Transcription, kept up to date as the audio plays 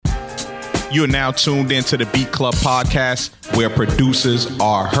You are now tuned into the Beat Club podcast, where producers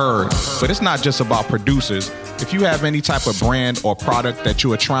are heard. But it's not just about producers. If you have any type of brand or product that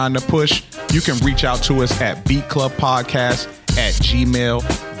you are trying to push, you can reach out to us at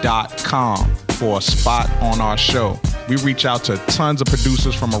beatclubpodcast@gmail.com for a spot on our show. We reach out to tons of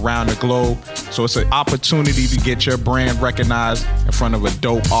producers from around the globe, so it's an opportunity to get your brand recognized in front of a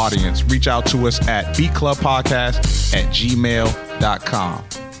dope audience. Reach out to us at beatclubpodcast@gmail.com.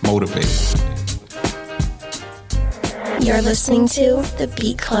 Motivated. You're listening to the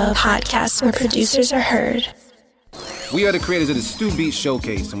Beat Club podcast, where producers are heard. We are the creators of the Stu Beat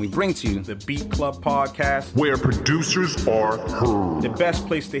Showcase, and we bring to you The Beat Club podcast, where producers are heard. the best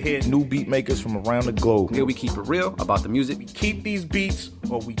place to hear new beat makers from around the globe. here we keep it real about the music. We keep these beats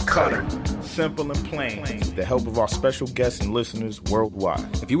or we cut them. Simple and plain. With the help of our special guests and listeners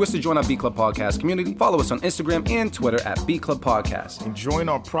worldwide. If you wish to join our Beat Club Podcast community, follow us on Instagram and Twitter at Beat Club Podcast. And join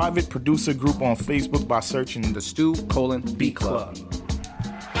our private producer group on Facebook by searching The Stu:"Beat Club.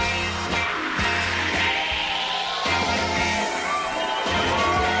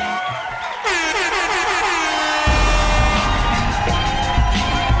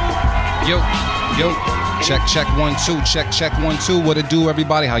 Yo, check 1 2, check 1 2. What it do,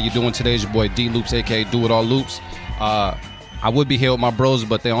 everybody? How you doing today? It's your boy D Loops, aka Do It All Loops. I would be here with my bros,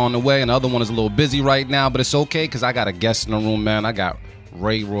 but they're on the way, and the other one is a little busy right now, but it's okay because I got a guest in the room, man. I got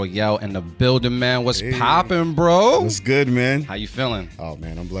Rey Royale in the building, man. What's poppin', bro? What's good, man? How you feeling? Oh,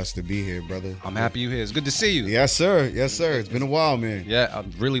 man, I'm blessed to be here, brother. I'm happy you here. It's good to see you. Yes, sir. Yes, sir. It's been a while, man. Yeah, a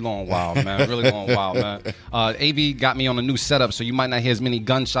really long while, man. Really long while, man. AV got me on a new setup, so you might not hear as many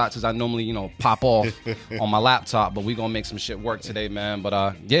gunshots as I normally, pop off on my laptop, but we gonna make some shit work today, man.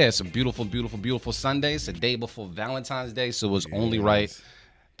 But yeah, it's a beautiful, beautiful, beautiful Sunday. It's the day before Valentine's Day, so it was only right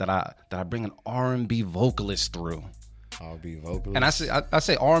that I bring an R&B vocalist through. R&B vocalist. And I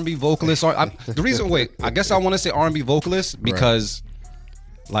say R&B vocalist. The reason, I guess I want to say R&B vocalist because,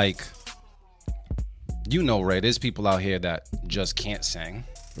 Ray, there's people out here that just can't sing.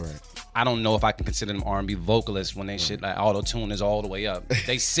 Right. I don't know if I can consider them R&B vocalists when they shit like auto-tune is all the way up.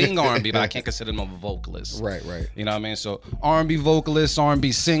 They sing R&B, but I can't consider them a vocalist. Right. You know what I mean? So R&B vocalist,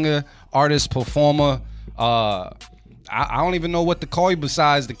 R&B singer, artist, performer. I don't even know what to call you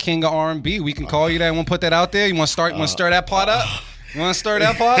besides the king of R&B. We can call you that. Want to put that out there? You want to stir that pot up? You want to stir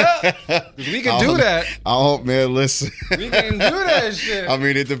that pot up? We can do that. I hope, man, listen. We can do that shit. I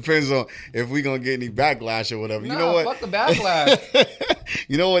mean, it depends on if we going to get any backlash or whatever. Nah, you know what? Fuck the backlash.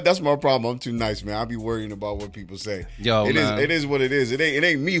 You know what? That's my problem. I'm too nice, man. I be worrying about what people say. Yo, man. It is what it is. It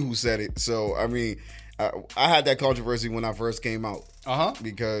ain't me who said it. So, I mean, I had that controversy when I first came out.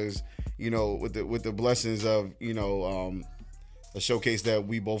 Because... with the blessings of, a showcase that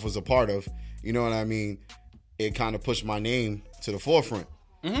we both was a part of, you know what I mean? It kind of pushed my name to the forefront.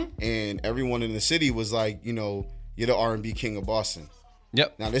 Mm-hmm. And everyone in the city was like, you're the R&B king of Boston.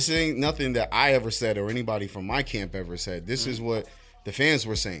 Yep. Now, this ain't nothing that I ever said or anybody from my camp ever said. This is what the fans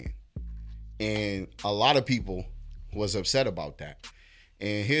were saying. And a lot of people was upset about that.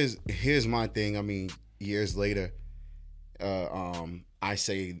 And here's my thing. I mean, years later, I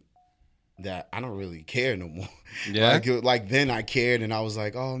say that I don't really care no more. Yeah. Like then I cared and I was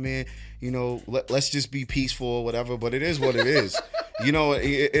like, oh man, let's just be peaceful or whatever. But it is what it is.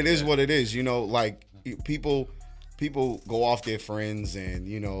 It is what it is. Like people go off their friends and,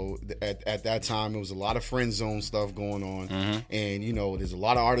 at that time it was a lot of friend zone stuff going on. Mm-hmm. And, there's a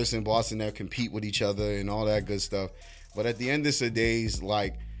lot of artists in Boston that compete with each other and all that good stuff. But at the end of the days,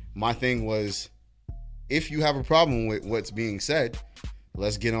 like my thing was, if you have a problem with what's being said,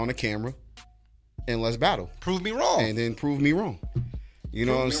 let's get on the camera and let's battle. Prove me wrong. And then prove me wrong. You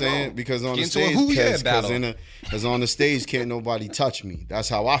know what I'm saying? Wrong. Because on Get the into a stage, because on the stage, can't nobody touch me. That's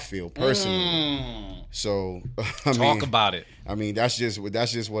how I feel personally. So talk about it. I mean, that's just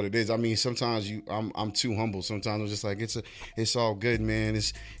what it is. I mean, sometimes I'm too humble. Sometimes I'm just like it's all good, man.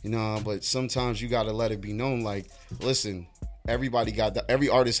 It's but sometimes you got to let it be known. Like, listen, everybody every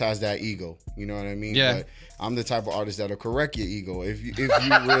artist has that ego. You know what I mean? Yeah. But I'm the type of artist that'll correct your ego if you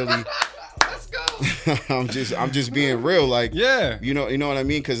really. Let's go. I'm just being real, like, yeah, you know what I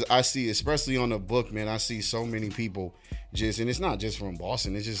mean? Because I see, especially on the book, man, I see so many people and it's not just from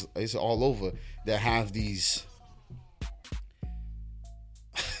Boston, it's all over that have these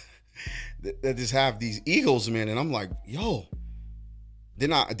that just have these egos, man, and I'm like, yo,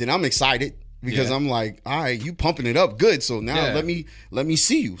 then I'm excited because I'm like, all right, you pumping it up good, so now let me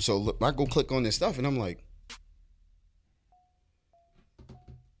see you. So I go click on this stuff, and I'm like,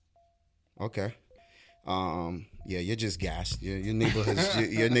 okay. yeah, you're just gassed. Your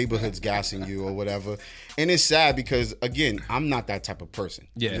neighborhood's gassing you or whatever. And it's sad because, again, I'm not that type of person.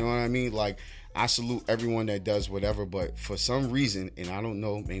 Yeah. You know what I mean? Like, I salute everyone that does whatever, but for some reason, and I don't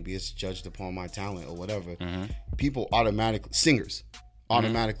know, maybe it's judged upon my talent or whatever, people singers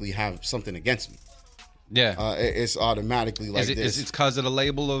automatically have something against me. Yeah. It's automatically like this. Is it because of the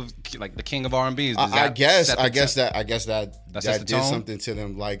label of like the king of R&B? I guess that the did tone? something to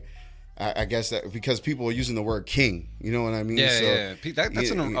them. Like, I guess that because people are using the word king, you know what I mean? Yeah. That's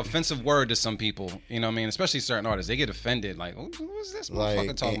an offensive word to some people. You know what I mean? Especially certain artists, they get offended. Like, what's this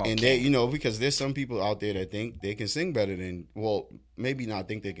motherfucker talking about? And they, you know, because there's some people out there that think they can sing better than. Well, maybe not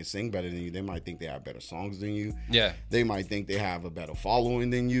think they can sing better than you. They might think they have better songs than you. Yeah. They might think they have a better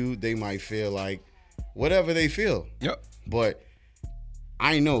following than you. They might feel like whatever they feel. Yep. But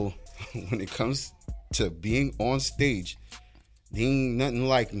I know when it comes to being on stage, there ain't nothing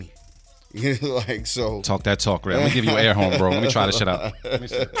like me. Like, so talk that talk, Ray. Let me give you an air horn, bro. Let me try this shit out. Let me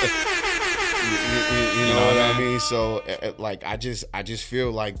see. You know what I mean? So like, I just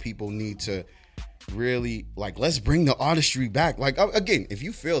feel like people need to really, like, let's bring the artistry back. Like, again, if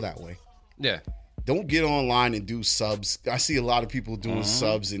you feel that way, Yeah. don't get online and do subs. I see a lot of people doing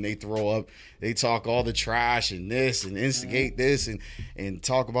subs and they throw up, they talk all the trash and this and instigate this and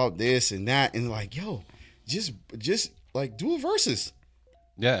talk about this and that, and like, yo, just like do a versus.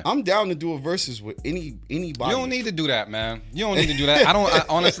 Yeah. I'm down to do a versus with anybody. You don't need to do that, man. You don't need to do that.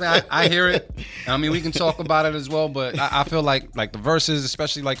 Honestly, I hear it. I mean, we can talk about it as well, but I feel like the verses,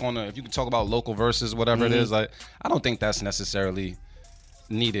 especially like if you can talk about local verses, whatever it is, like, I don't think that's necessarily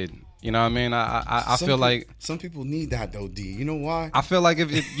needed. You know what I mean? I feel like some people need that though, D. You know why? I feel like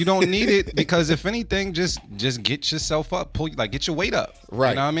if you don't need it, because if anything, just get yourself up, get your weight up.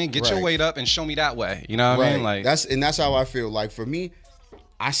 Right. You know what I mean? Get your weight up and show me that way. You know what I mean? Like, that's how I feel. Like, for me,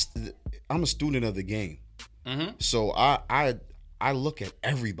 I'm a student of the game. So I look at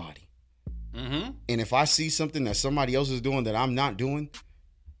everybody. And if I see something that somebody else is doing that I'm not doing,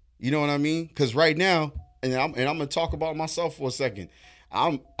 you know what I mean? Because right now, and I'm gonna talk about myself for a second.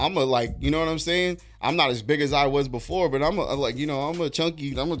 I'm a, like, you know what I'm saying? I'm not as big as I was before, but I'm a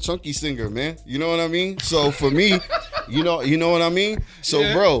chunky singer, man. You know what I mean? So for me, you know what I mean? So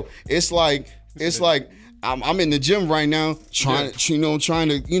yeah. Bro, it's like I'm in the gym right now trying to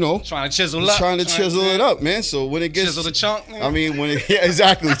chisel it up, man. So when it gets chisel the chunk, man. I mean,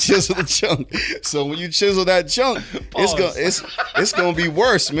 exactly, chisel the chunk. So when you chisel that chunk, it's gonna be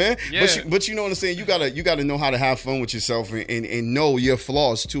worse, man. Yeah. But you know what I'm saying? You gotta know how to have fun with yourself and know your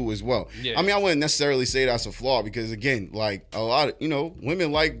flaws too as well. Yeah. I mean, I wouldn't necessarily say that's a flaw because, again, like, a lot of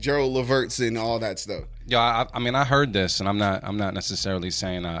women like Gerald Levert's and all that stuff. Yeah, I mean, I heard this, and I'm not necessarily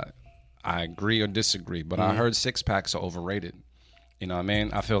saying I agree or disagree, but I heard six packs are overrated. You know what I mean?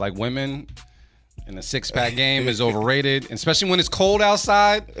 I feel like women in the 6-pack game is overrated, especially when it's cold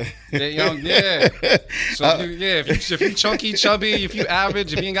outside. Yeah. So if you chunky, chubby, if you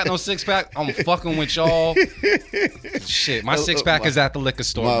average, if you ain't got no 6-pack, I'm fucking with y'all. Shit, my 6-pack is at the liquor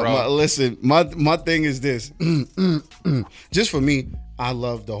store, bro. Listen, my thing is this. Just for me, I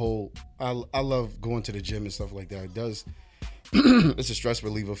love the whole. I love going to the gym and stuff like that. It does. It's a stress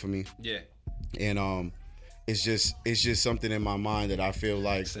reliever for me. Yeah. And it's just something in my mind that I feel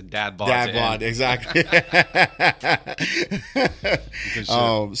like it's a dad bod. Exactly.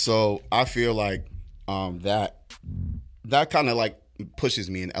 So I feel like that kind of like pushes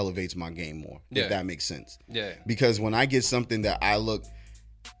me and elevates my game more. Yeah. If that makes sense. Yeah. Because when I get something that I look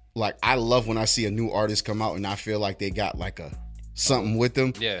like, I love when I see a new artist come out and I feel like they got like something with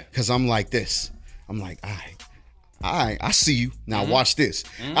them. Yeah. Because I'm like this. I'm like, I see you. Now watch this.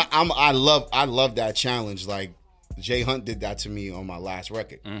 I love that challenge. Like, Jay Hunt did that to me on my last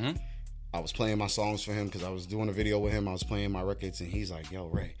record. I was playing my songs for him because I was doing a video with him. I was playing my records, and he's like, "Yo,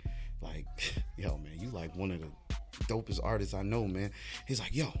 Ray, like, yo, man, you like one of the dopest artists I know, man." He's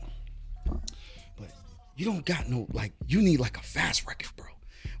like, "Yo, but you don't got no, like, you need like a fast record, bro.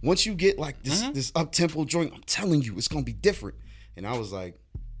 Once you get like this up-tempo joint, I'm telling you, it's gonna be different." And I was like,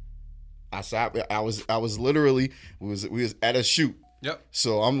 I was literally we was at a shoot. Yep.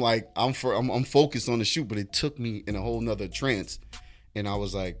 So I'm like, I'm focused on the shoot, but it took me in a whole nother trance. And I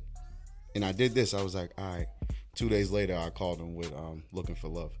was like, and I did this. I was like, all right. 2 days later, I called him with Looking for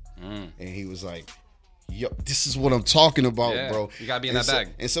Love. And he was like, yo, this is what I'm talking about, bro. You gotta be in that bag.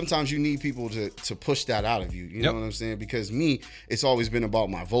 And sometimes you need people to push that out of you. You know what I'm saying? Because me, it's always been about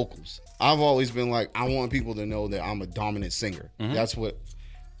my vocals. I've always been like, I want people to know that I'm a dominant singer. That's what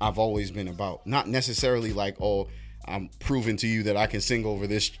I've always been about. Not necessarily like, oh, I'm proving to you that I can sing over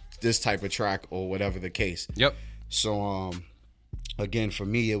this type of track or whatever the case. Yep. So again, for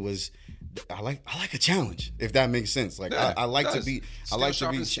me, it was I like a challenge, if that makes sense. Like I like to be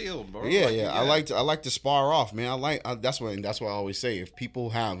steel, bro. Yeah. I like to spar off, man. That's why I always say, if people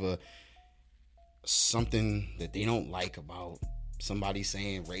have something that they don't like about somebody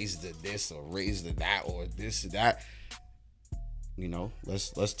saying raise the this or raise the that or this or that, you know,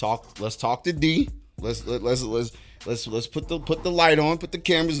 let's talk to D. Let's put the light on, put the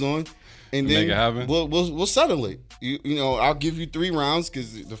cameras on, and then make it happen. We'll settle it. You know, I'll give you 3 rounds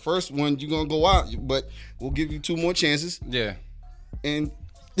because the first one you're gonna go out, but we'll give you 2 more chances. Yeah. And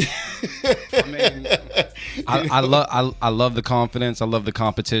I mean, I love the confidence. I love the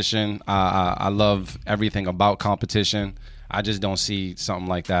competition. I love everything about competition. I just don't see something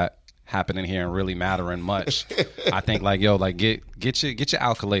like that happening here and really mattering much. I think like, yo, like get your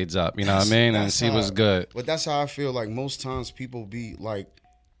accolades up, you know what I mean, and see what's good. But that's how I feel. Like most times people be like,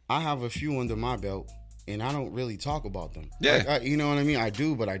 I have a few under my belt and I don't really talk about them. Yeah, like, you know what I mean. I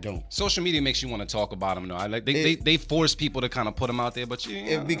do, but I don't. Social media makes you want to talk about them, though. They force people to kind of put them out there, but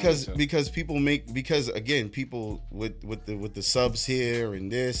because people again, people with the subs here and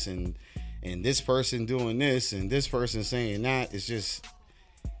this and this person doing this and this person saying that, it's just.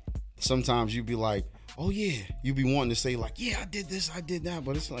 Sometimes you be like, oh yeah, you be wanting to say like, yeah, I did this, I did that,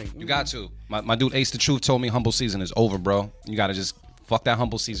 but it's like you got to. My dude Ace the Truth told me humble season is over, bro. You got to just fuck that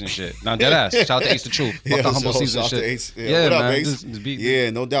humble season shit. Now dead ass. Shout out to Ace the Truth. Fuck the humble season shit. Ace. Yeah, what man. Up, Ace?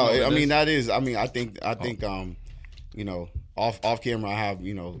 Yeah, no doubt. I mean, that is. I mean, I think. You know, off camera, I have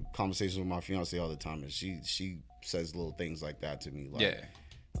conversations with my fiance all the time, and she says little things like that to me. Like,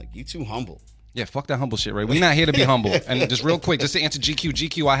 like you too humble. Yeah, fuck that humble shit, Ray. We're not here to be humble. And just real quick, just to answer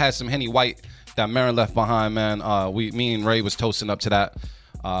GQ, I had some Henny White that Marin left behind, man. Me and Ray was toasting up to that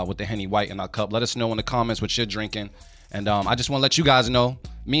with the Henny White in our cup. Let us know in the comments what you're drinking. And I just want to let you guys know,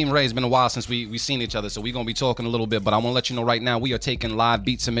 me and Ray, it's been a while since we seen each other, so we're going to be talking a little bit. But I want to let you know right now, we are taking live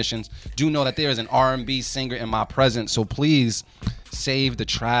beat submissions. Do know that there is an R&B singer in my presence, so please save the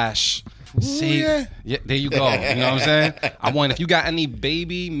trash. Yeah, there you go. You know what I'm saying? I want, if you got any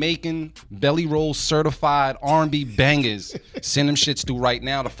baby making belly roll certified R&B bangers, send them shits through right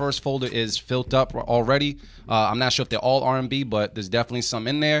now. The first folder is filled up already. I'm not sure if they're all R&B, but there's definitely some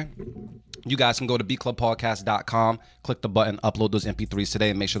in there. You guys can go to beatclubpodcast.com, click the button, upload those MP3s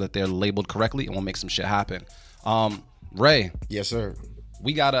today, and make sure that they're labeled correctly, and we'll make some shit happen. Ray. Yes, sir.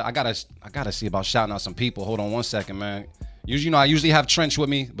 I gotta see about shouting out some people. Hold on one second, man. I usually have Trench with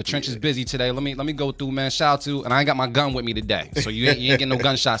me, but Trench is busy today. Let me go through, man. Shout out to, and I ain't got my gun with me today, so you ain't getting no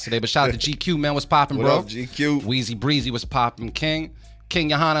gunshots today. But shout out to GQ, man. What's popping, bro? What up, GQ? Wheezy Breezy was popping. King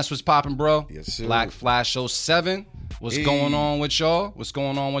Johannes was popping, bro. Yes, sir. Black Flash 07. What's going on with y'all?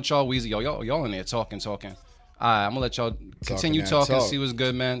 Wheezy, y'all in there talking. All right, I'm gonna let y'all continue talking and see what's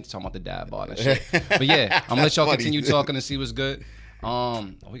good, man. Talking about the dad bar and shit. But yeah, I'm gonna let y'all continue talking and see what's good. Shout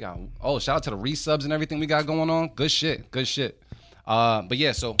out to the resubs and everything we got going on. Good shit. But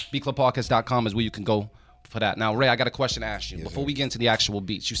yeah, so beatclubpodcast.com is where you can go for that. Now, Ray, I got a question to ask you. Before we get into the actual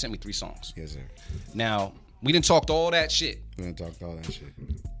beats, you sent me 3 songs. Yes, sir. Now, we didn't talk all that shit.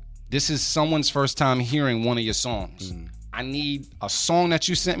 This is someone's first time hearing one of your songs. I need a song that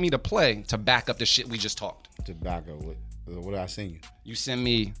you sent me to play to back up the shit we just talked. To back up what did I send you? You sent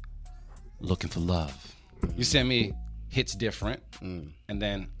me Looking for Love. You sent me Hits Different. And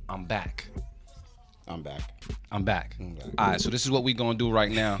then I'm Back. I'm back. All right, so this is what we gonna do right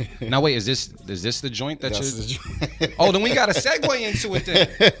now. Now wait, is this the joint that you're? Oh, then we got to segue into it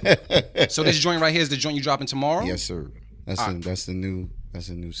then. So this joint right here is the joint you dropping tomorrow? Yes, sir. That's the new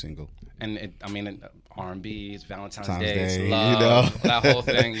single. And R&B, it's Valentine's Day, it's love, that whole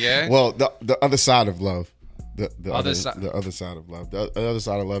thing. Yeah. Well, the other side of love, the other side of love, the other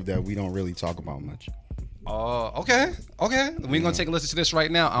side of love that we don't really talk about much. Okay. We're going to take a listen to this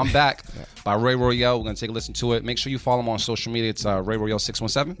right now. I'm Back by Rey Royale. We're going to take a listen to it. Make sure you follow him on social media. It's Rey Royale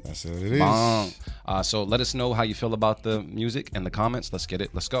 617. That's what it is. So let us know how you feel about the music in the comments. Let's get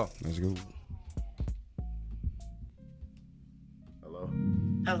it. Let's go. Let's go.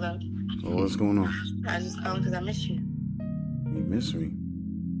 Hello. Oh, what's going on? I just called because I miss you. You miss me?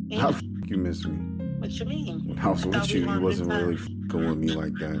 Yeah. How you miss me? What you mean? When I was with you, you wasn't really going with me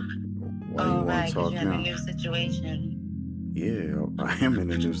like that. Why you want to talk you're now? in a new situation. Yeah, I am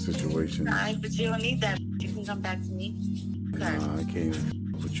in a new situation. All right, but you don't need that. You can come back to me. Nah, I can't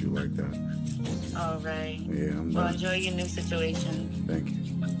put you like that. All right. Yeah, I'm Well, not. enjoy your new situation. Thank you.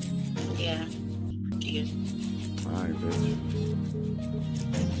 Yeah. You. All right, bitch.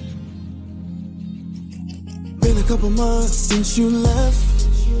 Been a couple months since you left.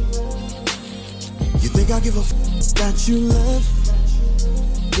 You think I give a that you left?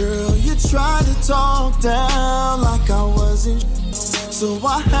 Girl, you tried to talk down like I wasn't. So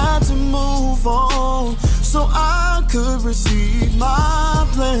I had to move on so I could receive my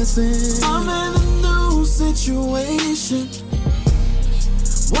blessing. I'm in a new situation,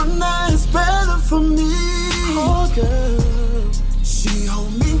 one that is better for me. Oh, girl, she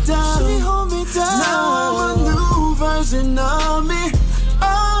hold me down. She hold me down. Now I'm a new version of me.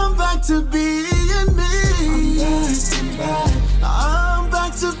 I'm back to being me. I'm back. I'm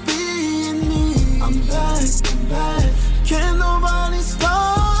back to being me. I'm back. I'm back. Can't nobody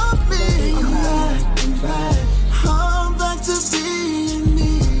stop me. I'm back. I'm back. I'm back to being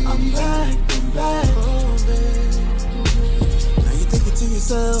me. I'm back. I'm back. Oh, man. Now you thinking to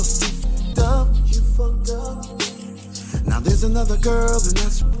yourself, you fucked up. Now there's another girl and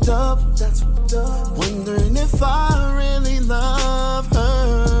that's fucked up. That's fucked up. Wondering if I really love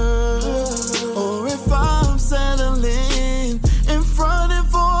her, or if I'm settling and fronting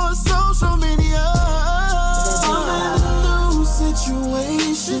for social media. I'm in a new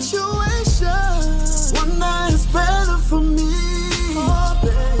situation, one that is better for me. Oh,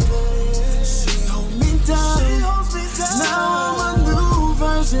 baby, she hold me down. Now I'm a new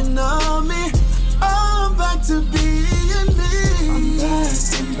version of me. I'm back to being me. I'm back.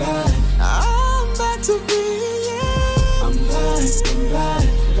 I'm back. I'm back to being. I'm back. I'm back.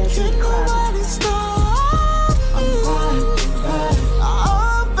 Can't nobody stop me. I'm back. I'm back.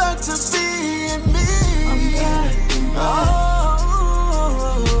 I'm back to being me. I'm back. I'm back.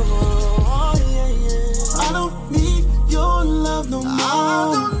 Oh, yeah, yeah. I don't need your love no more. I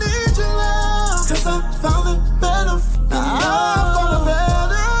don't need your love, 'cause I found a better fucking love. I found a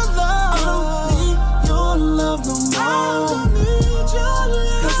better love. I don't need your love no more. I don't need your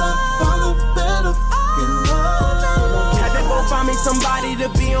love, 'cause I found a better fucking love. Had to go find me somebody to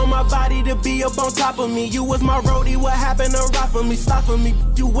be on my body, to be up on top of me. You was my roadie, what happened to rock for me, stop for me.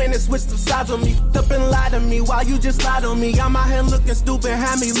 You went and switched the sides of me, up and lied to me while you just lied on me. I'm out here looking stupid,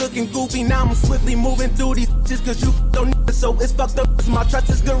 had me looking goofy. Now I'm swiftly moving through these just 'cause you don't need it, so it's fucked up. My trust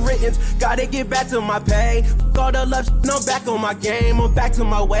is good riddance, gotta get back to my pay. All the love, I'm back on my game, I'm back to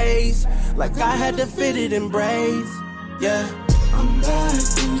my ways. Like I had to fit it in braids, yeah. I'm back.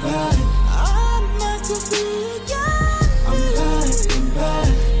 I'm back. I'm back to be again. I'm back. I'm back.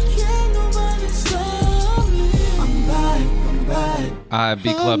 Can't nobody stop me. I'm back. I'm back. All right,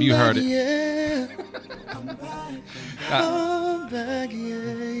 B Club, you heard it. Yeah. I'm back. I'm back.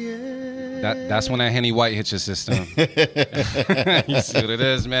 Yeah. That's when that Henny White hits your system. You see what it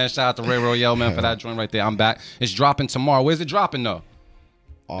is, man. Shout out to Rey Royale, man, for that joint right there. I'm back. It's dropping tomorrow. Where's it dropping, though?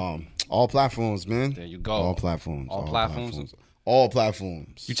 All platforms, man. There you go. All platforms. All platforms? All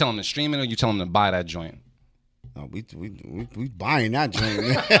platforms. You tell them to stream it or you tell them to buy that joint? No, we buying that joint.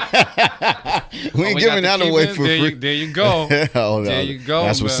 We ain't giving that away for free. There you go. Oh, there you go.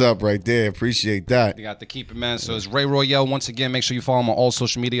 That's what's up right there. Appreciate that. You got to keep it, man. So it's Rey Royale. Once again, make sure you follow him on all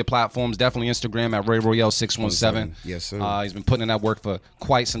social media platforms. Definitely Instagram at Rey Royale 617. Yes, sir. He's been putting in that work for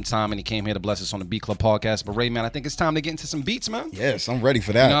quite some time, and he came here to bless us on the B Club podcast. But Ray, man, I think it's time to get into some beats, man. Yes, I'm ready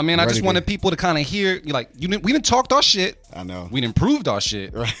for that. You know what I mean? I just wanted people to kind of hear, we didn't talked our shit. I know. We didn't proved our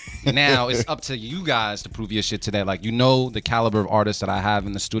shit. Right. Now it's up to you guys to prove your shit today. Like, you know the caliber of artists that I have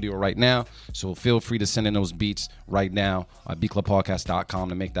in the studio right now. So feel free to send in those beats right now at bclubpodcast.com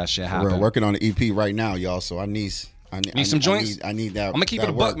to make that shit happen. We're working on the EP right now, y'all. So I need some joints. I need that. I'm gonna keep it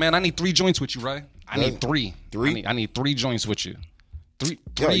a buck, man. I need 3 joints with you, right? I need 3. 3? I need 3 joints with you. 3.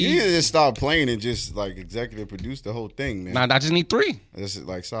 Yo, you need to just start playing and just like executive produce the whole thing, man. Nah, I just need 3. Just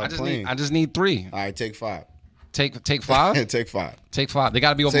like start playing. I just need 3. All right, take 5. Take 5. Take 5. Take 5. They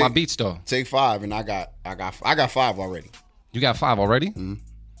gotta be over my beats though. Take 5, and I got 5 already. You got 5 already? Mm-hmm.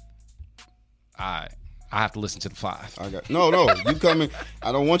 All right. I have to listen to the 5. No. You coming?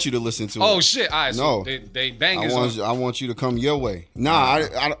 I don't want you to listen to it. Oh shit! All right, no, so they bangers. I want you to come your way. Nah,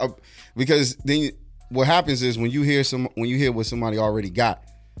 I because then what happens is when you hear what somebody already got,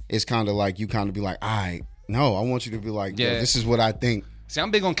 it's kind of like you kind of be like, all right, no, I want you to be like, yeah, this is what I think. See, I'm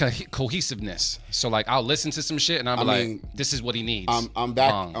big on cohesiveness. So like, I'll listen to some shit and I'll be like, this is what he needs. I'm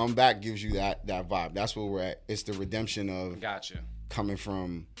back. I'm back. Gives you that vibe. That's where we're at. It's the redemption of coming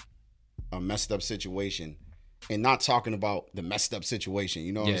from a messed up situation and not talking about the messed up situation.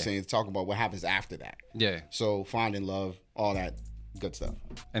 You know what I'm saying? It's talking about what happens after that. Yeah. So finding love, all that good stuff.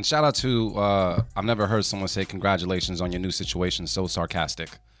 And shout out to I've never heard someone say congratulations on your new situation so sarcastic.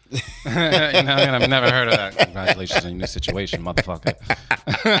 You know what I mean? I've never heard of that. Congratulations on your new situation, motherfucker.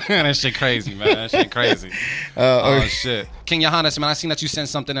 That shit crazy, man. That shit crazy. Shit. King Johannes, man, I seen that you sent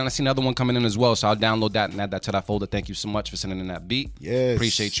something and I seen another one coming in as well. So I'll download that and add that to that folder. Thank you so much for sending in that beat. Yes.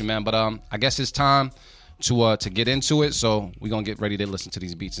 Appreciate you, man. But I guess it's time to get into it. So we're gonna get ready to listen to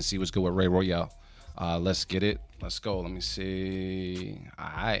these beats and see what's good with Rey Royale. Let's get it. Let's go. Let me see. All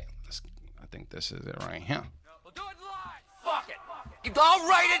right. I think this is it right here. We'll do it live. Fuck it. I'll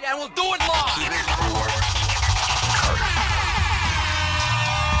write it and we'll do it live.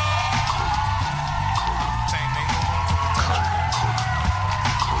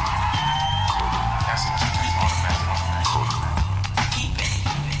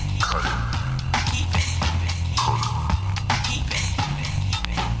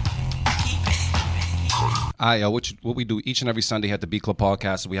 All right, what we do each and every Sunday at the Beat Club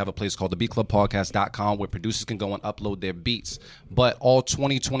Podcast, we have a place called thebeatclubpodcast.com where producers can go and upload their beats. But all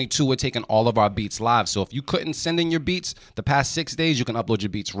 2022, we're taking all of our beats live. So if you couldn't send in your beats the past 6 days, you can upload your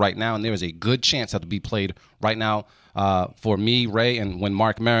beats right now, and there is a good chance that will be played right now for me, Ray, and when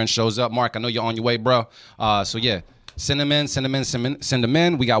Mark Maron shows up. Mark, I know you're on your way, bro. So yeah, send them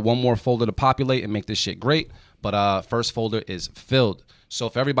in. We got one more folder to populate and make this shit great. But first folder is filled. So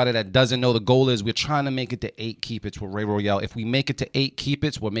for everybody that doesn't know, the goal is we're trying to make it to 8 Keep It's with Rey Royale. If we make it to 8 Keep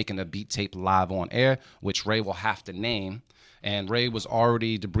It's, we're making a beat tape live on air, which Ray will have to name. And Ray was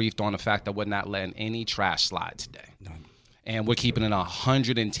already debriefed on the fact that we're not letting any trash slide today. None. And we're keeping it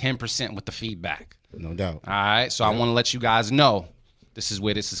 110% with the feedback. No doubt. All right, so I want to let you guys know this is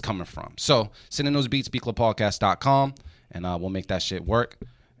where this is coming from. So send in those beats, beatclubpodcast.com, and we'll make that shit work.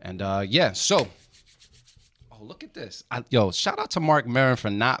 And yeah, so... Oh, look at this. Shout out to Mark Maron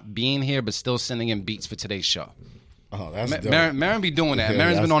for not being here, but still sending in beats for today's show. Oh, that's dope. Maron be doing that. Yeah,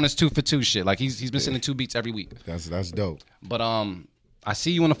 Maron's been on his 2 for 2 shit. Like he's been sending 2 beats every week. That's dope. But I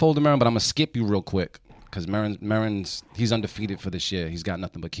see you in the folder, Maron, but I'm gonna skip you real quick because Maron's he's undefeated for this year. He's got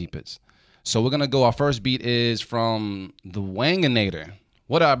nothing but keep it's. So we're gonna go. Our first beat is from the Wanginator.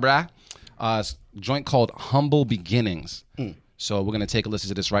 What up, brah? Joint called Humble Beginnings. So we're going to take a listen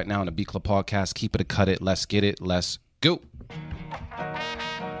to this right now on the Beat Club Podcast. Keep it or cut it. Let's get it. Let's go.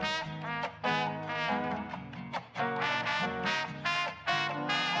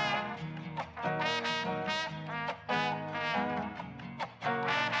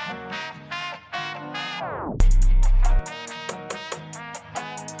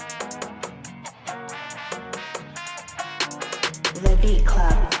 The Beat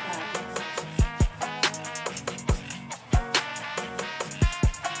Club.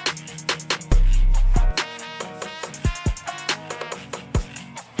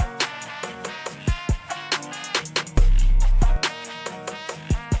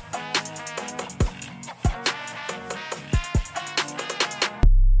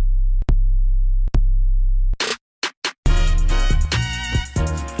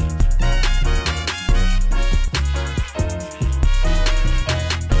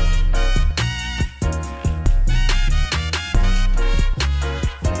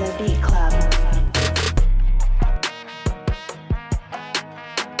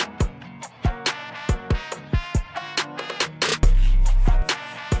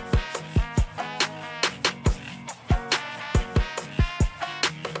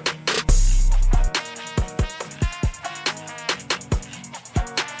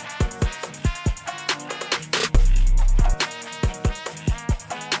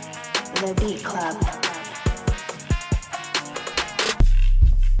 The Beat Club.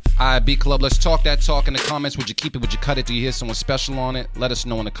 All right, Beat Club, let's talk that talk in the comments. Would you keep it? Would you cut it? Do you hear someone special on it? Let us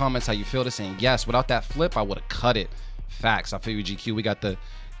know in the comments how you feel this. And yes, without that flip, I would have cut it. Facts. I feel you, GQ. We got the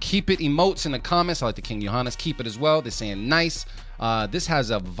keep it emotes in the comments. I like the King Johannes keep it as well. They're saying nice. This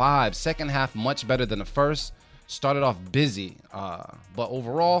has a vibe. Second half much better than the first. Started off busy, but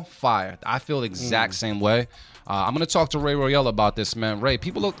overall fire. I feel the exact same way. I'm gonna talk to Rey Royale about this, man. Ray,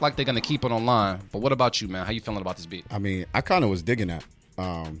 people look like they're gonna keep it online, but what about you, man? How you feeling about this beat? I mean, I kind of was digging that.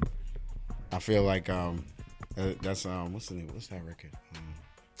 I feel like that's what's the name? What's that record?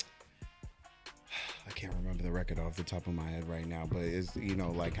 I can't remember the record off the top of my head right now, but it's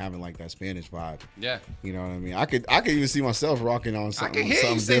like having like that Spanish vibe. Yeah, you know what I mean. I could even see myself rocking on something. I can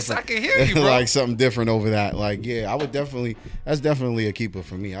hear you. Different. I can hear you, bro. Like something different over that. Like I would definitely. That's definitely a keeper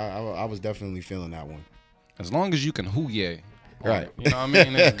for me. I was definitely feeling that one. As long as you can hooyah. Right. You know what I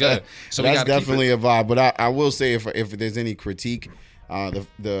mean? It's good. So that's definitely a vibe. But I will say if there's any critique,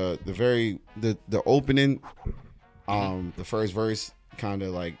 the opening, the first verse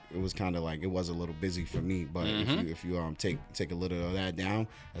it was a little busy for me. But if you take a little of that down,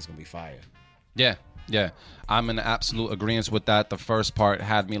 that's gonna be fire. Yeah. I'm in absolute agreement with that. The first part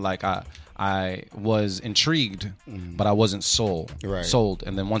had me like I was intrigued, but I wasn't sold. Right. Sold.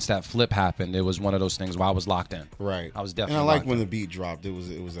 And then once that flip happened, it was one of those things where I was locked in. Right. I was definitely. And I like when in. the beat dropped. It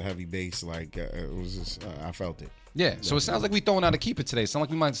was a heavy bass. Like it was just I felt it. Yeah, so it sounds like we throwing out a keep it today. Sound like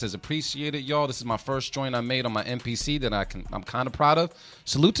we might says appreciate it, y'all. This is my first joint I made on my MPC that I'm kind of proud of.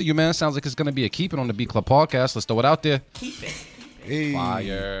 Salute to you, man. Sounds like it's gonna be a keep it on the Beat Club podcast. Let's throw it out there. Keep it. Hey.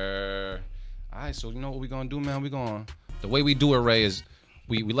 Fire. All right, so you know what we gonna do, man? The way we do it, Ray, is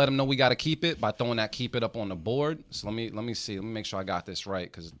we let them know we gotta keep it by throwing that keep it up on the board. So let me see. Let me make sure I got this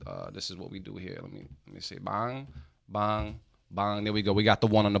right, because this is what we do here. Let me see. Bang, bang. Bang, there we go. We got the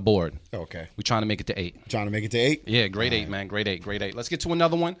 1 on the board. Okay. We're trying to make it to 8. Trying to make it to 8? Yeah, grade 8, man. Grade 8. Let's get to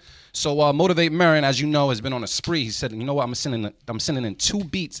another one. So Motivate Marin, as you know, has been on a spree. He said, you know what, I'm sending in 2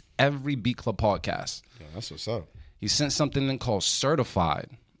 beats every Beat Club podcast. Yeah, that's what's up. He sent something in called Certified.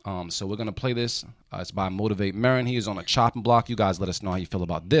 So we're going to play this. It's by Motivate Marin. He is on a chopping block. You guys let us know how you feel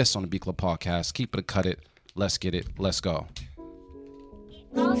about this on the Beat Club podcast. Keep it or cut it. Let's get it. Let's go.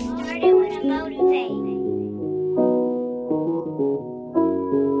 It all started with a motivate.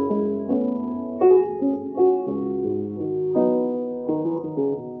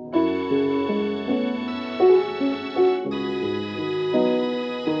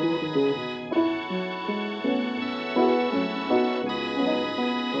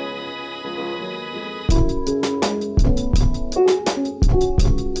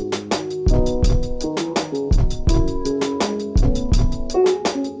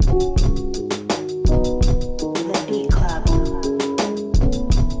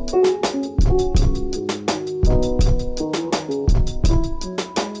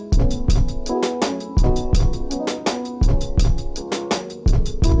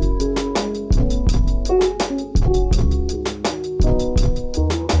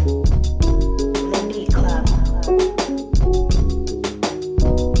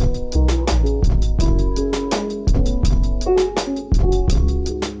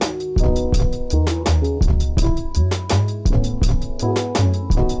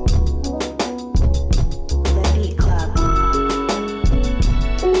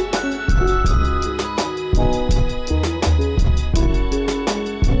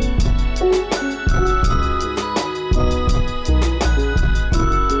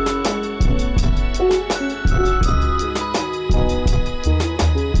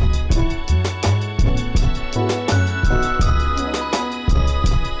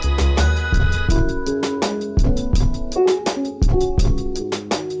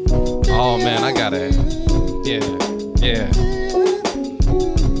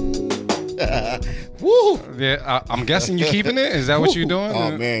 I'm guessing you keeping it? Is that what you're doing?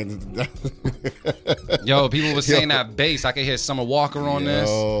 Oh, man. Yo, people were saying that bass. I could hear Summer Walker on this.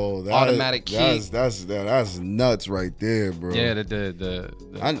 Automatic key. That's nuts right there, bro. Yeah,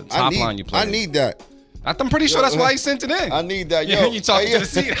 the top line you play. I need that. I'm pretty sure that's why he sent it in. I need that. Yo, you talking to the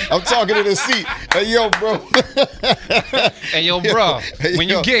seat. I'm talking to the seat. Hey, yo, bro. Hey, yo, bro. When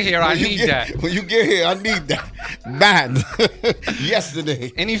you get here, I need that. When you get here, I need that. Man.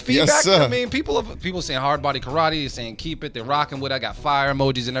 Yesterday. Any feedback? Yes, sir. I mean, people saying hard body karate, saying keep it, they're rocking with it. I got fire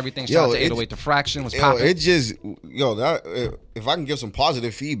emojis and everything. Shout out to 808 Diffraction. Was popping. It just, if I can give some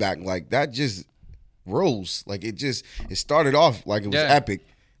positive feedback, like that just rose. Like it started off like it was epic.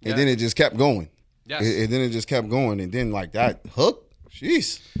 And then it just kept going. Yes. And then it just kept going, and then like that hook,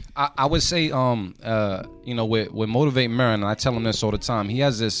 jeez. I would say, with Motivate Marin, and I tell him this all the time. He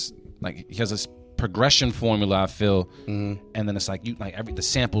has this progression formula. I feel, and then it's like the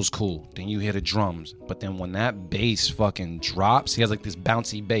sample's cool. Then you hear the drums, but then when that bass fucking drops, he has like this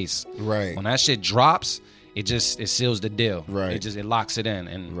bouncy bass. Right. When that shit drops, it seals the deal. Right. It locks it in.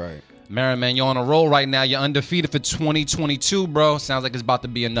 And right. Marin, man, you're on a roll right now. You're undefeated for 2022, bro. Sounds like it's about to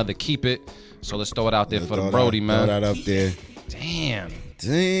be another keep it. So let's throw it out there for the Brody, man. Throw that up there. Damn.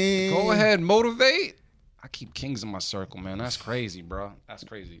 Go ahead, Motivate. I keep kings in my circle, man. That's crazy, bro. That's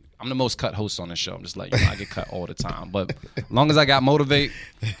crazy. I'm the most cut host on the show. I'm just letting you know I get cut all the time. But as long as I got Motivate,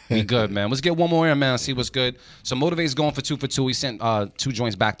 we good, man. Let's get one more in, man. See what's good. So Motivate's going for 2 for 2. He sent 2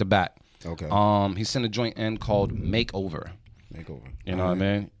 joints back to back. Okay. He sent a joint in called Makeover. You know what I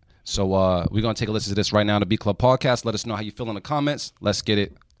mean? So we're going to take a listen to this right now on the Beat Club podcast. Let us know how you feel in the comments. Let's get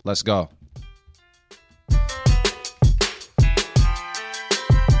it. Let's go.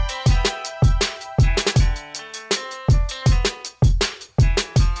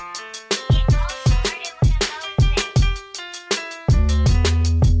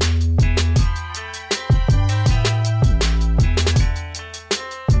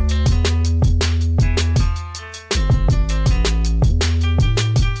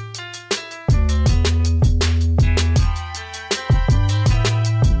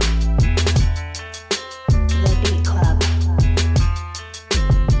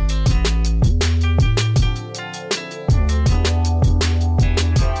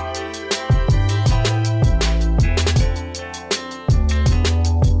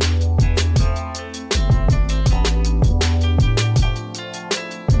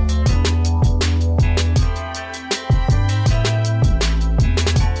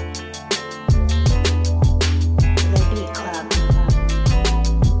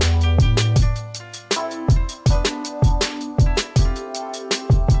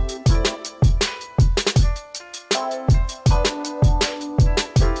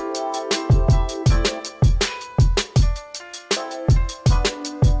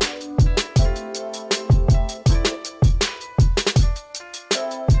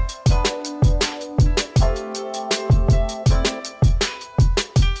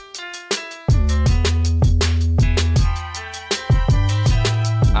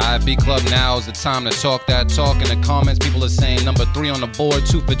 Club. Now is the time to talk that talk. In the comments, people are saying number 3 on the board,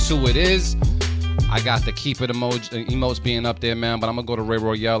 2 for 2 it is. I got the keep it emotes being up there, man, but I'm going to go to Rey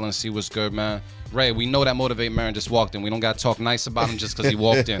Royale and see what's good, man. Ray, we know that Motivate Marin just walked in. We don't got to talk nice about him just because he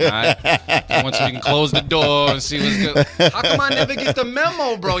walked in, all right? Once we can close the door and see what's good. How come I never get the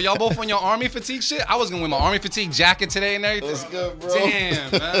memo, bro? Y'all both on your army fatigue shit? I was going to wear my army fatigue jacket today and everything. That's good, bro.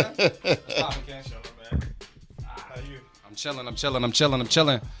 Damn, man. How you? I'm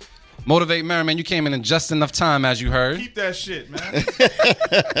chilling. Motivate Marin, man, you came in just enough time, as you heard. Keep that shit, man.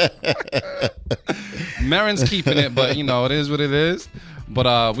 Marin's keeping it, but, you know, it is what it is.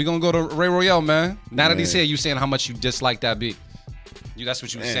 But we're going to go to Rey Royale, man. Now that he's here, you saying how much you dislike that beat. That's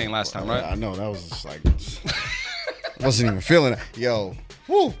what you were saying last time, right? I know. That was just like, I wasn't even feeling it. Yo,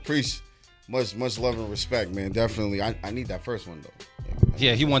 preach. Much love and respect, man. Definitely. I need that first one, though.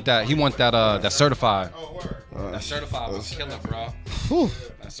 Yeah, he want that certified. Oh, word. That certified was killer, bro.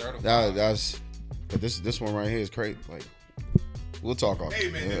 That certified. But this one right here is crazy. Like, we'll talk off. Hey,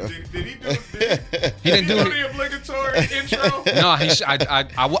 man, yeah. did he do He didn't do the obligatory intro? No,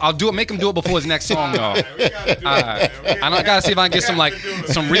 I'll do it. Make him do it before his next song, though. Right, we gotta do it, man. I gotta see if I can get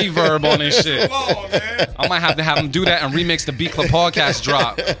some reverb on this shit. I might have to have him do that and remix the Beat Club podcast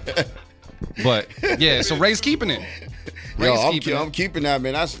drop. But yeah, so Ray's keeping it. I'm keeping that,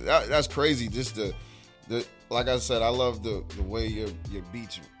 man. That's crazy. Just the like I said, I love the way your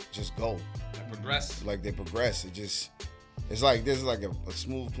beats just go. Like they progress. It's like this is like a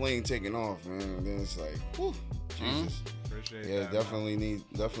smooth plane taking off, man. And then it's like, whew, Jesus. Appreciate that. Definitely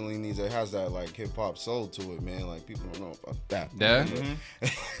needs. It has that like hip hop soul to it, man. Like people don't know about that.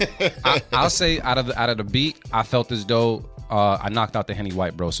 Yeah. I'll say out of the beat, I felt as though I knocked out the Henny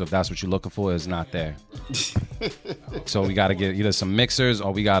White, bro. So if that's what you're looking for, it's not there. So we gotta get either some mixers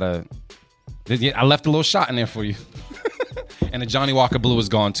or we gotta. I left a little shot in there for you. And the Johnny Walker Blue is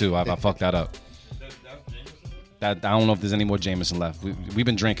gone too. I fucked that up. I don't know if there's any more Jameson left. We've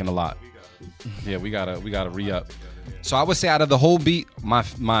been drinking a lot. Yeah, we gotta re-up. So I would say out of the whole beat,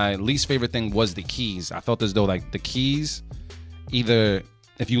 my least favorite thing was the keys. I felt as though like the keys, either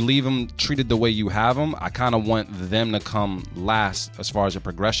if you leave them treated the way you have them, I kind of want them to come last as far as the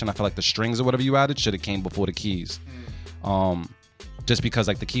progression. I feel like the strings or whatever you added should have came before the keys. Just because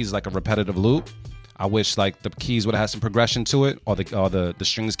like the keys is like a repetitive loop. I wish like the keys would have had some progression to it, or the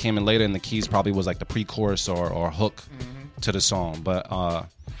strings came in later and the keys probably was like the pre-chorus or hook to the song. But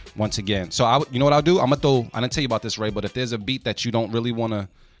once again, so you know what I'll do? I didn't tell you about this, Ray, but if there's a beat that you don't really want to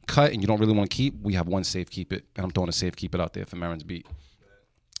cut and you don't really want to keep, we have one safe keep it, and I'm throwing a safe keep it out there for Marin's beat.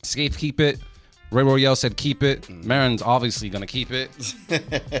 Safe keep it. Ray Royale said keep it. Marin's obviously gonna keep it.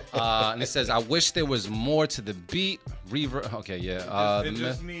 And it says, I wish there was more to the beat. Reverb. Okay, yeah. It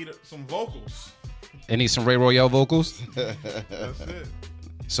just need some vocals. It needs some Rey Royale vocals. That's it.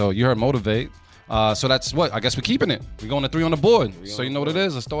 So you heard Motivate. So that's what? I guess we're keeping it. We're going to 3 on the board. So you know what it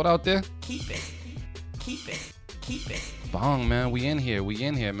is. Let's throw it out there. Keep it. Bong, man. We in here,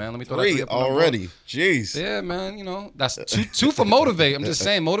 man. Let me throw 3 that 3 up on the already. board. Jeez. Yeah, man. You know, that's two for Motivate. I'm just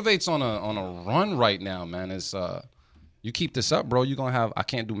saying, Motivate's on a run right now, man. It's you keep this up, bro. You're gonna have. I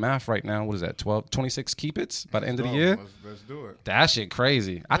can't do math right now. What is that? 26 keep its by the end of the year. Let's do it. That shit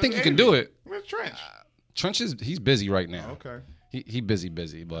crazy. I think you can do it. Where's Trench? Trench he's busy right now. Okay. He busy,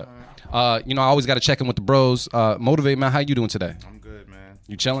 but you know, I always got to check in with the bros. Motivate, man. How you doing today? I'm good, man.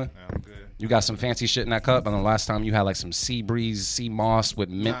 You chilling? Yeah, I'm good. You got some fancy shit in that cup. And the last time you had like some sea breeze, sea moss with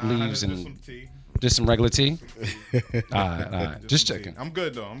mint leaves and some tea. Just some regular tea. All right. Just checking. I'm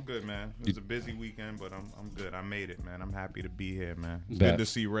good though. I'm good, man. It was a busy weekend, but I'm good. I made it, man. I'm happy to be here, man. It's good to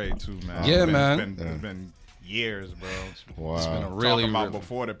see Ray too, man. Yeah, man. It's been years, bro. Wow. It's been a really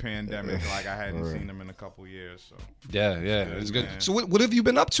before the pandemic, like I hadn't seen him in a couple years. So yeah, it's good. Man. So what have you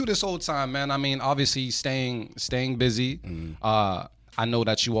been up to this whole time, man? I mean, obviously staying busy. I know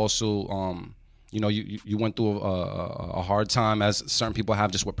that you also you know, you went through a hard time, as certain people have,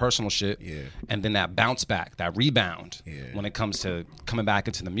 just with personal shit. Yeah. And then that bounce back, that rebound, when it comes to coming back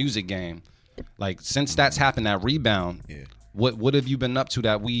into the music game. Like, since that's happened, that rebound, what have you been up to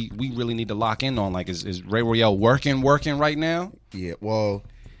that we really need to lock in on? Like, is Rey Royale working right now? Yeah, well,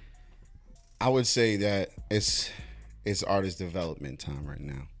 I would say that it's artist development time right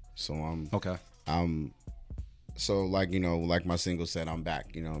now. So So like, you know, like my single said, I'm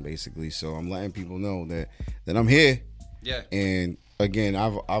back, you know, basically. So I'm letting people know that I'm here. Yeah. And again,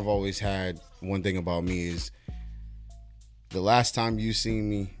 I've always had one thing about me is the last time you see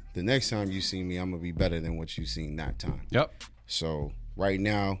me, the next time you see me, I'm gonna be better than what you seen that time. Yep. So right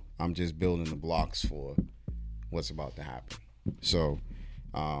now, I'm just building the blocks for what's about to happen. So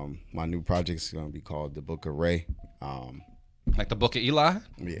my new project's gonna be called The Book of Ray. Like the Book of Eli?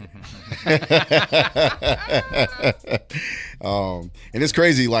 Yeah. And it's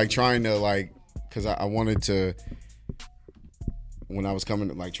crazy, like trying to like, because I wanted to, when I was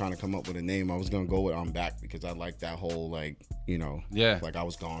coming, like trying to come up with a name, I was gonna go with I'm Back because I like that whole like, you know, yeah, like I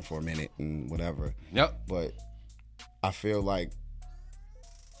was gone for a minute and whatever. Yep. But I feel like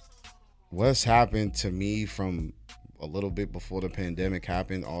what's happened to me from a little bit before the pandemic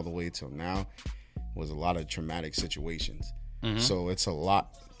happened all the way till now was a lot of traumatic situations. Mm-hmm. So it's a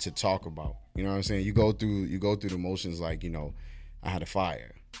lot to talk about. You know what I'm saying? You go through the motions like, you know, I had a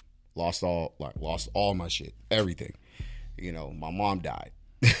fire, lost all my shit, everything. You know, my mom died.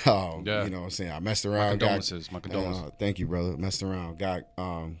 Yeah. You know what I'm saying? I messed around. My condolences. Thank you, brother. Messed around. I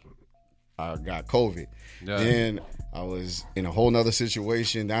got COVID. Yeah. Then I was in a whole nother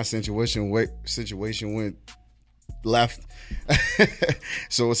situation. That situation went left.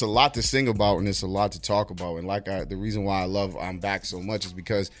 So it's a lot to sing about and it's a lot to talk about. And the reason why I love I'm Back so much is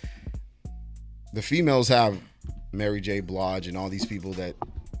because the females have Mary J. Blige and all these people that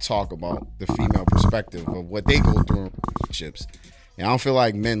talk about the female perspective of what they go through in relationships. And I don't feel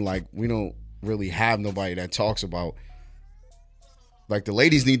like men, like, we don't really have nobody that talks about, like, the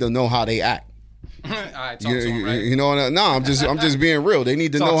ladies need to know how they act. All right, talk to him, Ray. You know, no, I'm just being real. They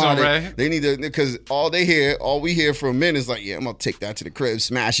need to know how they need to, because all we hear from men is like, yeah, I'm gonna take that to the crib,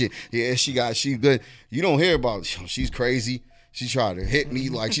 smash it. Yeah, she good. You don't hear about, she's crazy. She tried to hit me,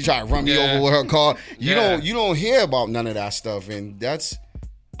 like she tried to run me over with her car. You don't hear about none of that stuff, and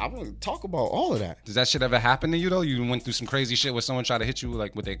I want to talk about all of that. Does that shit ever happen to you though? You went through some crazy shit where someone tried to hit you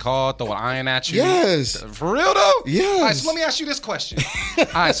like with their car, throw an iron at you? Yes. For real though? Yes. All right, so let me ask you this question. All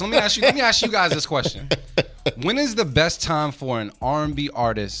right, so let me ask you guys this question. When is the best time for an R&B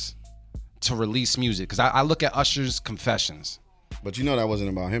artist to release music? Because I look at Usher's Confessions. But you know that wasn't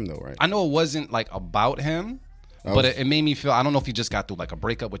about him though, right? I know it wasn't like about him, but it made me feel, I don't know if he just got through like a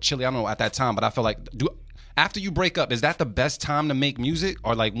breakup with Chili. I don't know at that time, but I feel like, after you break up, is that the best time to make music?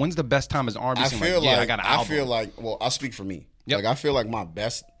 Or like, when's the best time as R&B? I got an album. Well, I'll speak for me. Yep. Like, I feel like my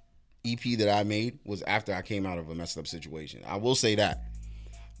best EP that I made was after I came out of a messed up situation. I will say that.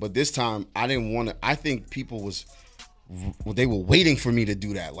 But this time, I didn't want to, I think people they were waiting for me to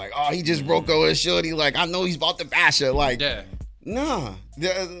do that. Like, oh, he just broke up with shorty. Like, I know he's about to bash her. Like, nah.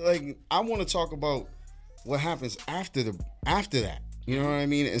 Like, I want to talk about what happens after that. You know what I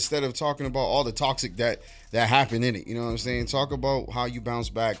mean? Instead of talking about all the toxic that happened in it. You know what I'm saying? Talk about how you bounce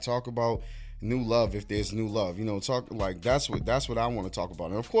back. Talk about new love if there's new love. You know, talk like that's what I want to talk about.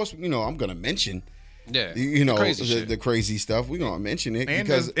 And of course, you know, I'm gonna mention the crazy stuff. We're gonna mention it and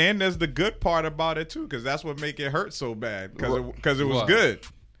because there's the good part about it too, because that's what make it hurt so bad. Because it was good.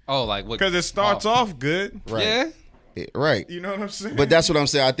 Oh, like what? Because it starts off good. Right. Yeah. Right. You know what I'm saying? But that's what I'm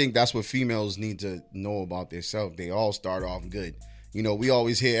saying. I think that's what females need to know about themselves. They all start off good. You know, we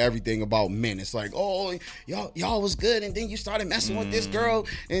always hear everything about men. It's like, oh, y'all was good, and then you started messing with this girl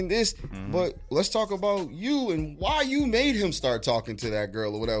and this. But let's talk about you and why you made him start talking to that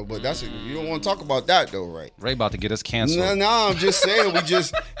girl or whatever. But you don't want to talk about that though, right? Ray about to get us canceled. No, I'm just saying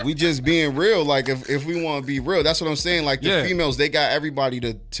we just being real. Like if we want to be real, that's what I'm saying. Like the females, they got everybody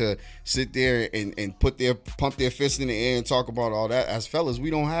to sit there and pump their fist in the air and talk about all that. As fellas, we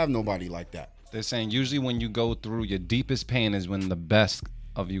don't have nobody like that. They're saying usually when you go through your deepest pain is when the best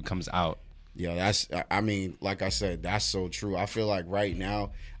of you comes out. Yeah, I mean, like I said, that's so true. I feel like right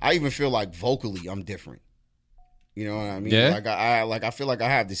now, I even feel like vocally I'm different. You know what I mean? Yeah. I feel like I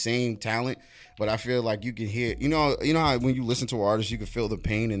have the same talent, but I feel like you can hear, you know how when you listen to an artist, you can feel the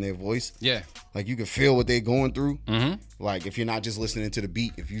pain in their voice. Yeah. Like you can feel what they're going through. Mm-hmm. Like if you're not just listening to the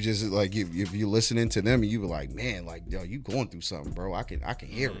beat, if you just like if you're listening to them, and you be like, man, like yo, you going through something, bro. I can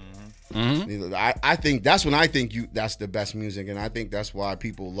hear it. Mm-hmm. I think that's when I think that's the best music, and I think that's why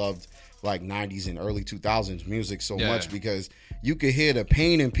people loved like 90s and early 2000s music so much, because you could hear the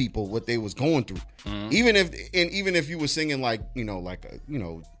pain in people, what they was going through. Even if you were singing like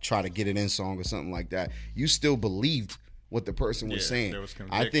try to get it in song or something like that, you still believed what the person was saying.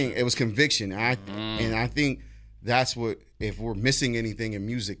 I think it was conviction. And I think that's what, if we're missing anything in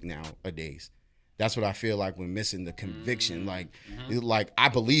music nowadays, that's what I feel like we're missing, the conviction. Like I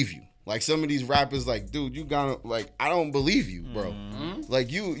believe you. Like some of these rappers, like, dude, you gotta, like, I don't believe you, bro.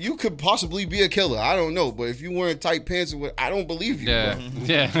 Like you could possibly be a killer. I don't know, but if you wearing tight pants, I don't believe you, bro.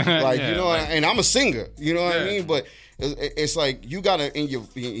 Like you know, and I'm a singer. You know what I mean? But it's like you gotta in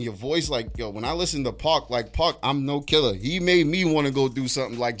your voice, like yo. When I listen to Park, I'm no killer. He made me want to go do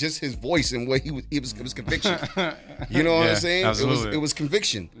something. Like just his voice and what it was conviction. You know what I'm saying? Absolutely. It was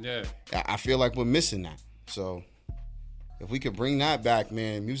conviction. Yeah. I feel like we're missing that. So if we could bring that back,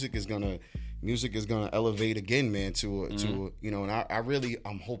 man, music is gonna music is gonna elevate again, man. To you know, and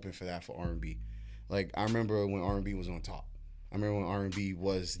I'm hoping for that for R&B. Like I remember when R&B was on top. I remember when R&B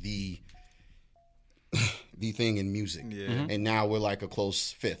was the thing in music, and now we're like a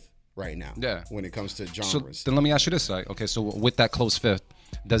close fifth right now. Yeah, when it comes to genres. So then let me ask you this: like, okay, so with that close fifth,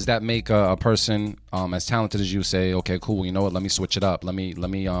 does that make a person as talented as you say, okay, cool, you know what? Let me switch it up. Let me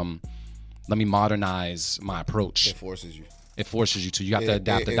modernize my approach. It forces you. It forces you to. You have to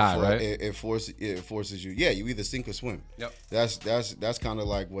adapt or die, right? It forces you. Yeah, you either sink or swim. Yep. That's kind of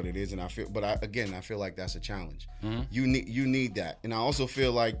like what it is, and I feel. But I feel like that's a challenge. You need that, and I also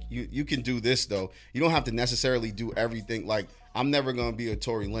feel like you can do this though. You don't have to necessarily do everything. Like I'm never gonna be a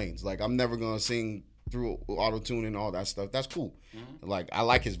Tory Lanez. Like I'm never gonna sing through auto tune and all that stuff. That's cool. Like I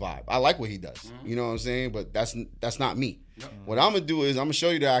like his vibe. I like what he does. You know what I'm saying? But that's not me. What I'm gonna do is I'm gonna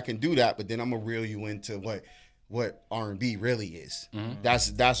show you that I can do that, but then I'm gonna reel you into what R&B really is.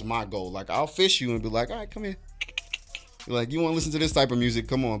 That's my goal. Like I'll fish you and be like, all right, come here. Like you want to listen to this type of music,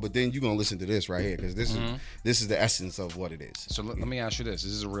 come on. But then you're gonna listen to this right here because this is the essence of what it is. So let me ask you this.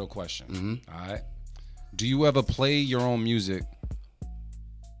 This is a real question. All right. Do you ever play your own music?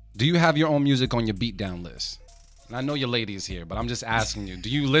 Do you have your own music on your beatdown list? And I know your lady is here, but I'm just asking you. Do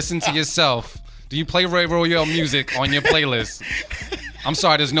you listen to yourself? Do you play Rey Royale music on your playlist? I'm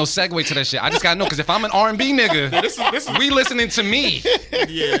sorry, there's no segue to that shit. I just gotta know, because if I'm an R&B nigga, we listening to me.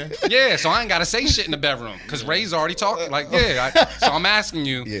 Yeah, so I ain't gotta say shit in the bedroom, because Ray's already talking. Like, so I'm asking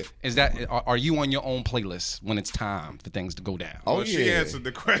you, is that, are you on your own playlist when it's time for things to go down? Oh, well, she answered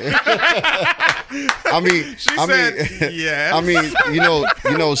the question. I mean, she said, yes. I mean, you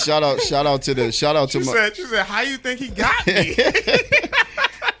know, shout out to she said, how you think he got me?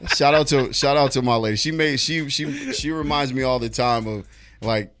 Shout out to my lady. She reminds me all the time of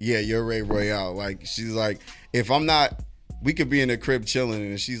like, yeah, you're Rey Royale. Like she's like, if I'm not, we could be in the crib chilling,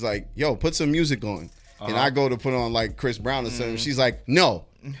 and she's like, yo, put some music on, and I go to put on like Chris Brown or something. She's like, no,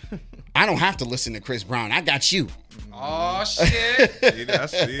 I don't have to listen to Chris Brown. I got you. Oh shit!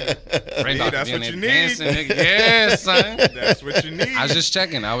 That's what you need. Yeah, son. That's what you need. I was just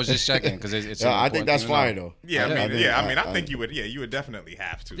checking because it's. I think that's fine though. Yeah, I think you would. Yeah, you would definitely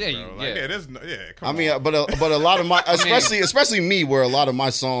have to. Yeah, bro. Like, there's no. Yeah, come on. I mean, but a lot of my, especially me, where a lot of my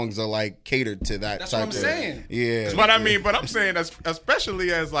songs are like catered to that. That's type what I'm saying. Yeah, but I'm saying,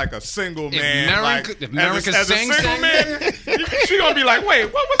 especially as like a single man, if America as a single man, she gonna be like, wait,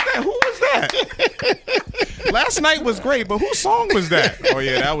 what was that? Who was that? Last night was great, but whose song was that? Oh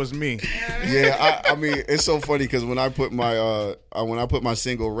yeah, that was me. Yeah, I mean, it's so funny because when I put my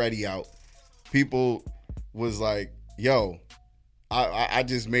single "Ready" out, people was like, "Yo, I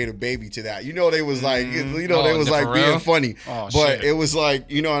just made a baby to that." You know, they was like, they was like being funny, but shit. It was like,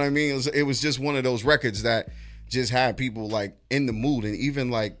 you know what I mean? It was just one of those records that just had people like in the mood, and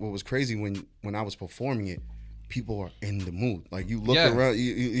even like what was crazy when I was performing it. People are in the mood. Like you look around,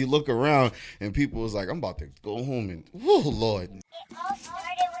 you look around, and people was like, "I'm about to go home and, oh Lord."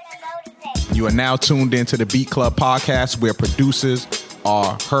 You are now tuned into the Beat Club podcast, where producers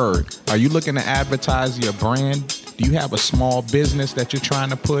are heard. Are you looking to advertise your brand? Do you have a small business that you're trying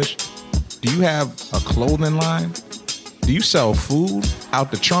to push? Do you have a clothing line? Do you sell food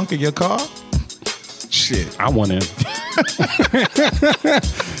out the trunk of your car? Shit, I want in.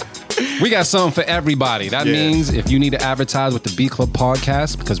 We got something for everybody. That means if you need to advertise with the Beat Club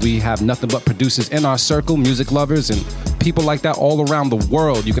podcast, because we have nothing but producers in our circle, music lovers, and people like that all around the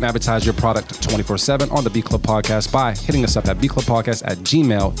world, you can advertise your product 24/7 on the Beat Club podcast by hitting us up at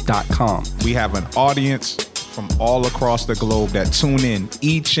beatclubpodcast@gmail.com. We have an audience from all across the globe that tune in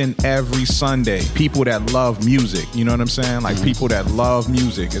each and every Sunday. People that love music, you know what I'm saying? Like people that love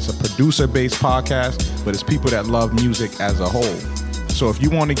music. It's a producer-based podcast, but it's people that love music as a whole. So if you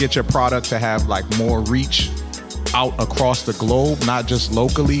want to get your product to have like more reach out across the globe, not just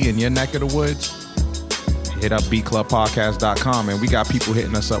locally in your neck of the woods, hit up beatclubpodcast.com, and we got people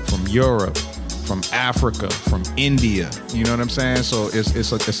hitting us up from Europe, from Africa, from India. You know what I'm saying? So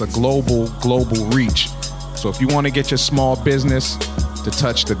it's a global reach. So if you want to get your small business to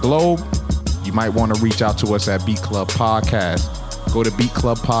touch the globe, you might want to reach out to us at Beat Club Podcast. Go to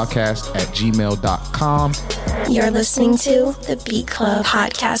beatclubpodcast@gmail.com. You're listening to the Beat Club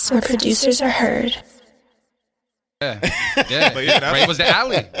podcast, where producers are heard. Yeah. But yeah, Ray was the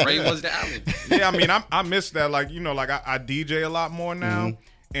alley. Yeah, I mean, I miss that. Like, you know, like I DJ a lot more now,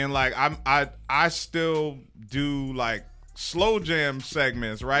 and like I still do like slow jam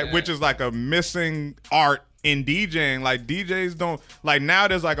segments, right? Yeah. Which is like a missing art in DJing, like DJs don't like now.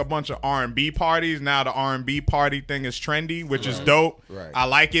 There's like a bunch of R&B parties. Now the R&B party thing is trendy, which is dope. Right. I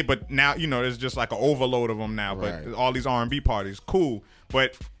like it, but now there's just like an overload of them now. But all these R&B parties, cool.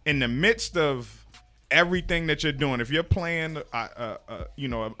 But in the midst of everything that you're doing, if you're playing,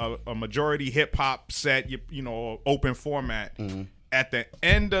 a majority hip hop set, open format. Mm-hmm. At the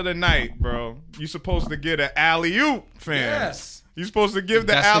end of the night, bro, you're supposed to get an alley-oop, fam. Yes. You're supposed to give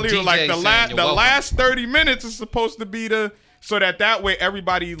the alley-oop. Like the last 30 minutes is supposed to be so that way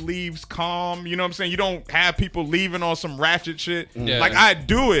everybody leaves calm. You know what I'm saying? You don't have people leaving on some ratchet shit. Yeah. Like I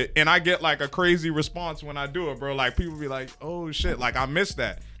do it and I get like a crazy response when I do it, bro. Like people be like, oh shit, like I missed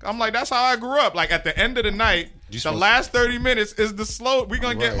that. I'm like, that's how I grew up. Like at the end of the night, the last 30 minutes is the slow. We're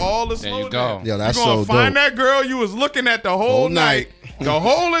going to get all the slow. There you go. Yo, that's you're going to so find dope. that girl you was looking at the whole night. The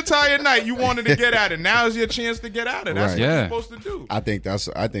whole entire night you wanted to get at it. Now is your chance to get at it. That's what you're supposed to do. I think that's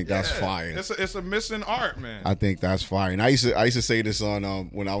fire. It's a missing art, man. I think that's fire. And I used to say this on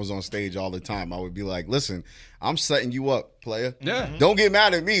when I was on stage all the time. I would be like, listen, I'm setting you up, player. Yeah. Don't get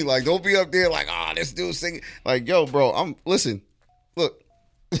mad at me. Like, don't be up there like, this dude singing. Like, yo, bro, look.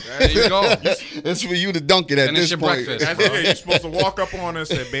 There you go. It's for you to dunk it at this point. That's it. You're supposed to walk up on her and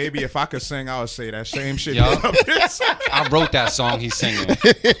say, baby, if I could sing, I would say that same shit. I wrote that song he's singing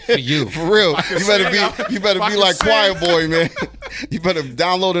for you. For real. You better be like Choir Boy, man. You better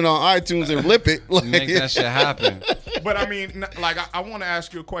download it on iTunes and lip it. Like, make that shit happen. But I mean, like, I want to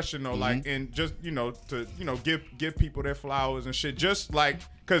ask you a question though, like, and just to give people their flowers and shit, just like.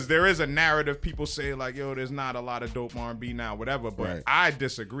 Because there is a narrative, people say like, yo, there's not a lot of dope R&B now, whatever. But I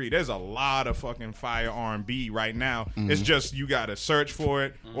disagree. There's a lot of fucking fire R&B right now. Mm-hmm. It's just you got to search for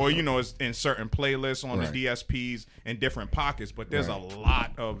it, or it's in certain playlists on the DSPs in different pockets. But there's a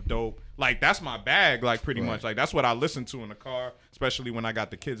lot of dope. Like that's my bag, like pretty much. Like that's what I listen to in the car, especially when I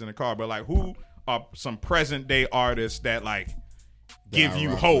got the kids in the car. But like, who are some present day artists that like give you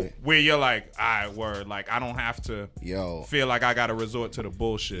hope where you're like, all right, word, like I don't have to feel like I gotta resort to the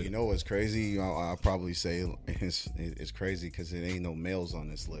bullshit. You know what's crazy? I'll probably say it's crazy because it ain't no males on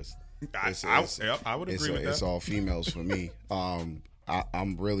this list. I would agree with that. It's all females for me.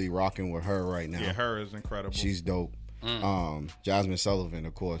 I'm really rocking with her right now. Yeah, her is incredible. She's dope. Jasmine Sullivan,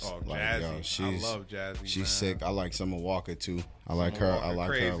 of course. Oh, Jazzy. I love Jazzy. She's sick. I like Summer Walker too. I like her. I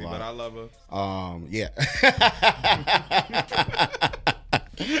like her a lot. But I love her. Yeah.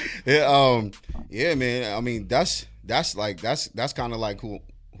 Yeah, man. I mean, that's kind of like who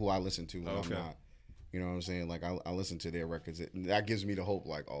I listen to when I'm not. You know what I'm saying? Like I listen to their records. That gives me the hope.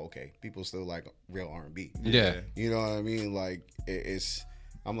 Like, oh, okay, people still like real R&B. Yeah. You know what I mean? Like it's.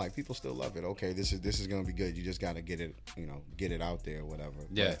 I'm like, people still love it. Okay, this is gonna be good. You just gotta get it, get it out there, or whatever.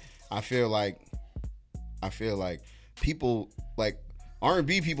 Yeah. But I feel like people like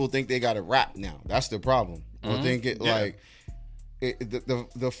R&B people think they gotta rap now. That's the problem. Or think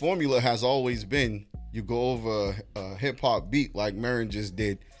the formula has always been you go over a hip hop beat like Marin just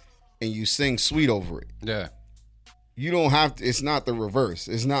did, and you sing sweet over it. Yeah. You don't have to. It's not the reverse.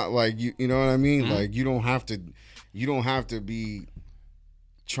 It's not like you know what I mean. Like you don't have to be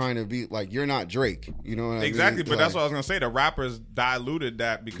trying to be like, you're not Drake, you know what I mean? Exactly, but that's what I was gonna say. The rappers diluted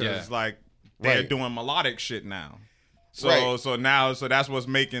that because like they're doing melodic shit now. So that's what's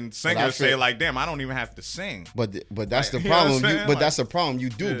making singers say like, damn, I don't even have to sing. But that's the problem. That's the problem you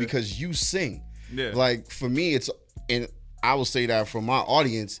do because you sing. Yeah. Like for me, and I will say that for my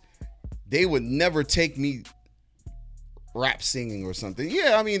audience, they would never take me rap singing or something.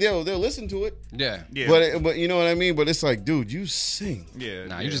 Yeah, I mean they'll listen to it. Yeah. But you know what I mean? But it's like, dude, you sing. Yeah.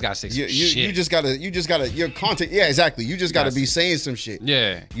 Nah, you just gotta say some shit. You just gotta your content. Yeah, exactly. You just gotta be saying some shit.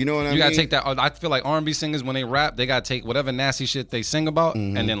 Yeah. You know what I mean? You gotta take that. I feel like R&B singers when they rap, they gotta take whatever nasty shit they sing about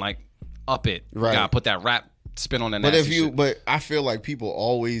and then like up it. Right. You gotta put that rap spin on that nasty shit. But I feel like people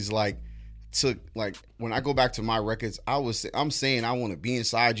always like took like when I go back to my records, I'm saying I want to be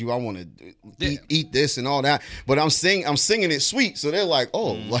inside you, I want to eat this and all that, but I'm singing it sweet, so they're like,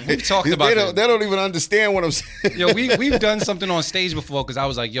 oh, like we've talked about they don't even understand what I'm saying. Yo, we've done something on stage before because I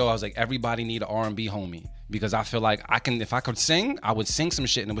was like, everybody need an R&B homie because I feel like if I could sing, I would sing some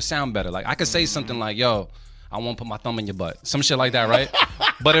shit and it would sound better. Like I could say something like, yo, I won't put my thumb in your butt. Some shit like that, right?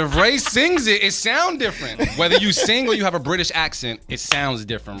 But if Ray sings it sounds different. Whether you sing or you have a British accent, it sounds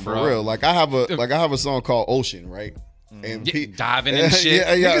different, bro. For real. Like I have a song called Ocean, right? And diving in shit.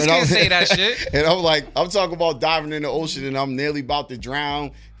 Niggas can't say that shit. And I'm talking about diving in the ocean and I'm nearly about to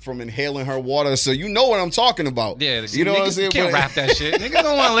drown from inhaling her water. So you know what I'm talking about. Yeah. You know what I'm saying? You can't rap that shit. Niggas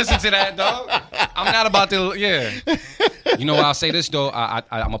don't want to listen to that, dog. I'm not about to, You know what, I'll say this, though. I'm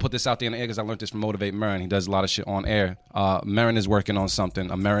going to put this out there in the air because I learned this from Motivate Marin. He does a lot of shit on air. Marin is working on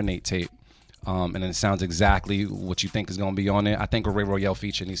something, a Marinate tape. and it sounds exactly what you think is going to be on there. I think a Rey Royale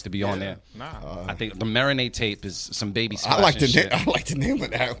feature needs to be on there. I think the Marinade tape is some baby splash. I like the name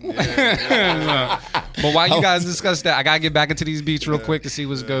of that one. But while you guys discuss that, I gotta get back into these beats real quick to see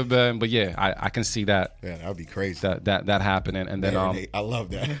what's good, man. But yeah, I can see that. Yeah, that would be crazy. That happening, and then I love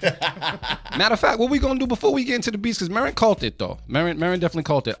that. matter of fact, what we gonna do before we get into the beats? Because Marin called it though. Marin definitely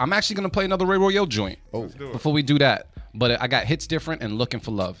called it. I'm actually gonna play another Rey Royale joint. Before we do that, but I got Hits Different and Looking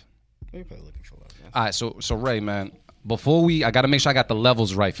for Love. You play Looking for Love. All right, so Ray, man, before I got to make sure I got the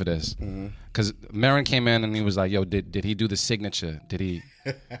levels right for this, because Marin came in and he was like, "Yo, did he do the signature? Did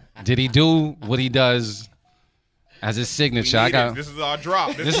he do what he does as his signature?" This is our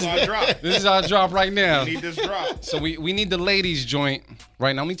drop. This is our drop. This is our drop right now. We need this drop. So we need the ladies joint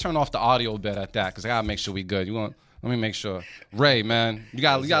right now. Let me turn off the audio bit at that because I gotta make sure we good. Let me make sure. Ray, man, you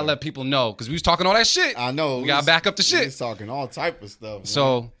gotta let people know because we was talking all that shit. I know. We gotta back up the shit. We was talking all type of stuff. Man.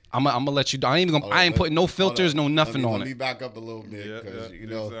 So. I'm gonna let you. I ain't putting no filters, no nothing on it. Let me back up a little bit because you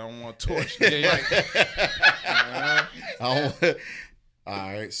know I don't want to torch. All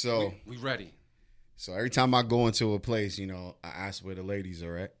right, so we ready. So every time I go into a place, you know, I ask where the ladies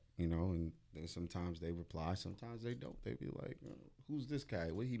are at, you know, and then sometimes they reply, sometimes they don't. They be like, "Who's this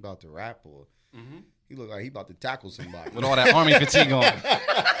guy? What he about to rap or?" He look like he about to tackle somebody with all that army fatigue on.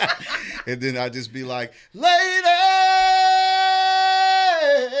 And then I just be like, "Lady,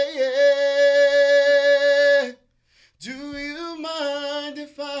 do you mind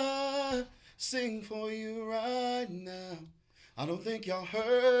if I sing for you right now? I don't think y'all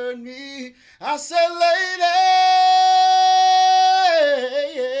heard me. I said,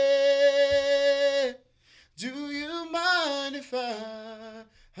 lady, do you mind if I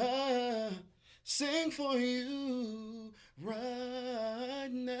sing for you right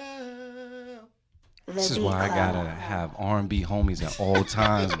now?" This is why I gotta have R&B homies at all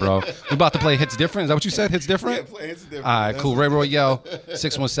times, bro. We about to play Hits Different. Is that what you said? Hits Different? Yeah, play Hits Different. All right, cool. Rey Royale,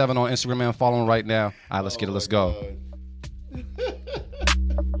 617 on Instagram, man. Follow him right now. All right, let's get it. Let's go.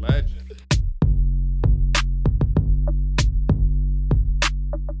 Legend.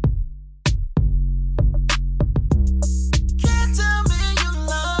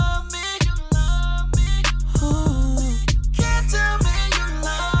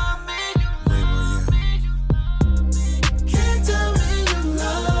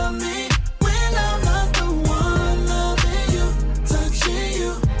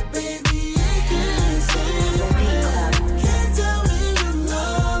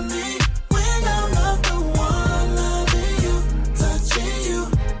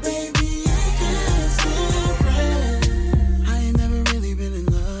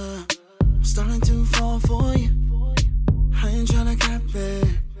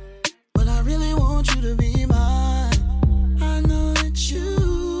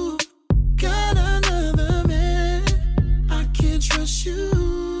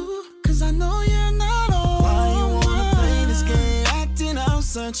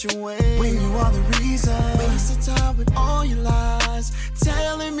 When you are the reason, wasted time with all your lies,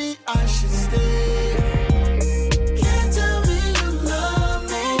 telling me I should stay. Can't tell me you love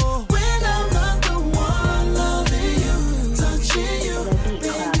me when I'm not the one loving you, touching you,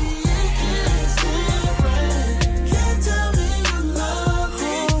 baby. It's different. Can't tell me you love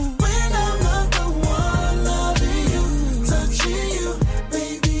me when I'm not the one loving you, touching you,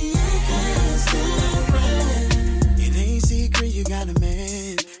 baby. It's different. It ain't secret, you got a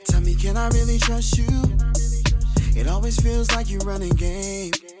man. Can I really trust you? It always feels like you're running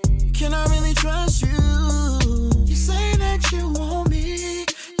game. Can I really trust you? You say that you want me.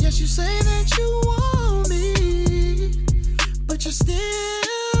 Yes, you say that you want me. But you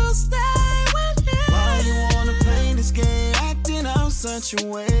still stay with him. Why you wanna play this game? Acting out such a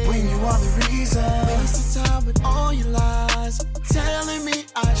way. When you are the reason. Wasted time with all your lies. Telling me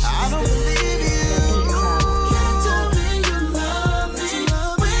I should I don't believe you.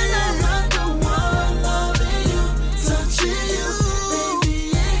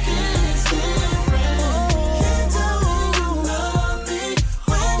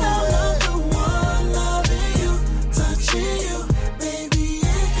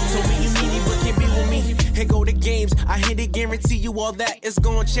 I hit it, guarantee you all that is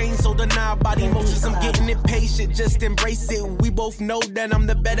gonna change. So deny body emotions, I'm getting impatient. Just embrace it. We both know that I'm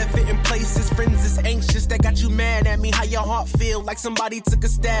the better fit in places. Friends is anxious, that got you mad at me. How your heart feel? Like somebody took a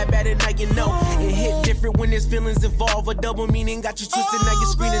stab at it. Now you know it hit different when there's feelings involved. A double meaning got you twisted. Now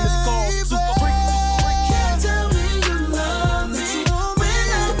you're screening this call. Super freak. Can't tell me you love me when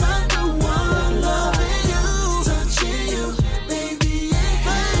I'm not the one loving you, touching you, baby.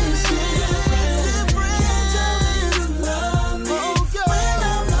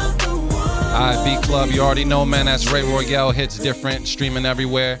 All right, Beat Club, you already know, man. That's Rey Royale. Hits different, streaming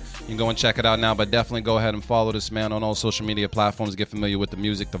everywhere. You can go and check it out now, but definitely go ahead and follow this man on all social media platforms. Get familiar with the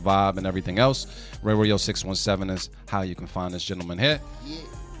music, the vibe, and everything else. Rey Royale 617 is how you can find this gentleman here.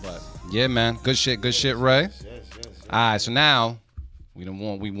 But yeah, man, good shit, Ray. Yes. All right, so now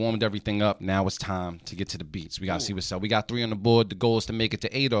we warmed everything up. Now it's time to get to the beats. We gotta see what's up. We got 3 on the board. The goal is to make it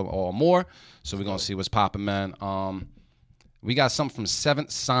to 8 or more. So we're gonna see what's popping, man. We got something from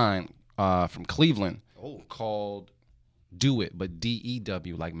Seventh Sign from Cleveland called Do It, but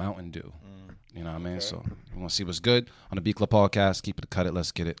DEW, like Mountain Dew. You know what I mean? So we're gonna see what's good on the Beat Club podcast. Keep it, cut it.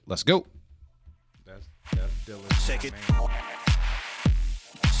 Let's get it. Let's go. That's Dylan. Shake it.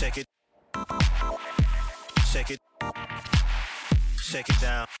 Shake it. Shake it. Shake it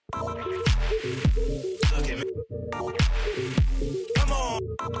down. Look at me. Come on.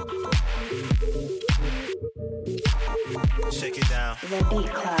 Shake it down. The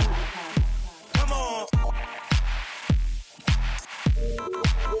Beat Club. Come on.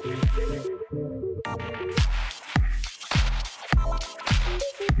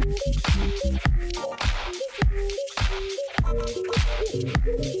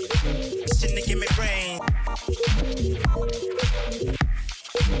 Shouldn't give me brain.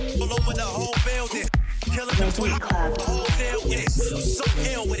 All over the whole building. Killing them The Beat Club. the whole deal with it. So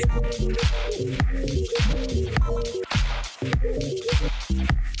ill with it.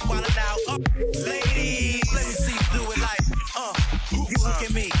 While it out, ladies, let me see you do it like, you look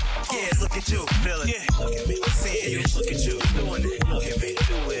at me, yeah, look at you, feel it, yeah, look at me, I'm seeing you, look at you, doing it, look at me,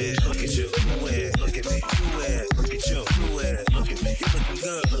 do it, look at you, do it, look at me, do it, look at you, do it, look at me, you looking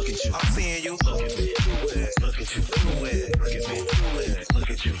good, look at you, I'm seeing you, look at me, do it, look at you, do it, look at me, do it, look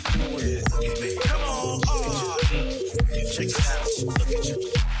at you, do it, look at me, come on, check it out, look at you.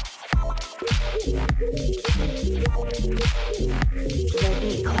 The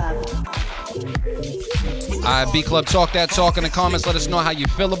Beat Club. All right, Beat Club, talk that talk in the comments. Let us know how you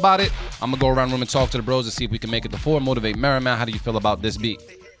feel about it. I'm gonna go around the room and talk to the bros and see if we can make it to 4. Motivate Merriman. How do you feel about this beat?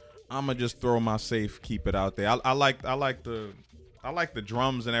 I'm gonna just throw my safe, keep it out there. I like the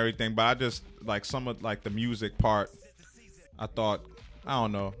drums and everything, but I just like some of like the music part. I thought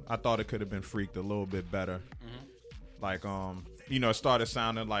it could have been freaked a little bit better. Like it started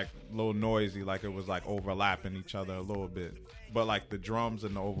sounding like a little noisy, like it was like overlapping each other a little bit. But like the drums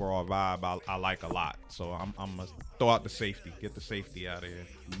and the overall vibe, I like a lot. So I'm gonna throw out the safety, get the safety out of here.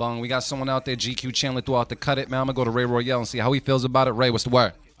 Bung, we got someone out there, GQ Chandler, throw out the cut it, man. I'm gonna go to Rey Royale and see how he feels about it. Ray, what's the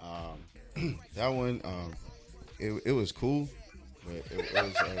word? That one, it was cool, but it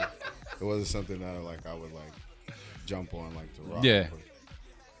wasn't something that I would like jump on like to rock. Yeah.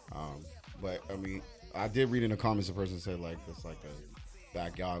 But I mean, I did read in the comments a person said like it's like a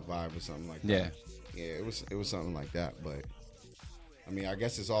backyard vibe or something like that. Yeah, it was something like that. But I mean, I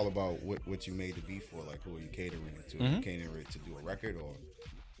guess it's all about what you made the beat for. Like, who are you catering it to? Are you catering it to do a record or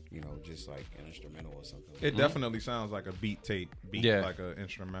just like an instrumental or something? It definitely sounds like a beat, like an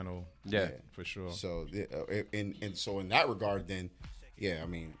instrumental. Yeah, for sure. So, so in that regard, then, yeah, I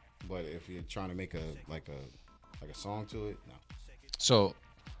mean, but if you're trying to make a song to it, no. So,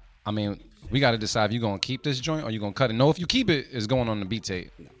 I mean, we got to decide if you're gonna keep this joint or you're gonna cut it. No, if you keep it, it's going on the beat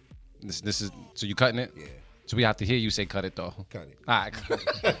tape. No. This is so you cutting it? Yeah. So we have to hear you say cut it though. Cut it. All right.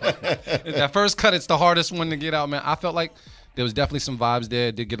 That first cut, it's the hardest one to get out, man. I felt like there was definitely some vibes there.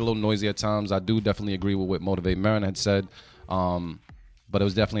 It did get a little noisy at times. I do definitely agree with what Motivate Marin had said. But it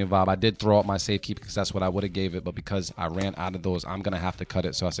was definitely a vibe. I did throw out my safe keep because that's what I would have gave it. But because I ran out of those, I'm going to have to cut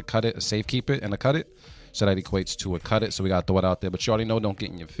it. So I said cut it, a safe keep it, and a cut it. So that equates to a cut it. So we got to throw it out there. But you already know, don't get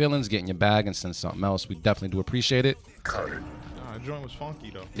in your feelings, get in your bag, and send something else. We definitely do appreciate it. Cut it. The joint was funky,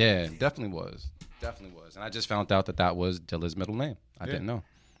 though. Yeah, definitely was. Definitely was. And I just found out that was Dilla's middle name. I didn't know.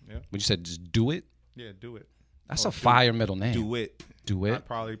 Yeah. But you said just do it? Yeah, do it. That's a fire middle name. Do it. Do it. I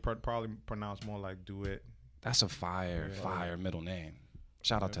probably pronounce more like do it. That's a fire middle name.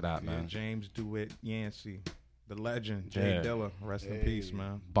 Shout out to that, man. James Do It Yancey, the legend, Jay Dilla. Rest in peace,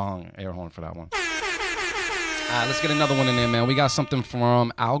 man. Bong, air horn for that one. All right, let's get another one in there, man. We got something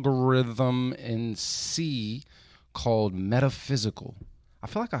from Algorithm in C called Metaphysical. I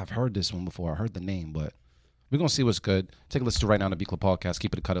feel like I've heard this one before. I heard the name, but we're going to see what's good. Take a listen to right now on the Beat Club podcast.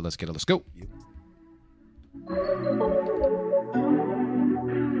 Keep it, cut it. Let's get it. Let's go. Yep.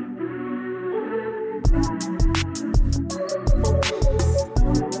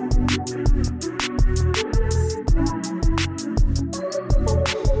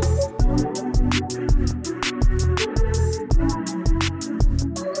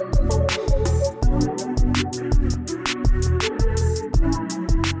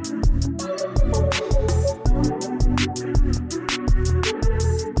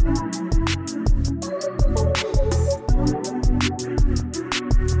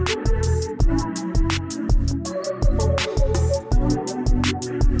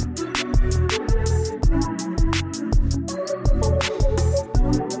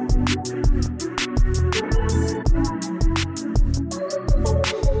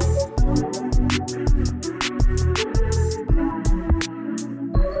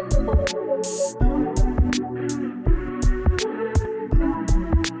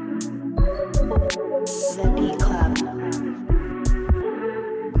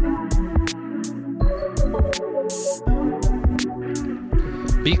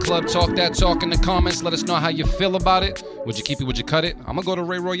 Beat Club, talk that talk in the comments. Let us know how you feel about it. Would you keep it? Would you cut it? I'm gonna go to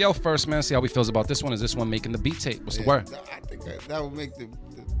Rey Royale first, man. See how he feels about this one. Is this one making the beat tape? What's the word? I think that would make the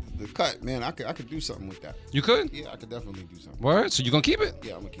cut, man. I could do something with that. You could? Yeah, I could definitely do something. Word? So you gonna keep it?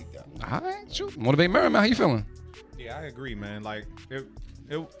 Yeah, I'm gonna keep that. All right, shoot. Motivate Mary, man. How you feeling? Yeah, I agree, man. Like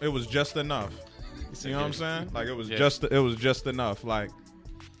it was just enough. You know what I'm saying? Like it was just enough. Like.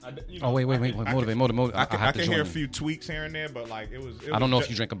 Wait. Motivate. I can hear a few tweaks here and there, but like it was I don't know if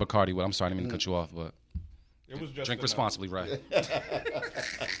you drink a Bacardi. Well, I'm sorry, I didn't mean to cut you off, but it was just drink enough. responsibly, right?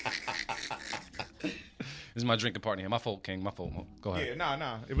 This is my drinking partner here. My fault, King. My fault. Go ahead. Yeah,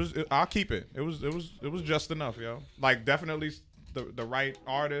 nah. I'll keep it. It was just enough, yo. Like definitely the right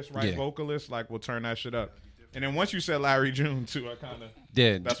artist, right vocalist, like will turn that shit up. And then once you said Larry June too, I kind of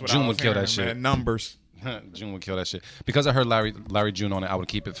that's what June I was would kill hearing, that shit. man. Numbers. June would kill that shit. Because I heard Larry June on it, I would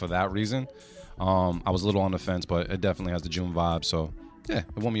keep it for that reason. I was a little on the fence, but it definitely has the June vibe. So yeah,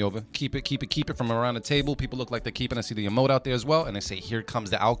 it won me over. Keep it from around the table. People look like they're keeping. I see the emote out there as well, and they say, "Here comes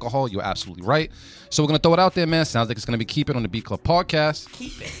the alcohol." You're absolutely right. So we're gonna throw it out there, man. Sounds like it's gonna be Keep It on the Beat Club podcast.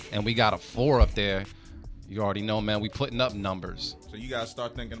 Keep it. And we got a 4 up there. You already know, man. We putting up numbers. So you gotta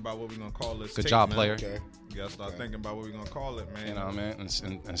start thinking about what we're gonna call this. Good tape, job, man. player. Okay. You gotta start thinking about what we're gonna call it, man. You know, man,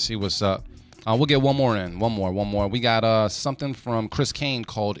 and see what's up. We'll get one more in. One more. We got something from Chris Kane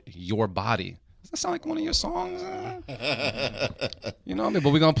called Your Body. Does that sound like one of your songs? You know what I mean?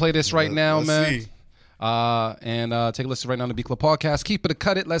 But we're going to play this right now, man. See. And take a listen right now to the Beat Club podcast. Keep it or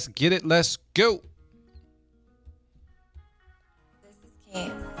cut it. Let's get it. Let's go. This is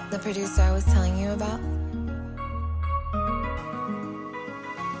Kate, the producer I was telling you about.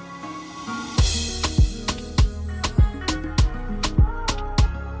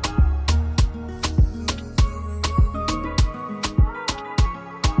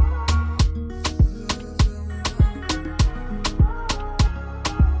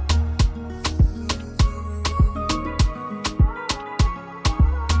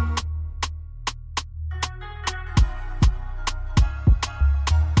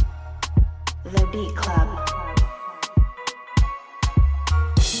 The Beat Club.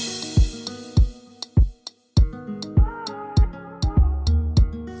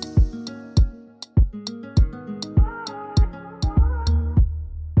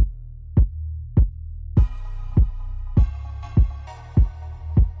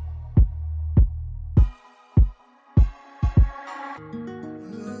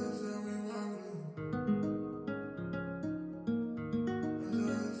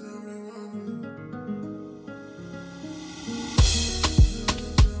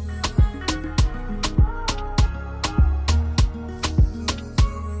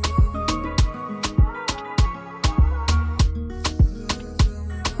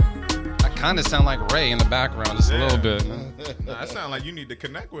 Kind of sound like Ray in the background just a little bit. Nah, it sound like you need to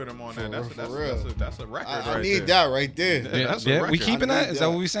connect with him on that. For That's a record right there. I need that right there. That's a Yeah, record. we keeping that? Is that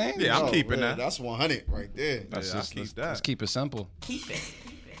what we saying? Yeah, I'm keeping man, that. That's 100 right there. Let's keep it simple.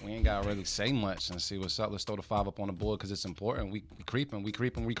 We ain't got to really say much and see what's up. Let's throw the 5 up on the board because it's important. We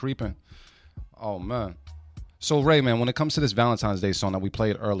creeping. Oh, man. So, Ray, man, when it comes to this Valentine's Day song that we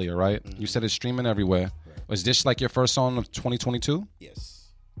played earlier, right? You said it's streaming everywhere. Was this like your first song of 2022? Yes.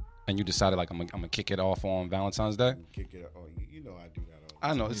 And you decided like I'm gonna kick it off on Valentine's Day. Kick it up. Oh, you know I do that.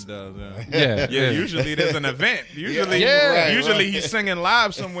 I know He it's does. yeah. Usually there's an event. Usually he's singing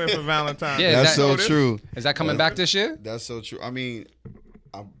live somewhere for Valentine's. Yeah, that's so true. Is that coming back this year? That's so true. I mean,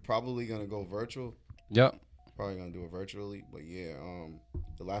 I'm probably gonna go virtual. Yep. Probably gonna do it virtually, but yeah.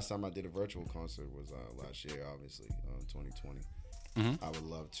 The last time I did a virtual concert was last year, obviously, 2020. I would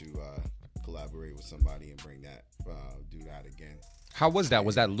love to collaborate with somebody and bring that, do that again. How was that?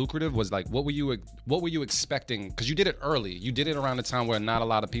 Was that lucrative? Was like what were you expecting? Because you did it early. You did it around the time where not a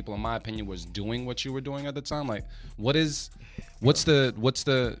lot of people, in my opinion, was doing what you were doing at the time. Like, what's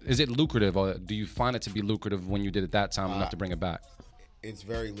the? Is it lucrative, or do you find it to be lucrative when you did it that time enough to bring it back? It's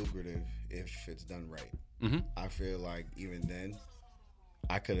very lucrative if it's done right. I feel like even then,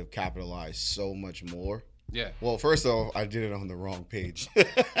 I could have capitalized so much more. Yeah. Well, first off, I did it on the wrong page. You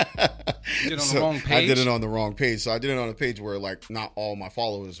did it on the wrong page? I did it on the wrong page. So I did it on a page where like not all my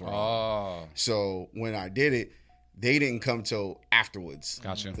followers were on. So when I did it, they didn't come till afterwards.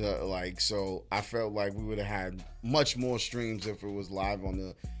 Gotcha. So I felt like we would have had much more streams if it was live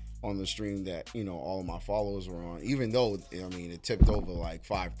on the stream that, you know, all of my followers were on, even though, I mean, it tipped over like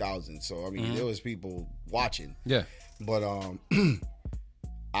 5,000. So, I mean, there was people watching. Yeah. But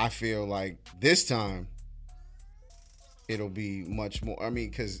I feel like this time it'll be much more. I mean,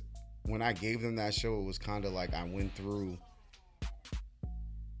 because when I gave them that show, it was kind of like I went through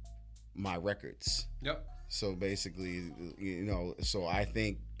my records. Yep. So basically, you know, so I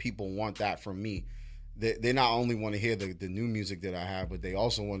think people want that from me. They not only want to hear the new music that I have, but they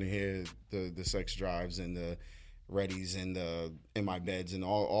also want to hear the Sex Drives and the Readies and the In My Beds and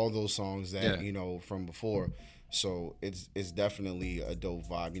all those songs that you know from before. So it's definitely a dope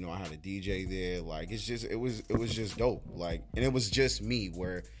vibe. You know, I had a DJ there. Like it was just dope. Like, and it was just me.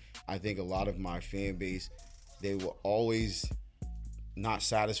 Where I think a lot of my fan base, they were always not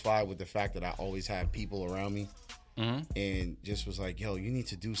satisfied with the fact that I always had people around me, and just was like, yo, you need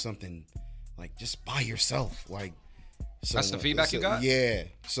to do something like just by yourself. Like, so that's the feedback you got? Yeah.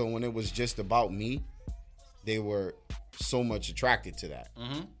 So when it was just about me, they were so much attracted to that.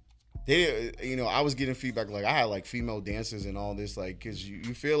 They, you know, I was getting feedback like I had like female dancers and all this, like, because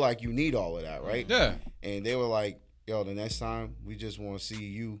you feel like you need all of that, right? Yeah. And they were like, yo, the next time we just want to see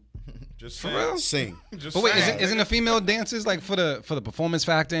you just for real sing. But wait, isn't the female dancers like for the performance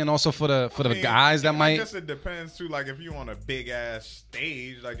factor and also for the guys that might? I guess it depends too. Like if you on a big ass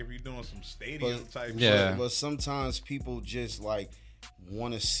stage, like if you're doing some stadium type. Yeah. But sometimes people just like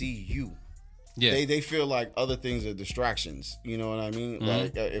want to see you. Yeah. They feel like other things are distractions. You know what I mean?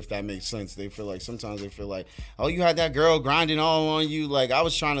 Like if that makes sense. They feel like sometimes they feel like, oh, you had that girl grinding all on you. Like I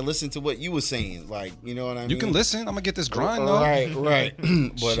was trying to listen to what you were saying. Like, you know what I mean? You can listen. I'm gonna get this grind though. Right.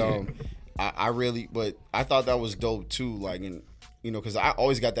 But I really, but I thought that was dope too. Like, and you know, because I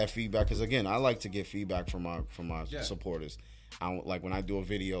always got that feedback. Because again, I like to get feedback from my supporters. Like when I do a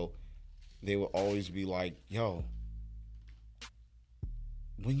video, they will always be like, yo,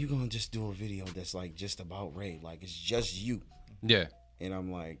 when you gonna just do a video that's like just about Ray, like it's just you? Yeah. And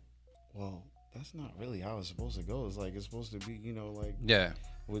I'm like, well, that's not really how it's supposed to go. It's like it's supposed to be, you know, like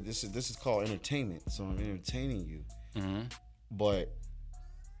well, this is called entertainment, so I'm entertaining you. But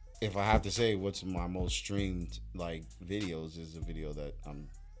if I have to say what's my most streamed like videos is a video that I'm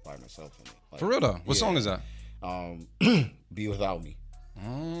by myself in it. Like, for real though, what song is that? Be Without Me.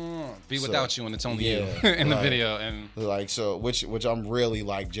 Be Without You, and it's only you in the video, and like so, which I'm really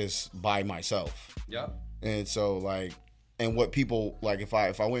like just by myself. Yeah. And so like, and what people like, if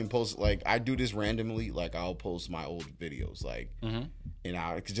I went and post, like I do this randomly, like I'll post my old videos, like, and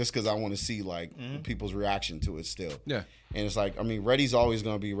just because I want to see like people's reaction to it still. Yeah. And it's like, I mean, Ready's always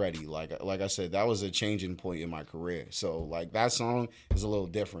gonna be Ready. Like I said, that was a changing point in my career. So like that song is a little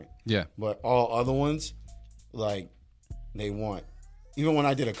different. Yeah. But all other ones, like they want. Even when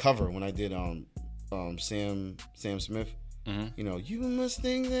I did a cover, when I did Sam Smith, you know, you must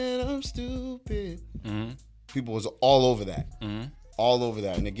think that I'm stupid. People was all over that, all over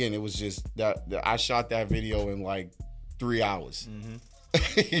that. And again, it was just that I shot that video in like 3 hours.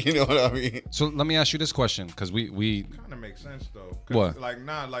 You know what I mean? So let me ask you this question, because we kind of makes sense though. What? Like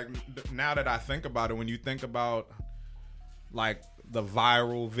now that I think about it, when you think about like the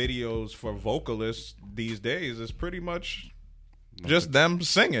viral videos for vocalists these days, it's pretty much just them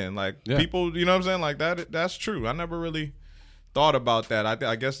singing, like people, you know what I'm saying? Like that's true. I never really thought about that.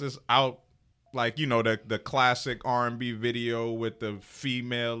 I guess it's out, like, you know, the classic R&B video with the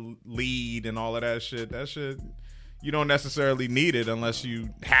female lead and all of that shit. That shit, you don't necessarily need it unless you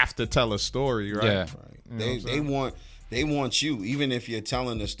have to tell a story, right? Yeah. Right. They want you, even if you're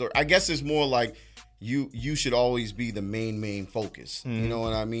telling the story. I guess it's more like you should always be the main focus. You know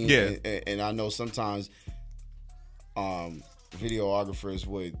what I mean? Yeah. And I know sometimes videographers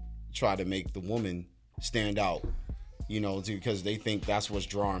would try to make the woman stand out, you know, because they think that's what's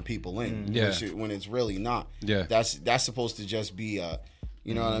drawing people in. When it's really not. Yeah. That's supposed to just be a,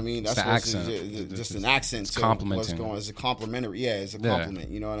 you know what I mean? That's supposed to just an accent to what's going on. It's a complimentary. Yeah, it's a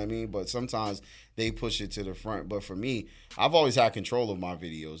compliment. You know what I mean? But sometimes they push it to the front. But for me, I've always had control of my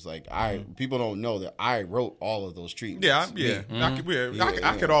videos. Like people don't know that I wrote all of those treatments.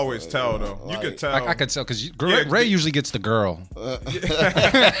 I could always tell though. You could tell. I could tell because Ray usually gets the girl. but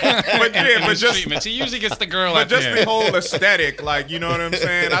just treatments. He usually gets the girl. But just the whole aesthetic, like, you know what I'm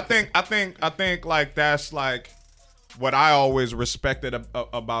saying? I think like that's like what I always respected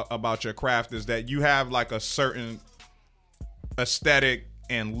about your craft is that you have like a certain aesthetic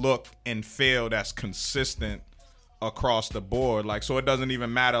and look and feel that's consistent across the board. Like, so it doesn't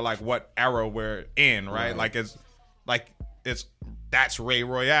even matter like what era we're in, right? Like it's that's Rey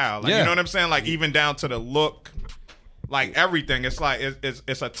Royale. Like, you know what I'm saying? Like even down to the look, like everything. It's like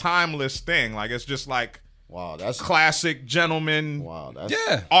it's a timeless thing. Like it's just like, wow, that's classic gentleman. Wow,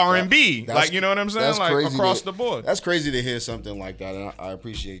 that's R&B. Like, you know what I'm saying? Like across the board. That's crazy to hear something like that, and I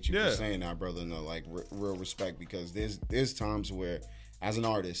appreciate you for saying that, brother. No, like real respect, because there's times where, as an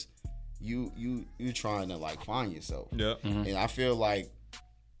artist, you trying to like find yourself. Yeah. And I feel like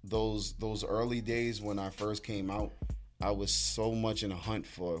those early days when I first came out, I was so much in a hunt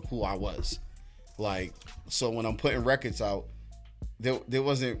for who I was. Like, so when I'm putting records out, there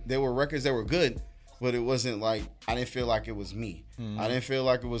were records that were good, but it wasn't like, I didn't feel like it was me. I didn't feel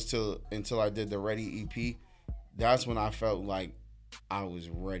like it was until I did the Ready EP. That's when I felt like I was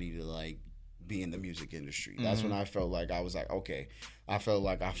ready to like be in the music industry. That's when I felt like I was like, okay, I felt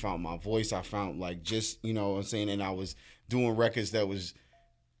like I found my voice. I found like just, you know what I'm saying? And I was doing records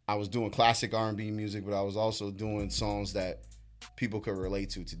I was doing classic R&B music, but I was also doing songs that people could relate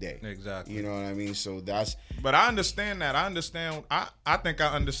to today. Exactly. You know what I mean? So that's... But I understand that. I understand. I think I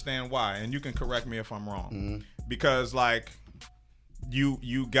understand why, and you can correct me if I'm wrong. Because like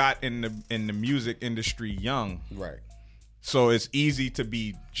you got in the music industry young. Right. So it's easy to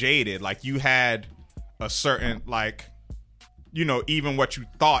be jaded. Like you had a certain like, you know, even what you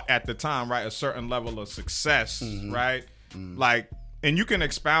thought at the time, right? A certain level of success, right? Like, and you can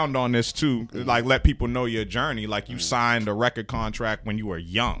expound on this too, like let people know your journey. Like you signed a record contract when you were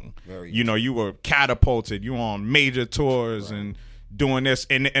young. You know, you were catapulted. You were on major tours and doing this.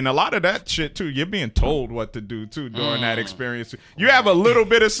 And a lot of that shit too, you're being told what to do too during that experience. You have a little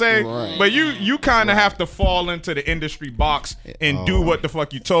bit of say, but you kind of have to fall into the industry box and do what the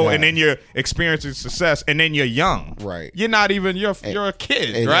fuck you told. And then you're experiencing success, and then you're young. Right. You're not even, you're a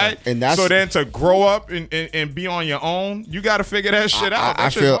kid, right? And that's, so then to grow up and be on your own, you got to figure that shit out.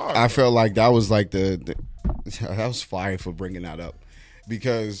 I felt like that was like that was fire for bringing that up,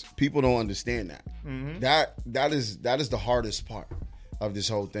 because people don't understand that. That is the hardest part of this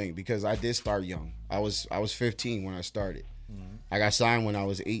whole thing, because I did start young. I was 15 when I started. I got signed when I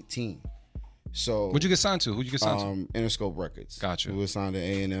was 18. So what'd you get signed to? Who'd you get signed to? Interscope Records. Gotcha. We were signed to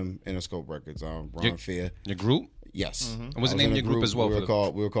A&M Interscope Records. Ron Fair. Your group? Yes. And what's the name of your group as well? We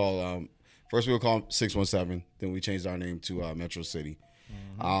were called first we were called 617. Then we changed our name to Metro City.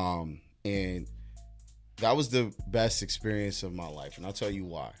 And that was the best experience of my life, and I'll tell you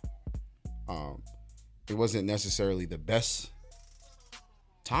why. It wasn't necessarily the best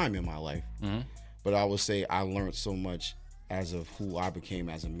time in my life, but I would say I learned so much as of who I became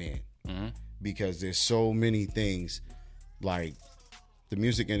as a man, because there's so many things, like the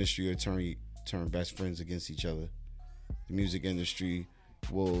music industry will turn best friends against each other. The music industry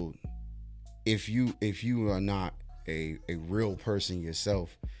will, if you are not a real person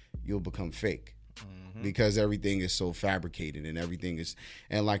yourself, you'll become fake, because everything is so fabricated, and everything is,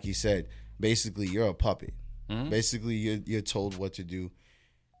 and like you said, basically you're a puppet. Basically you're told what to do.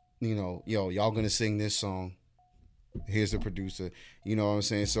 You know, y'all gonna sing this song. Here's the producer. You know what I'm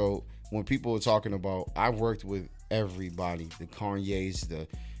saying? So when people are talking about, I worked with everybody, the Kanye's,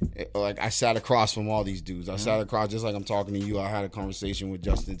 like I sat across from all these dudes. I sat across, just like I'm talking to you. I had a conversation with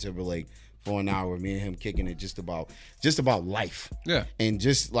Justin Timberlake for an hour, me and him kicking it just about life. Yeah. And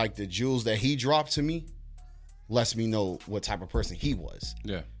just like the jewels that he dropped to me lets me know what type of person he was.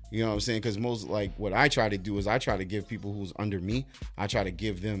 Yeah. You know what I'm saying? Because most, like, what I try to do is I try to give people who's under me, I try to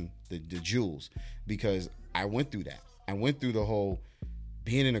give them the jewels, because I went through that. I went through the whole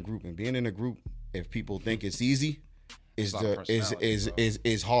being in a group, and being in a group, if people think it's easy, is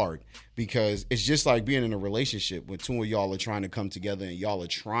hard, because it's just like being in a relationship when two of y'all are trying to come together and y'all are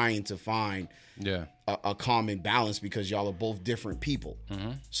trying to find a common balance, because y'all are both different people.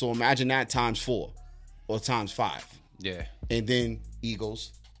 So imagine that times 4 or times 5. Yeah. And then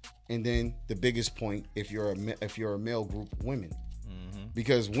egos. And then the biggest point, if you're a male group, women,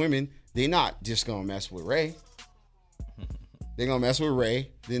 because women, they're not just gonna mess with Ray. They're gonna mess with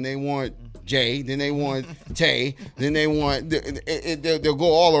Ray. Then they want Jay. Then they want Tay. Then they want. They'll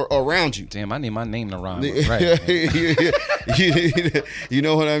go all around you. Damn, I need my name to rhyme with Ray. You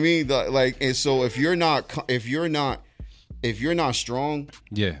know what I mean? Like, and so if you're not strong,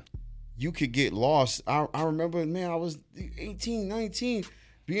 yeah, you could get lost. I remember, man, I was 18, 19.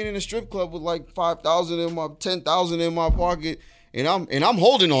 Being in a strip club with like 5,000 10,000 in my pocket, and I'm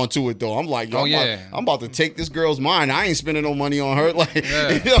holding on to it though. I'm like, yo, I'm about to take this girl's mind. I ain't spending no money on her. Like, you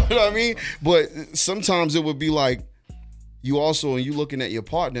know what I mean? But sometimes it would be like, you also, and you looking at your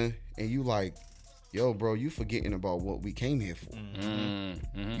partner, and you like, yo, bro, you forgetting about what we came here for.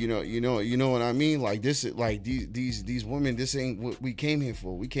 You know what I mean? Like this, like these women, this ain't what we came here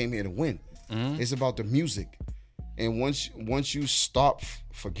for. We came here to win. It's about the music. And once you stop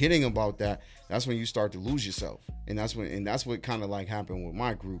forgetting about that, that's when you start to lose yourself. And that's what kind of like happened with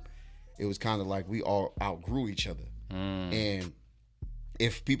my group. It was kind of like we all outgrew each other. And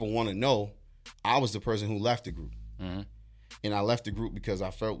if people want to know, I was the person who left the group. And I left the group because I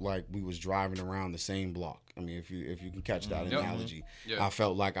felt like we was driving around the same block. I mean, if you can catch that analogy, I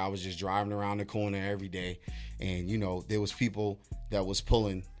felt like I was just driving around the corner every day. And, you know, there was people that was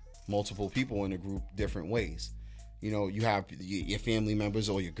pulling multiple people in the group different ways. You know, you have your family members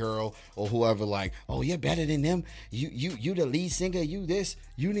or your girl or whoever like, oh, you're better than them. You the lead singer. You this.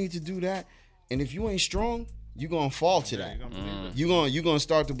 You need to do that. And if you ain't strong, you're gonna fall to that. You're gonna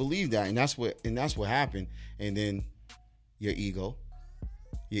start to believe that, and that's what happened. And then your ego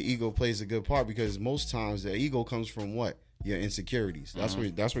plays a good part, because most times the ego comes from what? Your insecurities. That's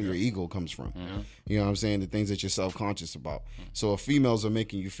where your ego comes from. You know what I'm saying? The things that you're self-conscious about. So if females are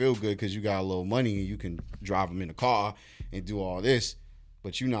making you feel good because you got a little money and you can drive them in a car and do all this,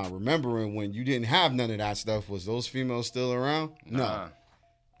 but you're not remembering when you didn't have none of that stuff. Was those females still around? No.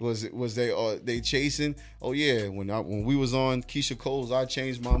 Was they chasing? Oh yeah, when we was on Keisha Cole's I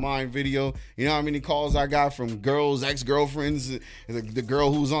Changed My Mind video, you know how many calls I got from girls, ex-girlfriends, the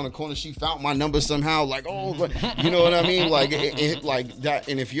girl who was on the corner, she found my number somehow, like, oh, you know what I mean? Like it like that.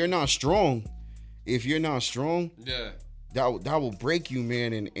 And if you're not strong, yeah, that will break you,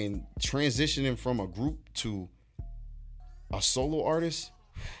 man. And transitioning from a group to a solo artist,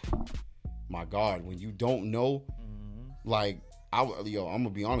 my God, when you don't know, like. I'm gonna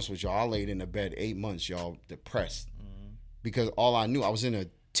be honest with y'all. I laid in the bed 8 months, y'all, depressed, because all I knew, I was in a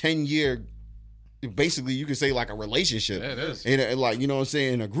 10-year, basically you could say like a relationship. Yeah, it is. And like, you know what I'm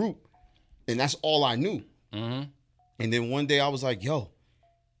saying, in a group, and that's all I knew. And then one day I was like, yo,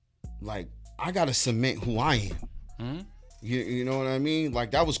 like I gotta cement who I am. You know what I mean?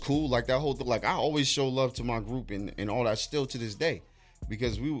 Like that was cool. Like that whole thing. Like I always show love to my group and all that still to this day,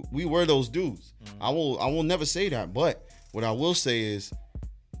 because we were those dudes. I will never say that, but. What I will say is,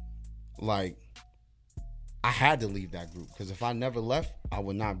 like, I had to leave that group, because if I never left, I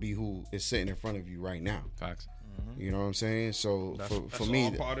would not be who is sitting in front of you right now. Facts. You know what I'm saying? So for me,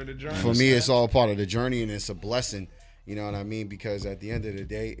 all part of the journey. For me, it's all part of the journey, and it's a blessing. You know what I mean? Because at the end of the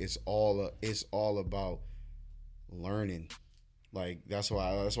day, it's all about learning. Like that's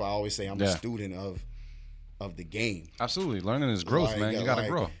why I always say I'm a student of the game. Absolutely, learning is growth, man. You gotta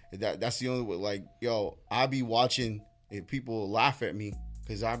grow. That's the only way. Like, yo, I be watching. If people laugh at me,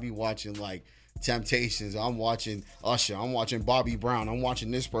 because I be watching like Temptations, I'm watching Usher, I'm watching Bobby Brown, I'm watching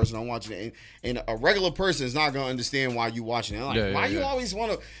this person, I'm watching it, and a regular person is not gonna understand why you watching it. Like, why you always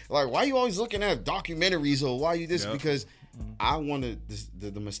want to, like, why you always looking at documentaries, or why you this? Because I want to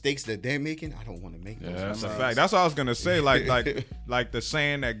the mistakes that they're making, I don't want to make those. That's a fact. That's what I was gonna say. Like the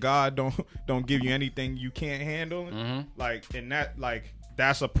saying that God don't give you anything you can't handle. Like, and that, like,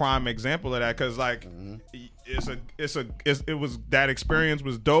 that's a prime example of that, because like it was, that experience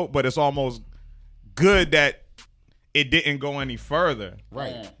was dope, but it's almost good that it didn't go any further,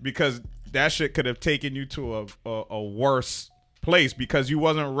 right? Because that shit could have taken you to a worse place, because you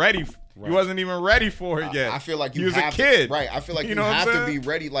wasn't ready. Right. You wasn't even ready for it yet. I feel like you was have a kid, right? I feel like you have to be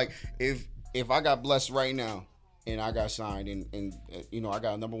ready. Like if I got blessed right now, and I got signed, and you know, I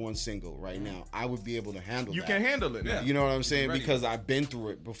got a #1 single right now, I would be able to handle you that. You can handle it. Yeah. You know what I'm saying? Because I've been through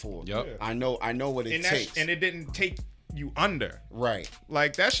it before. Yep. I know what it takes. And it didn't take you under. Right.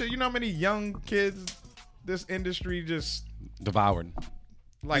 Like that shit, you know how many young kids this industry just devoured?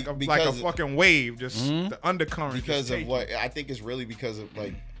 Like a fucking wave, just the undercurrent. Because of what I think it's really because of,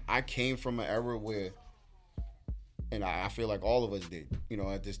 like, I came from an era where, and I feel like all of us did, you know,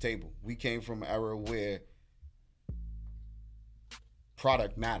 at this table. We came from an era where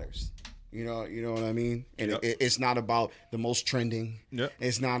product matters. You know what I mean? And it's not about the most trending. Yep.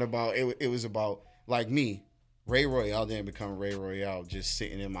 It's not about, it was about, like me, Rey Royale didn't become Rey Royale just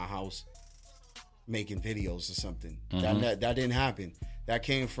sitting in my house making videos or something. That didn't happen. That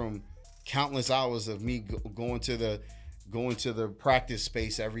came from countless hours of me going to the practice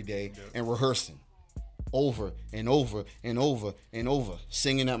space every day and rehearsing over and over and over and over,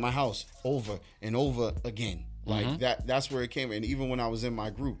 singing at my house over and over again. Like that's where it came. And even when I was in my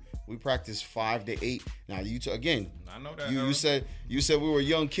group, we practiced 5 to 8. Now again, I know that you said we were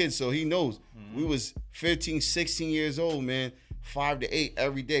young kids, so he knows. We was 15, 16 years old, man. 5 to 8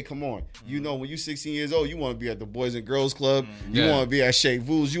 every day. Come on. You know, when you're 16 years old, you want to be at the Boys and Girls Club. You want to be at Chez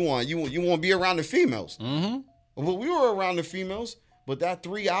Vu's. You want to be around the females. Well, we were around the females, but that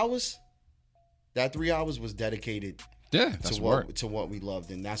 3 hours was dedicated to what we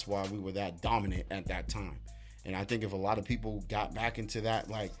loved, and that's why we were that dominant at that time. And I think if a lot of people got back into that,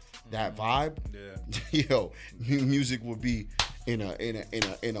 like, that vibe, music would be in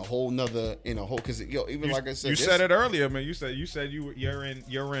a whole nother, because even like I said, you said it earlier, man. You said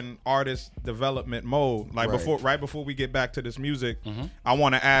you're in artist development mode. Like, right before we get back to this music, I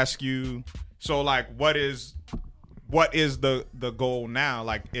want to ask you. So, like, what is the goal now?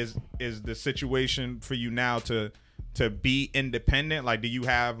 Like, is the situation for you now to be independent? Like, do you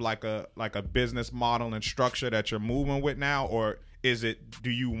have like a business model and structure that you're moving with now, or do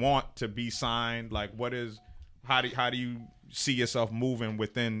you want to be signed? Like, what is How do you see yourself moving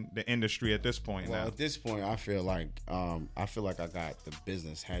within the industry at this point? Well, now? at this point, I feel like I got the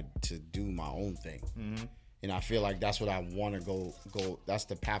business head to do my own thing. Mm-hmm. And I feel like that's what I want to go. That's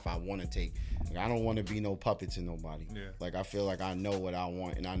the path I want to take. Like, I don't want to be no puppet to nobody. Yeah. Like, I feel like I know what I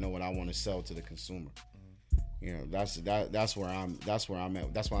want, and I know what I want to sell to the consumer. You know, that's where I'm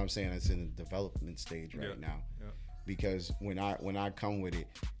at. That's why I'm saying it's in the development stage right now. Yeah. Because when I come with it,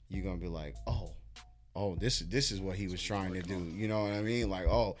 you're gonna be like, oh, this is what he was trying to do. You know what I mean? Like,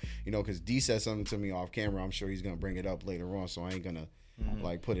 because D said something to me off camera. I'm sure he's gonna bring it up later on, so I ain't gonna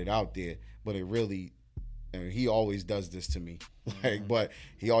like put it out there. But it really. And he always does this to me, like, but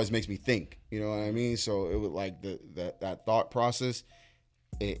he always makes me think. You know what I mean? So it was like that thought process.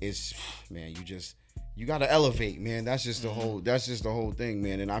 It's man, you got to elevate, man. That's just the whole thing,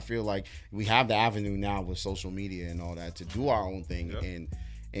 man. And I feel like we have the avenue now with social media and all that to do our own thing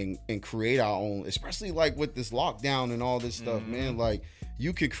and create our own, especially like with this lockdown and all this stuff, man. Like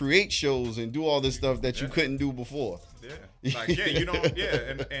you could create shows and do all this stuff that you couldn't do before. Yeah, like you don't,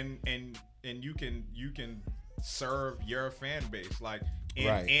 and you can serve your fan base, like,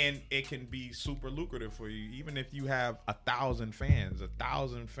 and it can be super lucrative for you, even if you have 1,000 fans.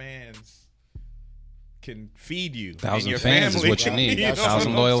 1,000 fans can feed you. 1,000 your fans family. is what you need.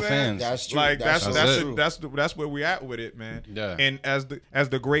 1,000 loyal fans. That's true. Like true. That's where we at with it, man. Yeah. And as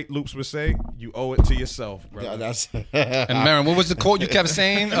the great Loops would say, you owe it to yourself, brother. Yeah, that's. And Marin, what was the quote you kept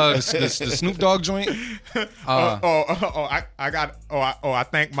saying? The Snoop Dogg joint. I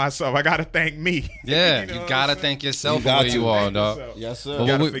thank myself. I gotta thank me. Yeah, You know you gotta thank yourself for where you are, dog. Yes, sir. You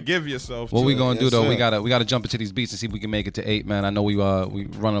gotta forgive yourself. What we gonna do though? sir. We gotta jump into these beats and see if we can make it to 8, man. I know we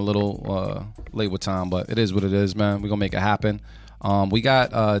run a little late with time, but it is what it is, man. We gonna make it happen. We got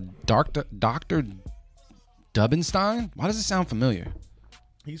Dr. Dubbenstein. Why does it sound familiar?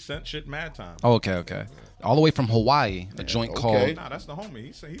 He sent shit mad time. Oh, okay. All the way from Hawaii, a joint called. Nah, that's the homie.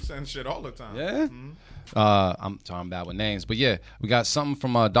 He sends shit all the time. Yeah. I'm bad with names, but yeah, we got something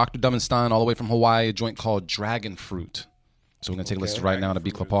from Dr. Dubbenstein all the way from Hawaii, a joint called Dragon Fruit. So we're gonna take a listen right now to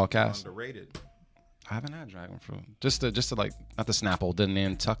Beat Club Podcast. Underrated. I haven't had dragon fruit. Just to like, not the Snapple, the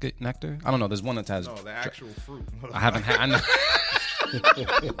Nantucket nectar. I don't know. There's one that has. No, the actual fruit. I haven't had. I know.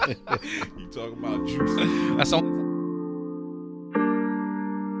 You talking about juice? That's all.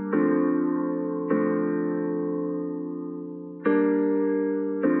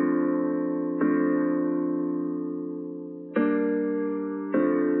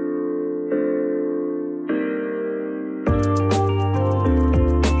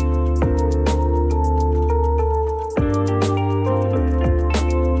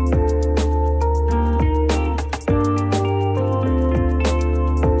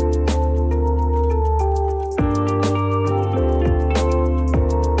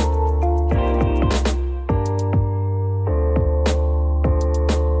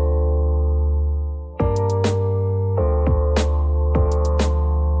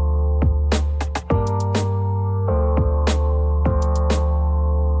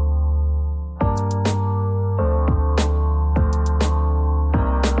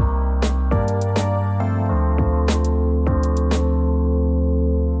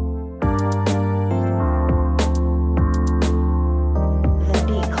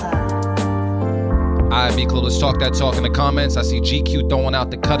 Let's talk that talk in the comments. I see GQ throwing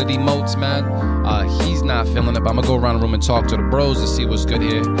out the cut of emotes, man. He's not feeling it, but I'm going to go around the room and talk to the bros to see what's good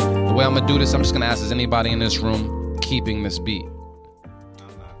here. The way I'm going to do this, I'm just going to ask, is anybody in this room keeping this beat?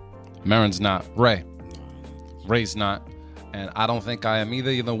 Marin's not. Ray's not. And I don't think I am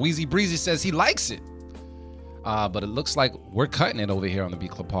either. You know, Wheezy Breezy says he likes it. But it looks like we're cutting it over here on the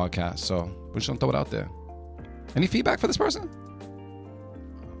Beat Club Podcast. So we're just going to throw it out there. Any feedback for this person?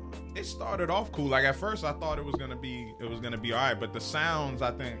 It started off cool. Like at first, I thought it was gonna be all right, but the sounds,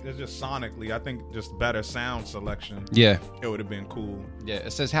 I think, it's just sonically, I think just better sound selection. Yeah, it would have been cool. Yeah,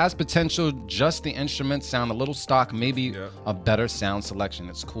 it says has potential. Just the instruments sound a little stock. Maybe a better sound selection.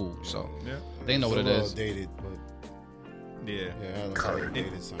 It's cool. So they know what it is. Dated, but yeah,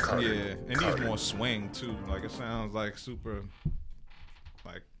 dated and needs more swing too. Like it sounds like super,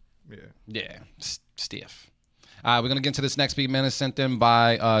 like stiff. We're going to get into this next beat, man. It's sent in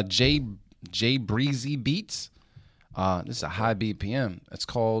by J Breezy Beats. This is a high BPM. It's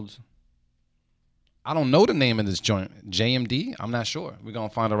called, I don't know the name of this joint. JMD? I'm not sure. We're going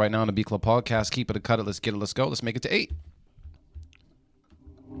to find it right now on the Beat Club Podcast. Keep it or cut it. Let's get it. Let's go. Let's make it to 8.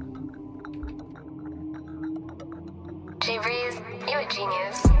 J Breeze, you a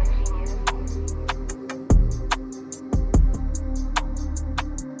genius.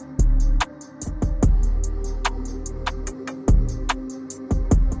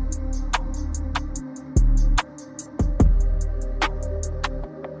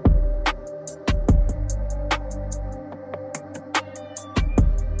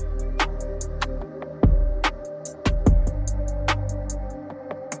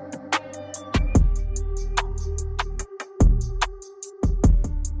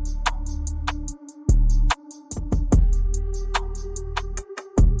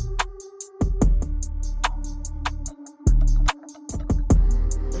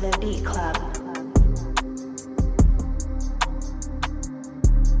 Beat Club.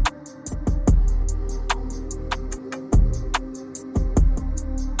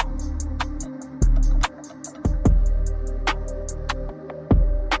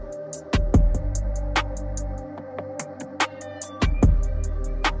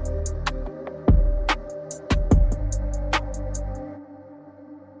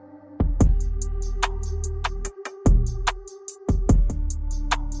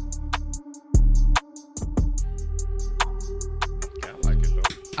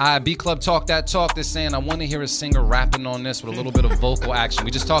 B Club Talk That Talk. They're saying I want to hear a singer rapping on this with a little bit of vocal action. We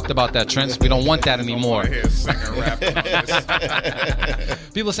just talked about that, Trent. We don't want that anymore.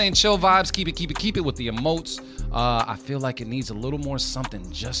 People are saying chill vibes, keep it with the emotes. I feel like it needs a little more something,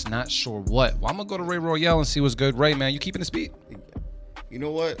 just not sure what. Well, I'm gonna go to Rey Royale and see what's good. Ray, man, you keeping this beat? You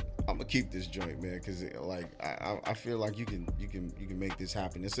know what? I'm gonna keep this joint, man, because like I feel like you can make this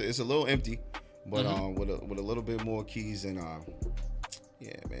happen. It's a little empty, but with a little bit more keys and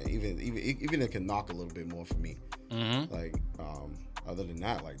yeah, man. Even it can knock a little bit more for me. Like, other than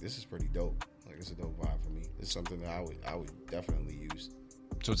that, like this is pretty dope. Like it's a dope vibe for me. It's something that I would definitely use.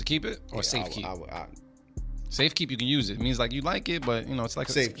 So to keep it or safe keep? Safe keep, you can use it. It means like you like it, but you know it's like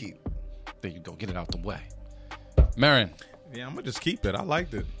safe keep. There you go. Get it out the way. Marin. Yeah, I'm gonna just keep it. I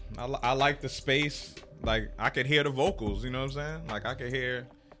liked it. I like the space. Like I could hear the vocals. You know what I'm saying? Like I could hear.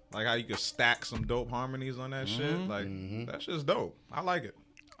 Like how you could stack some dope harmonies on that shit. Like, that's just dope. I like it.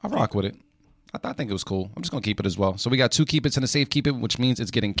 I rock with it. I think it was cool. I'm just going to keep it as well. So we got 2 keep it's and a safe keep it, which means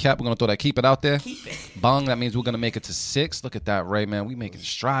it's getting kept. We're going to throw that keep it out there. Keep it. Bung, that means we're going to make it to 6. Look at that, Ray, man. We making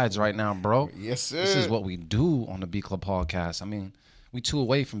strides right now, bro. Yes, sir. This is what we do on the B Club podcast. I mean, we 2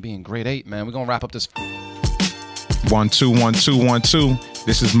 away from being grade 8, man. We're going to wrap up this. 1 2 1 2 1 2.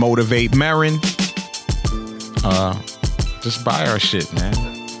 This is Motivate Marin. Just buy our shit, man.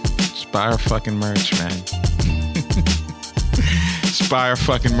 Buy our fucking merch, man. Just buy our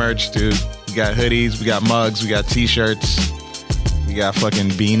fucking merch, dude. We got hoodies, we got mugs, we got t-shirts, we got fucking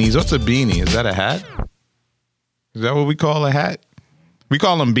beanies. What's a beanie? Is that a hat? Is that what we call a hat? We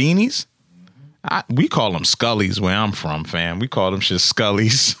call them beanies? We call them scullies where I'm from, fam. We call them shit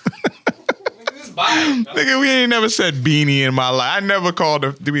scullies. Nigga, we ain't never said beanie in my life. I never called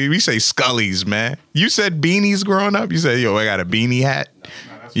it. We say scullies, man. You said beanies growing up? You said, yo, I got a beanie hat?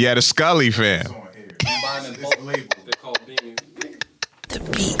 You had a Scully fan. The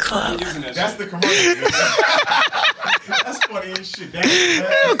Beat Club. That's the commercial. That's funny as shit.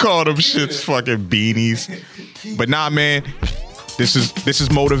 I call them shits fucking beanies. But nah, man. This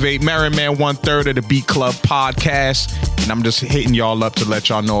is Motivate Marin, man. 1/3 of the Beat Club podcast. And I'm just hitting y'all up to let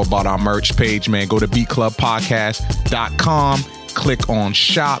y'all know about our merch page, man. Go to beatclubpodcast.com. Click on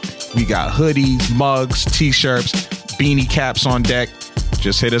shop. We got hoodies, mugs, t-shirts, beanie caps on deck.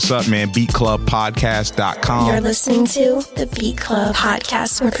 Just hit us up, man. beatclubpodcast.com. You're listening to the Beat Club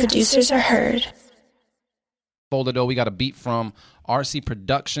podcast, where producers are heard. Folder though, we got a beat from RC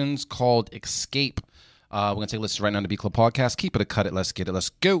Productions called Escape. We're gonna take a listen right now to the Beat Club podcast. Keep it or cut it. Let's get it. Let's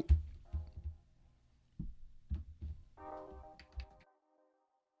go.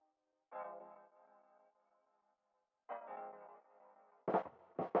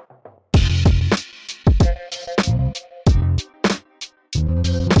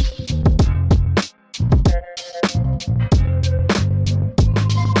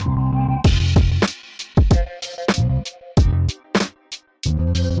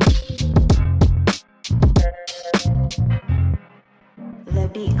 The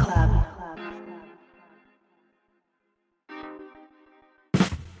Beat Club. The Beat Club.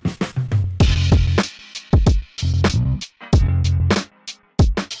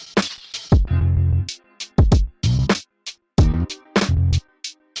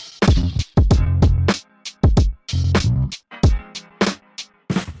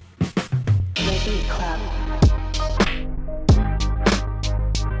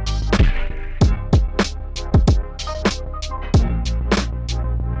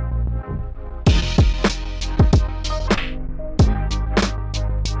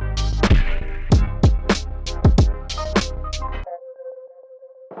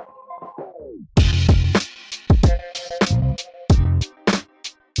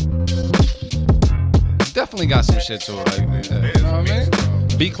 Definitely got some shit to it. Like, you know what I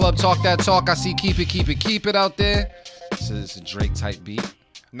mean? B Club Talk That Talk. I see keep it out there. This is a Drake type beat.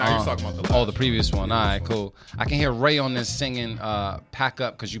 Nah, you're talking about the the previous one. All right, cool. I can hear Ray on this singing Pack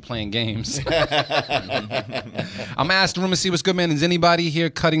Up because you playing games. I'm going to ask the room and see what's good, man. Is anybody here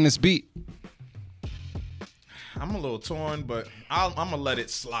cutting this beat? I'm a little torn, but I'm gonna let it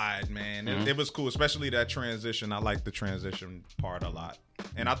slide, man. It was cool, especially that transition. I like the transition part a lot,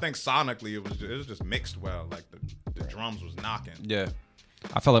 and I think sonically it was just mixed well. Like the drums was knocking. Yeah.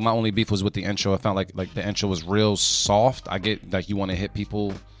 I felt like my only beef was with the intro. I felt like the intro was real soft. I get like you want to hit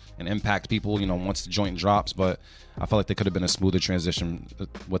people and impact people, you know, once the joint drops, but I felt like there could have been a smoother transition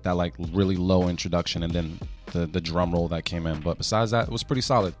with that like really low introduction and then the drum roll that came in. But besides that, it was pretty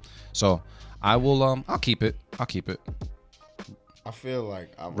solid. So I will I'll keep it. I feel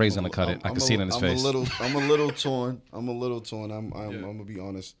like Ray's gonna cut it. I can see it in his face. I'm a little torn. I'm gonna be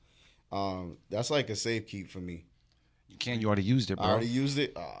honest. That's like a safe keep for me. You already used it, bro. I already used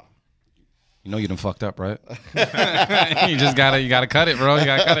it. You know you done fucked up, right? you gotta cut it, bro. You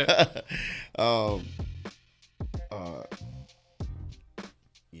gotta cut it.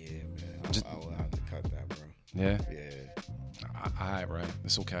 Yeah, man. I will have to cut that, bro. Yeah. Yeah. All right, right.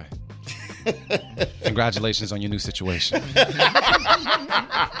 It's okay. Congratulations on your new situation.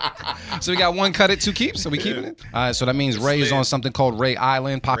 So we got one cut it, two keeps. So we keeping it. All right. So that means Ray is on something called Rey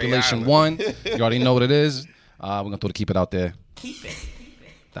Island, population 1. You already know what it is. We're gonna throw the keep it out there. Keep it.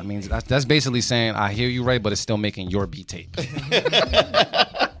 That means that's basically saying I hear you, Ray, but it's still making your beat tape.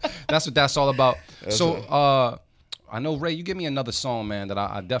 That's what that's all about. I know, Ray, you give me another song, man, that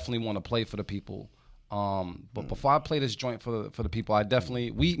I definitely want to play for the people. But before I play this joint for the people, I definitely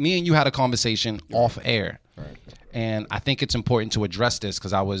me and you had a conversation off air, right. And I think it's important to address this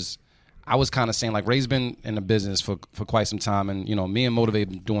because I was kind of saying like Ray's been in the business for quite some time, and you know me and Motivate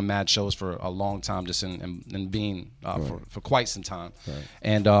been doing mad shows for a long time, just in being for quite some time, right.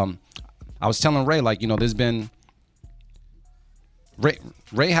 And I was telling Ray like there's been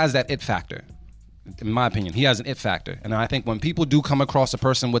Ray has that it factor. In my opinion, he has an it factor. And I think when people do come across a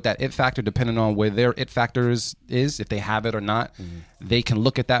person with that it factor, depending on where their it factor is if they have it or not, they can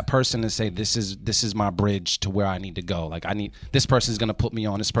look at that person and say, this is my bridge to where I need to go. Like this person's going to put me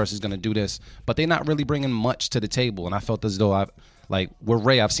on, this person's going to do this. But they're not really bringing much to the table. And I felt as though with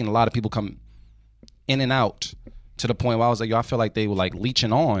Ray, I've seen a lot of people come in and out to the point where I was like, I feel like they were like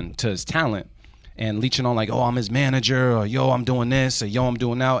leeching on to his talent and leeching on like, oh, I'm his manager, or yo, I'm doing this, or yo, I'm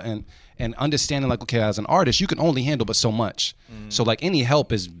doing that. And understanding like, okay, as an artist, you can only handle but so much. So like any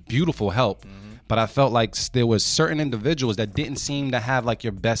help is beautiful help. But I felt like there was certain individuals that didn't seem to have like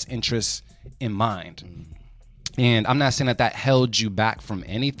your best interests in mind. And I'm not saying that held you back from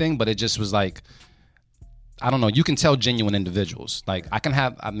anything, but it just was like, I don't know, you can tell genuine individuals. Like I've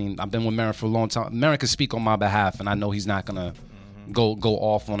been with Merrick for a long time. Merrick can speak on my behalf, and I know he's not gonna go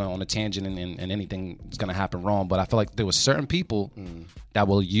off on a tangent and anything is gonna happen wrong. But I feel like there were certain people that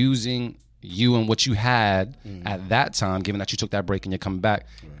were using you and what you had at that time, given that you took that break and you're coming back,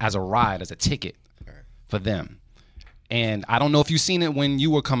 as a ride, as a ticket for them. And I don't know if you've seen it when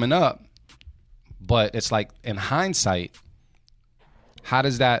you were coming up, but it's like in hindsight, how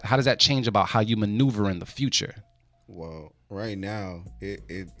does that change about how you maneuver in the future? Well, right now,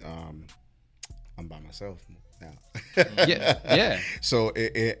 I'm by myself now. yeah. So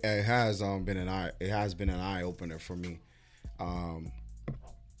it has been an eye opener for me,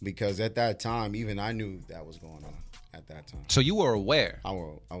 because at that time, even I knew that was going on at that time. So you were aware. I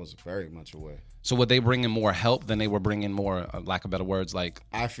was very much aware. So were they bringing more help than they were bringing more, lack of better words, like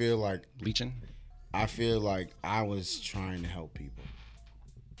I feel like leeching? I feel like I was trying to help people,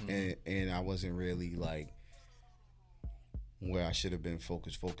 and I wasn't really like where I should have been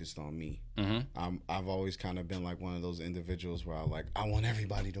focused on me. I've always kind of been like one of those individuals where I want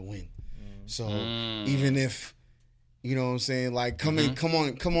everybody to win. So even if, you know what I'm saying, like come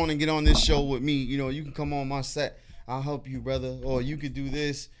on and get on this show with me. You know, you can come on my set. I'll help you, brother. Or you could do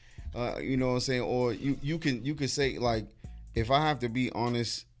this. You know what I'm saying? Or you could say, like, if I have to be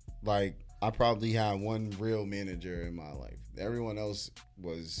honest, like I probably had one real manager in my life. Everyone else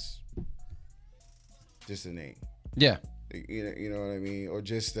was just a name. Yeah. You know what I mean? Or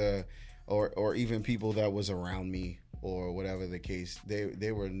just or even people that was around me or whatever the case.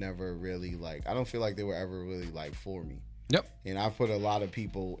 They were never really like, I don't feel like they were ever really like for me. Yep. And I put a lot of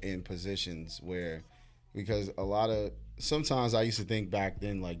people in positions where, because sometimes I used to think back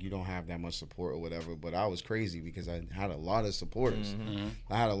then like you don't have that much support or whatever, but I was crazy because I had a lot of supporters.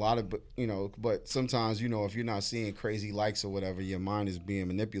 I had a lot of, but sometimes, if you're not seeing crazy likes or whatever, your mind is being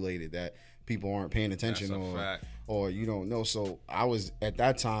manipulated that people aren't paying attention or you don't know. So I was, at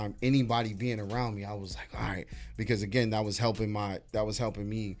that time, anybody being around me, I was like, all right, because again, that was helping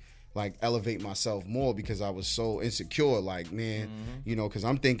me like elevate myself more, because I was so insecure, like, man, because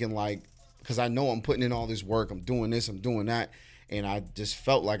I'm thinking like, because I know I'm putting in all this work, I'm doing this, I'm doing that, and I just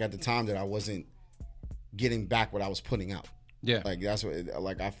felt like at the time that I wasn't getting back what I was putting out. Yeah. Like that's what,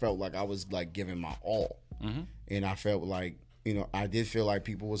 like I felt like I was like giving my all. And I felt like, I did feel like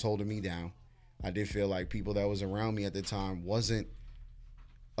people was holding me down. I did feel like people that was around me at the time wasn't,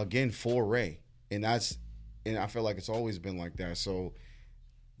 again, for Ray. And I feel like it's always been like that. So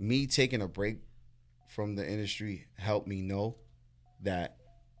me taking a break from the industry helped me know that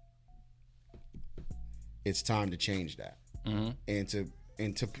it's time to change that. And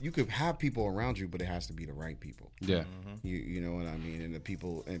to you could have people around you, but it has to be the right people. Yeah. You know what I mean? And the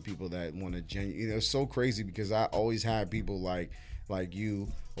people that want to it's so crazy because I always had people like you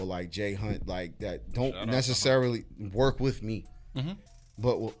or like Jay Hunt like that don't necessarily work with me,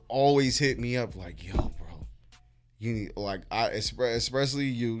 but will always hit me up like, yo, bro, you need, like, especially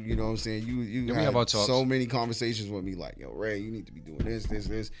you know what I'm saying? You had so many conversations with me like, yo, Ray, you need to be doing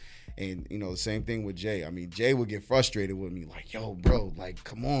this. And, the same thing with Jay. I mean, Jay would get frustrated with me like, yo, bro, like,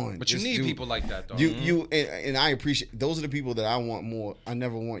 come on. But you need people like that, though. And I appreciate, those are the people that I want more. I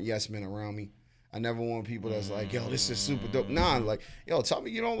never want yes men around me. I never want people that's like, yo, this is super dope. Nah, like, yo, tell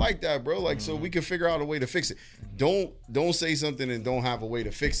me you don't like that, bro. Like, so we can figure out a way to fix it. Don't say something and don't have a way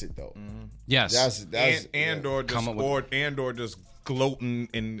to fix it, though. Yes. That's or just gloating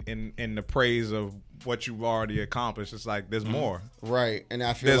in the praise of what you've already accomplished. It's like there's more, right? And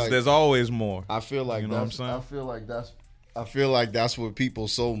I feel there's always more. I feel like what I'm saying. I feel like that's what people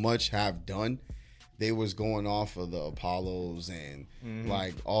so much have done. They was going off of the Apollos and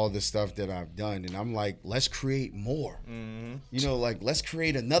like all the stuff that I've done, and I'm like, let's create more. Like let's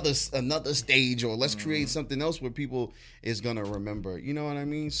create another stage, or let's create something else where people is gonna remember. You know what I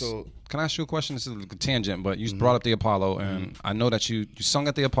mean? So can I ask you a question? This is a tangent, but you brought up the Apollo, and I know that you sung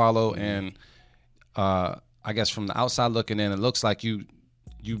at the Apollo, and I guess from the outside looking in, it looks like you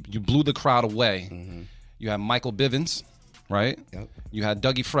blew the crowd away. You had Michael Bivins. Right. Yep. You had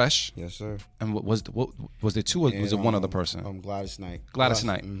Dougie Fresh. Yes, sir. And what was there two, or was it one other person? Gladys Knight. Gladys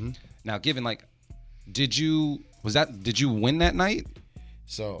Knight. Now, given did you win that night?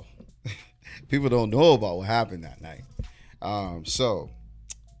 So, people don't know about what happened that night. So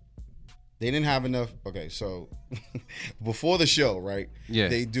they didn't have enough. Okay, so before the show, right? Yeah.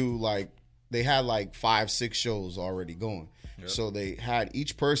 They had 5-6 shows already going. Yep. So they had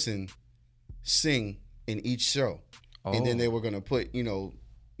each person sing in each show. And then they were gonna put,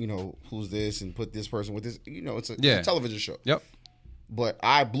 who's this, and put this person with this. It's a television show. Yep. But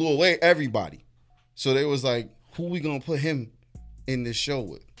I blew away everybody, so they was like, "Who we gonna put him in this show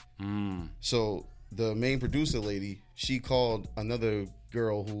with?" So the main producer lady, she called another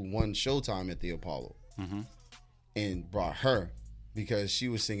girl who won Showtime at the Apollo, and brought her because she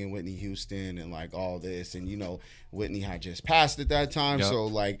was singing Whitney Houston and like all this, and Whitney had just passed at that time, so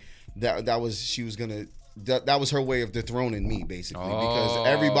like that was her way of dethroning me, basically, because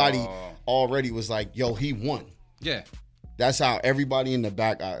everybody already was like, yo, he won. Yeah. That's how everybody in the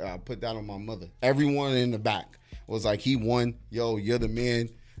back, I put that on my mother. Everyone in the back was like, he won. Yo, you're the man.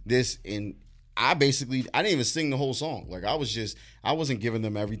 This, and I didn't even sing the whole song. Like, I wasn't giving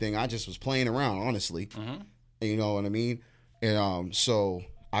them everything. I just was playing around, honestly. You know what I mean? And so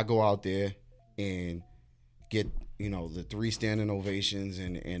I go out there and get the 3 standing ovations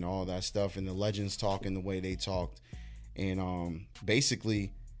and all that stuff, and the legends talking the way they talked. And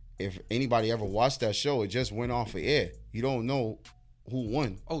basically, if anybody ever watched that show, it just went off of air. You don't know who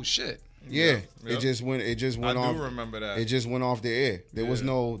won. Oh shit. Yeah. It just went off. I do remember that. It just went off the air. There was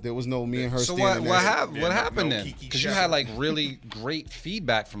no me and her so standing what there. happened then? Because you had really great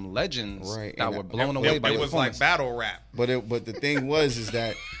feedback from legends that were blown away by your performance. It was like battle rap. But the thing is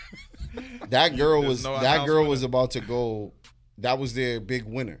that that girl was about to go. That was their big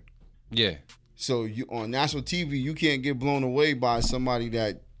winner. Yeah. So you on national TV, you can't get blown away by somebody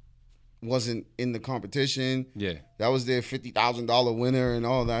that wasn't in the competition. Yeah. That was their $50,000 winner and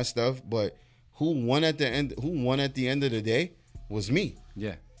all that stuff. But who won at the end of the day was me.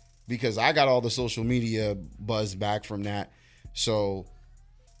 Yeah. Because I got all the social media buzz back from that. So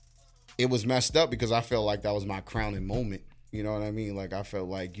it was messed up because I felt like that was my crowning moment. You know what I mean? Like, I felt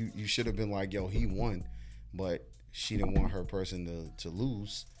like you should have been like, yo, he won. But she didn't want her person to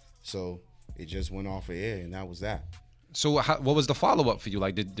lose. So it just went off of air, and that was that. So what was the follow-up for you?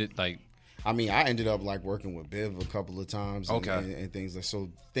 Like, I mean, I ended up like working with Biv a couple of times, and things like, so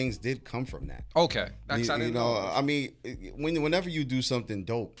things did come from that. Okay, I mean, whenever you do something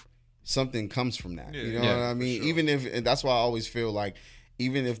dope, something comes from that. Yeah. You know what I mean? Sure. Even if, and that's why I always feel like,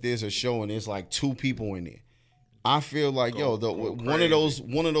 even if there's a show and there's like 2 people in there, I feel like one of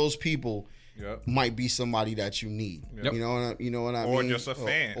those people might be somebody that you need. Yep. You know what I mean? Or just a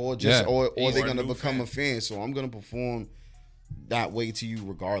fan. Or they're gonna become a fan. So I'm gonna perform that way to you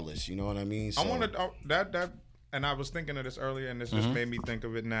regardless. You know what I mean? So, I wanted that, and I was thinking of this earlier, and this just made me think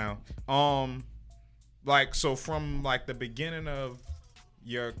of it now. like, so from like the beginning of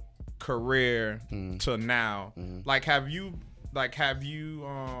your career to now, like, do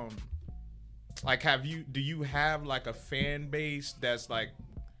you have like a fan base that's like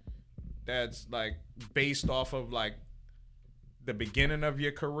based off of like the beginning of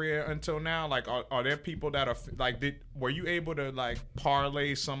your career until now? Like, are there people that are like, were you able to like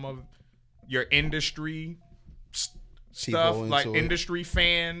parlay some of your industry stuff, like industry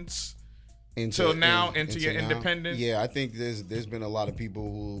fans until now into your independent? Yeah, I think there's been a lot of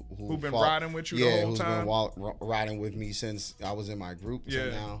people who've been riding with you the whole time. Been riding with me since I was in my group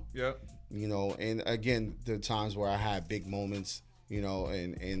till now. Yeah. You know, and again, the times where I had big moments, you know,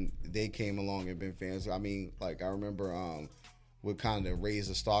 and they came along and been fans. I mean, like, I remember what kind of raised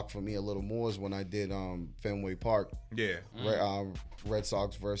the stock for me a little more is when I did Fenway Park. Yeah. Red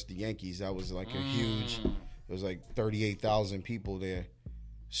Sox versus the Yankees. That was like a huge. It was like 38,000 people there.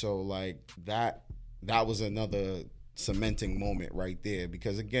 So like that was another cementing moment right there,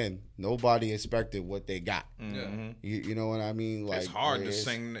 because again, nobody expected what they got. You know what I mean? Like, it's hard to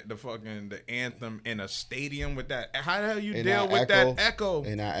sing the anthem in a stadium with that. How the hell you deal with that echo?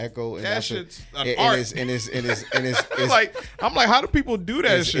 And that echo. And that shit's an art. And it's like, I'm like, how do people do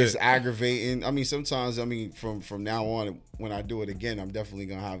that shit? It's aggravating. I mean, sometimes, from now on, when I do it again, I'm definitely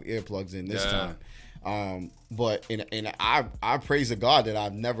gonna have earplugs in this time. But I praise the God that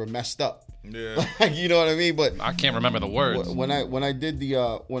I've never messed up. Yeah. You know what I mean? But I can't remember the words. When I did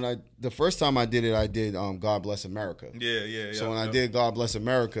the first time I did it, I did God Bless America. Yeah. So when I did God Bless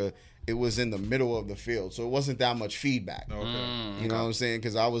America, it was in the middle of the field, so it wasn't that much feedback. Okay. You know what I'm saying?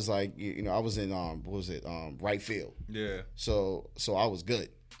 Because I was like, I was in right field. Yeah. So I was good.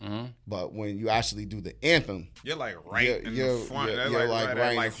 But when you actually do the anthem, you're like in the front. You're like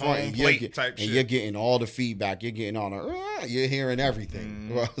right in the front, plate type shit. And you're getting all the feedback. You're getting all the. You're hearing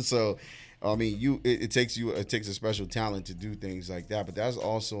everything. So, I mean, it takes a special talent to do things like that. But that's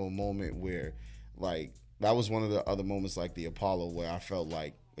also a moment where, like, that was one of the other moments, like the Apollo, where I felt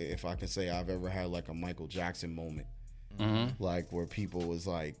like, if I can say I've ever had like a Michael Jackson moment. Like, where people was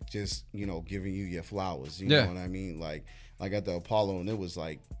like just giving you your flowers, you know what I mean, like at the Apollo, and it was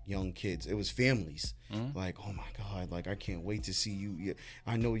like young kids, it was families, like, oh my God, like, I can't wait to see you,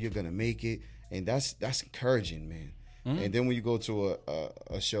 I know you're gonna make it, and that's encouraging, man. And then when you go to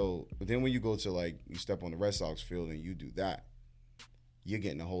a show, then when you go to, like, you step on the Red Sox field and you do that, you're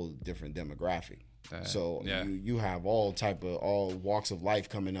getting a whole different demographic. So you have all walks of life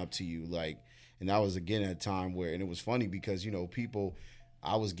coming up to you, like. And that was, again, a time where, and it was funny because, people,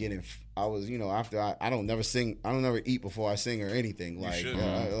 I was after I don't never eat before I sing or anything. Like,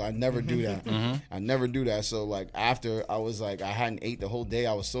 I never do that. I never do that. So, like, after I was like, I hadn't ate the whole day.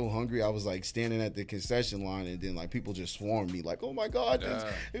 I was so hungry. I was like standing at the concession line, and then like people just swarmed me, like, oh my God,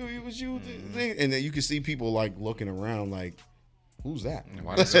 it was you. And then you could see people like looking around like, who's that?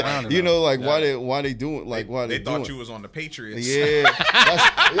 Why they surrounding them? Like, why they doing, like, why they thought doing? you was on the Patriots. Yeah,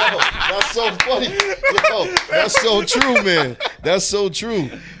 that's so funny. Yo, that's so true, man. That's so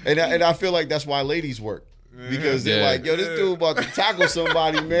true. And I feel like that's why ladies work, because they're like, yo, this dude about to tackle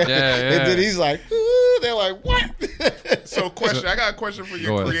somebody, man. And then he's like, ooh, they're like, what? So, question. I got a question for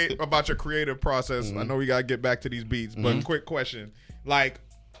you about your creative process. I know we gotta get back to these beats, but quick question: like,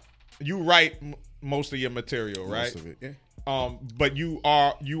 you write most of your material, right? Most of it, yeah. But you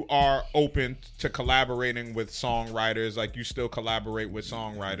are open to collaborating with songwriters. Like, you still collaborate with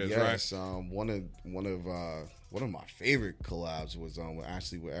songwriters, right? Yes. One of my favorite collabs was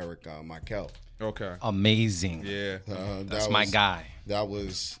with Eric Michael. Okay. Amazing. Yeah. That's my guy. That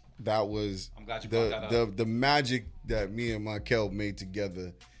was. I'm glad you brought that up. The magic that me and Michael made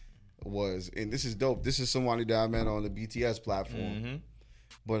together was, and this is dope. This is somebody that I met on the BTS platform,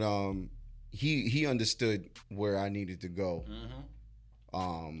 but He understood where I needed to go.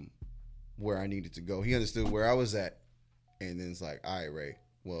 Where I needed to go. He understood where I was at. And then it's like, all right, Ray,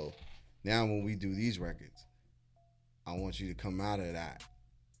 well, now when we do these records, I want you to come out of that.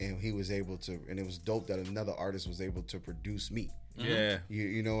 And he was able to, and it was dope that another artist was able to produce me. Yeah.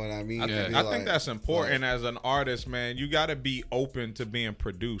 You know what I mean? I think that's important as an artist, man. You got to be open to being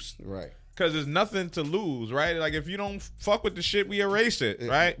produced. Right. Because there's nothing to lose, right? Like, if you don't fuck with the shit, we erase it,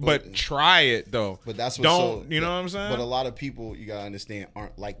 right? But try it, though. But that's what you know what I'm saying? But a lot of people, you gotta understand,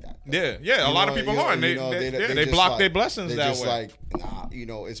 aren't like that. Yeah. A lot of people aren't. They block their blessings that way. Just like, nah,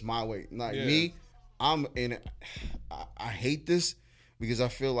 it's my way. Like me, I'm in. I hate this because I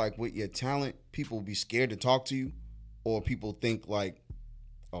feel like with your talent, people will be scared to talk to you, or people think like,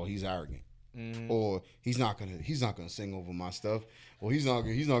 oh, he's arrogant. Or he's not gonna sing over my stuff, or he's not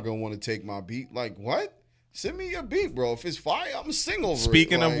gonna want to take my beat. Like, what? send me your beat, bro. If it's fire, I'm gonna sing over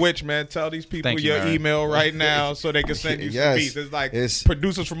Speaking it. of which, man, tell these people Thank you, your man. email right now so they can send you Yes. some beats. It's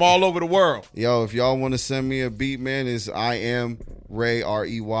producers from all over the world. Yo, if y'all want to send me a beat, man, it's I am Rey,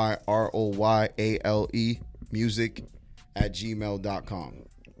 ReyRoyale music @gmail.com.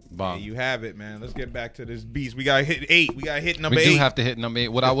 Yeah, you have it, man. Let's get back to this beast. We got to hit 8. We got to hit number 8. We do have to hit number 8.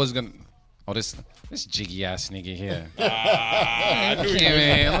 What I was gonna. Oh, this jiggy ass nigga here. I knew you.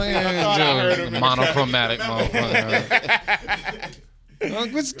 Man, I thought I heard him. monochromatic motherfucker.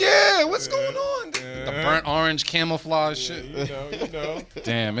 What's going on? The burnt orange camouflage shit. You know.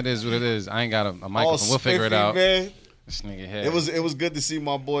 Damn, it is what it is. I ain't got a microphone. We'll figure it out. Man. This nigga here. It was good to see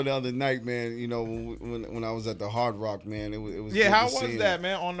my boy the other night, man. You know, when I was at the Hard Rock, man. It was Yeah, good how to see was him. that,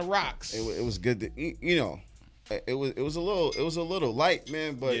 man? On the rocks. It was good to, you know. It was a little light,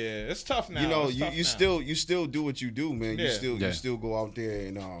 man. But yeah, it's tough now. You know, It's tough you now. still do what you do, man. Yeah. You still go out there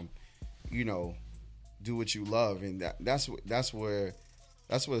and you know, do what you love, and that's what it's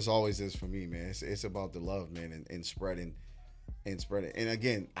always is for me, man. It's about the love, man, and spreading. And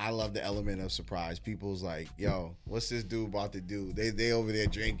again, I love the element of surprise. People's like, yo, what's this dude about to do? They over there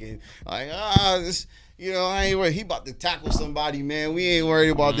drinking, like, this, you know, I ain't worried. He about to tackle somebody, man. We ain't worried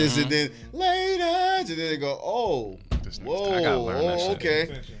about this. And then later, and then they go, oh, whoa, I gotta learn that shit.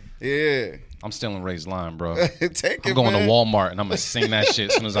 okay, yeah. I'm stealing Ray's line, bro. Take I'm it, going man. to Walmart and I'm gonna sing that shit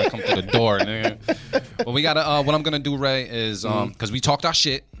as soon as I come through the door, nigga. But we gotta. What I'm gonna do, Ray, is because we talked our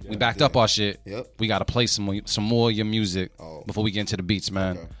shit, we backed up our shit. Yep. We gotta play some more of your music before we get into the beats,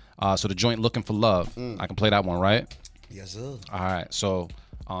 man. Okay. So the joint "Looking for Love," I can play that one, right? Yes, sir. All right. So,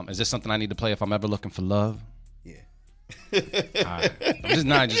 is this something I need to play if I'm ever looking for love? All right.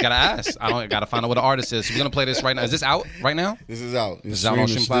 I just gotta ask. I gotta find out what the artist is. So we're gonna play this right now. Is this out right now? This is out. This is out on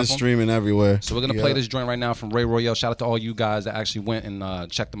stream platform? It's streaming everywhere. So we're gonna play this joint right now from Rey Royale. Shout out to all you guys that actually went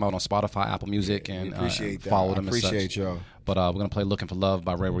and checked them out on Spotify, Apple Music, and appreciate that. followed them. I appreciate and such. y'all. But we're gonna play "Looking for Love"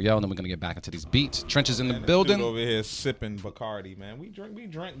 by Rey Royale, and then we're gonna get back into these beats. Trenches in the This building. dude over here sipping Bacardi, man. We drink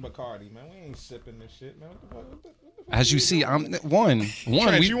Bacardi, man. We ain't sipping this shit, man. What the fuck As you see, I'm one.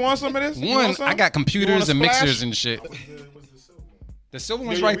 Trench, you want some of this? You One, want some? I got You computers want a and splash? mixers and shit. The silver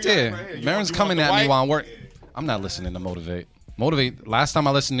one's Yeah, right we got it there. right here. You Marin's want coming the at me white? while I'm working. I'm not listening to Motivate. Last time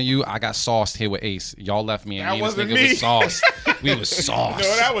I listened to you, I got sauced here with Ace. Y'all left me and That me and this wasn't nigga me. was sauced. We was sauced.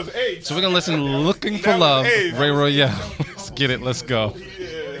 No, that was Ace. So we're gonna listen to "Looking for That was Love," Ace. Rey Royale. Let's get it. Let's go.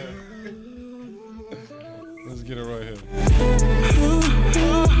 Let's get it right here.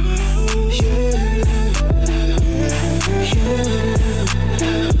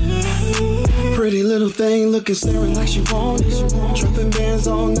 Pretty little thing looking staring like she want it. Dropping bands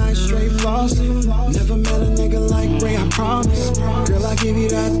all night straight flossing. Never met a nigga like Ray, I promise. Girl, I give you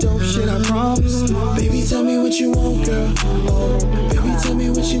that dope shit, I promise. Baby, tell me what you want, girl. Oh, baby, tell me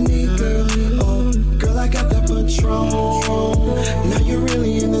what you need, girl. Oh, girl, I got that Patron. Now you're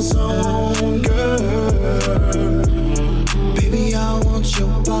really in the zone, girl. Baby, I want your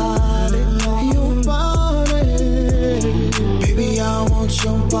body, your body. Baby, I want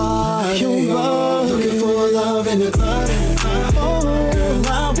your body, your body. Looking for love in the club. Oh, girl, I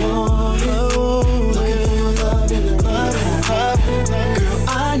want it. Looking for love in the club. Girl, I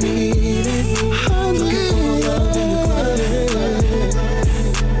need it. Looking for love in the club.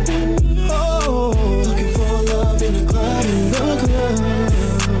 Oh, looking for love in the club.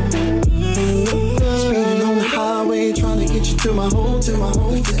 Speeding on the highway, trying to get you to my home.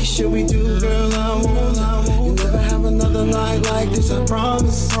 The freaky shit we do, girl, I want it. You never have another night like this, I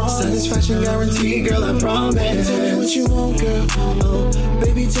promise. Satisfaction guaranteed, girl, I promise. Tell me what you want, girl. Oh,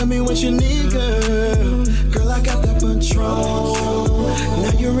 baby, tell me what you need, girl. Girl, I got that Patron.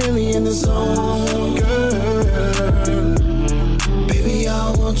 Now you're really in the zone, girl. Baby,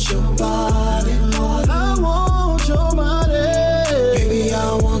 I want your body. I want your body. Baby, I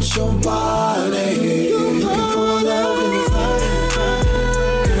want your body. Looking for love in the club.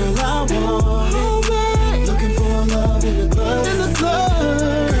 Girl, I want it. Looking for love in the club.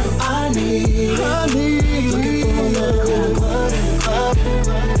 Girl, I need. Looking for love in the club.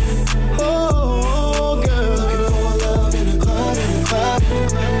 Oh, girl. Looking for love in the club.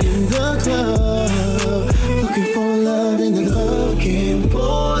 In the club. Looking for love in the club. Looking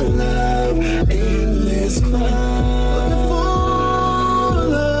for love in this club. Looking for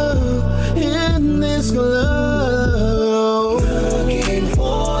love in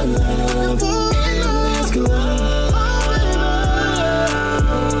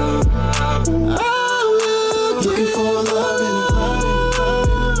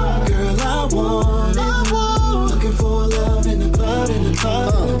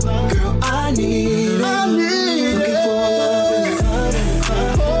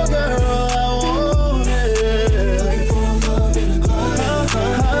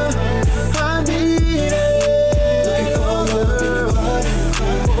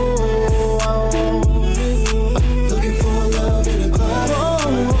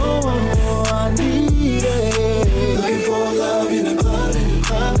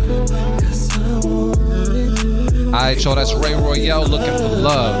right, y'all. That's Rey Royale looking for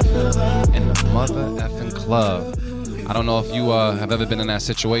love in the mother effing club. I don't know if you have ever been in that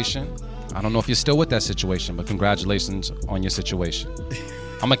situation. I don't know if you're still with that situation, but congratulations on your situation.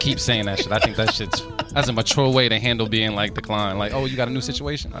 I'm gonna keep saying that shit. I think that's a mature way to handle being like declined. Like, oh, you got a new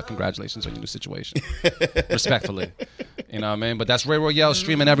situation? Congratulations on your new situation. Respectfully. You know what I mean? But that's Rey Royale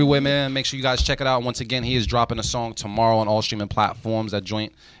streaming everywhere, man. Make sure you guys check it out. Once again, he is dropping a song tomorrow on all streaming platforms. That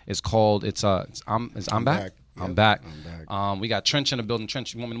joint is called I'm Back. I'm back. We got Trench in the building.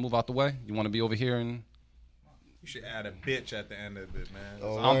 Trench, you want me to move out the way? You want to be over here and you should add a bitch at the end of it, man.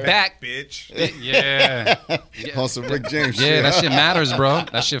 Oh, I'm back, bitch. Yeah. On some Rick James shit. shit. That shit matters, bro.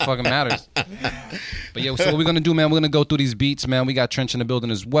 That shit fucking matters. But yeah, so what we're gonna do, man, we're gonna go through these beats, man. We got Trench in the building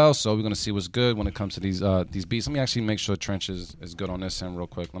as well, so we're gonna see what's good when it comes to these beats. Let me actually make sure Trench is good on this end real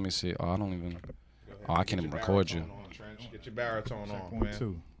quick. Let me see. I can't even record you. Get your baritone on, man.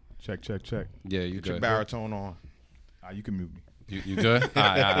 2. Check. Yeah, you Get good. your baritone on. You can mute me. You good? All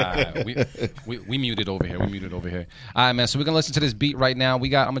right. We muted over here. All right, man. So we're gonna listen to this beat right now. I'm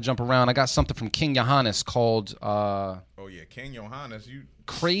gonna jump around. I got something from King Johannes called oh yeah, King Johannes. You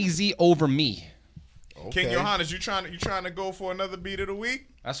Crazy Over Me. Okay. King Johannes, you trying to go for another beat of the week?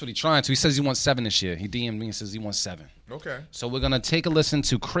 That's what he's trying to. He says he wants 7 this year. He DM'd me and says he wants 7. Okay. So we're gonna take a listen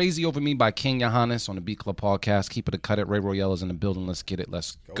to Crazy Over Me by King Johannes on the Beat Club podcast. Keep it or cut it. Rey Royale is in the building. Let's get it.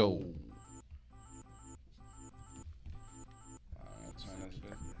 Let's go.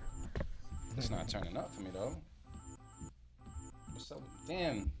 It's not turning up for me though. What's up?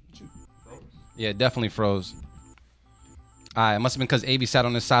 Damn. Yeah, definitely froze. It must have been because AV sat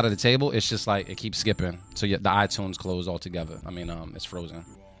on this side of the table. It's just like it keeps skipping. So yeah, the iTunes closed altogether. I mean, it's frozen.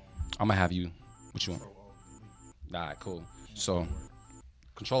 I'm gonna have you. What you want? All right, cool. So,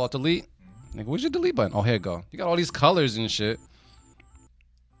 Control Alt Delete. Nigga, where's your delete button? Oh, here you go. You got all these colors and shit.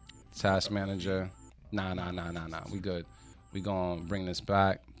 Task Manager. Nah. We good. We gonna bring this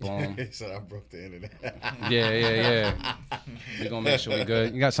back. Boom. He said I broke the internet. Yeah. We gonna make sure we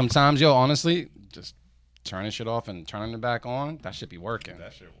good. You got sometimes, yo, honestly, just turning shit off and turning it back on. That should be working.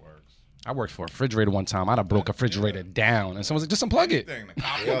 That shit works. I worked for a refrigerator one time. I'd have broke a refrigerator down, and someone's like, just unplug it.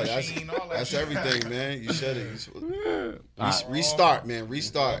 That's everything, man. You said it. Restart, man.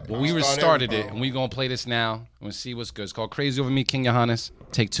 Restart. Well, we restarted it, and we gonna play this now. And we'll see what's good. It's called Crazy Over Me, King Johannes.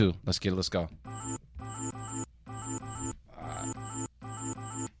 Take 2. Let's get it. Let's go.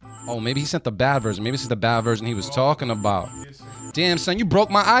 Oh, maybe he sent the bad version. Maybe this is the bad version he was talking about. Damn, son, you broke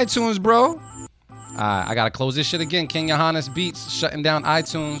my iTunes, bro. I gotta close this shit again. King Johannes Beats shutting down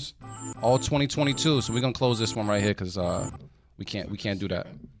iTunes all 2022. So we're gonna close this one right here because we can't do that.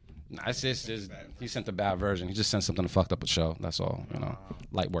 Nah, it's just he sent the bad version. He just sent something to fucked up a show. That's all,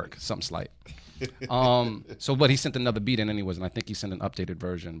 light work, something slight. But he sent another beat in anyways, and I think he sent an updated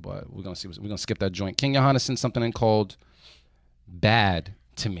version. But we're gonna skip that joint. King Johannes sent something in called Bad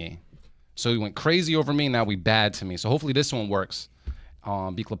to Me. So he went Crazy Over Me. Now we Bad to Me. So hopefully this one works.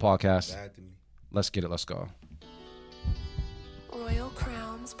 Beat Club podcast. Bad to me. Let's get it. Let's go. Royal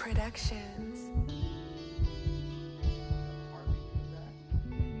Crowns Productions.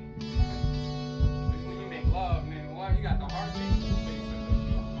 You make love, man. Why you got the heartbeat?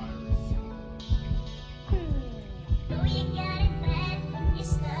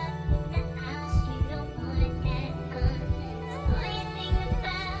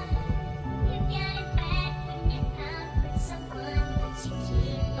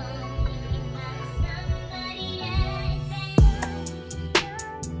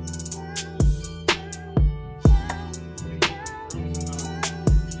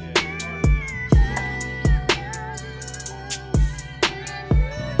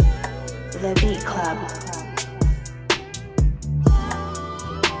 The Beat Club.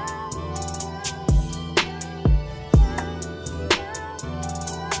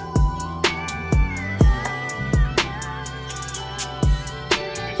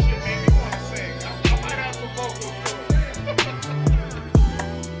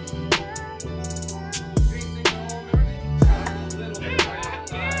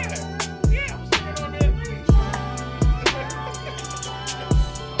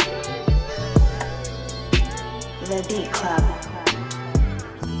 The Beat Club.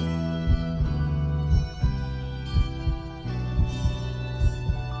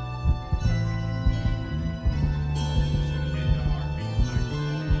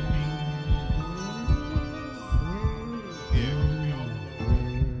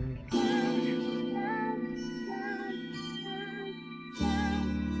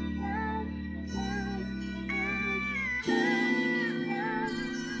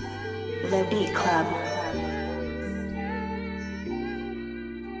 The Beat Club.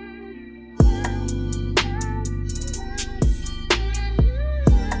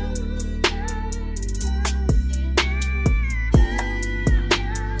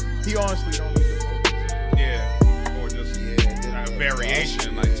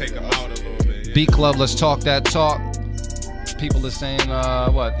 Beat Club, let's talk that talk. People are saying,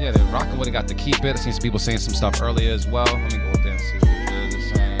 what? Yeah, they're rocking with it. Got to keep it. I seen some people saying some stuff earlier as well. Let me go up there and see what it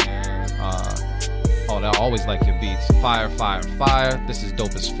is. They're saying, oh, they always like your beats. Fire, fire, fire. This is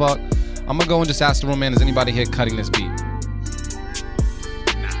dope as fuck. I'm going to go and just ask the room, man, is anybody here cutting this beat?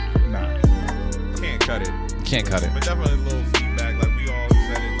 Nah. Can't cut it. Can't cut it. But definitely a little feedback. Like we all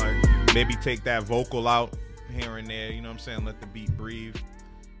said it, like maybe take that vocal out here and there. You know what I'm saying? Let the beat breathe.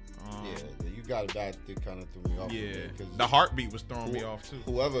 Yeah, you got it back. That kind of threw me off. Yeah, the heartbeat was throwing me off too.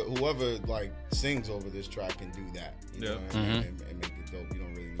 Whoever like sings over this track can do that. You know what I mean? And make it dope. You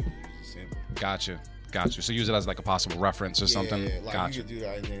don't really need to use a sample. Gotcha. So use it as like a possible reference or something. Yeah, like gotcha. you could do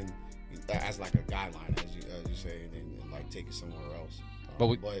that and then as like a guideline, as you say, and then like take it somewhere else.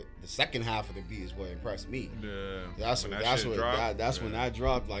 But the second half of the beat is what impressed me. Yeah, that's when that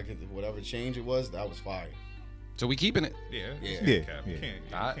dropped. Like whatever change it was, that was fire. So we keeping it. Yeah.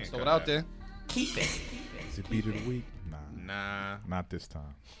 All right, throw it out there. Keep it. Is it beat of the week? Nah. Not this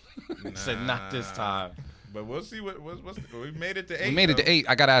time. Said not this time. But we'll see what's we made it to 8. We made it to 8.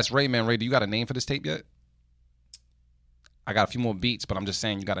 I gotta ask Ray, man. Ray, do you got a name for this tape yet? I got a few more beats, but I'm just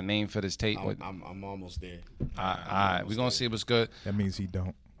saying you got a name for this tape. I'm almost there. All right. We're gonna see what's good. That means he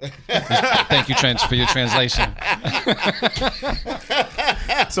don't. Thank you, Trench, for your translation.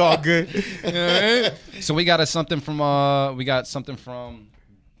 It's all good. So we got something from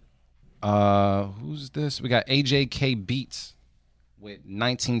who's this? We got AJK Beats with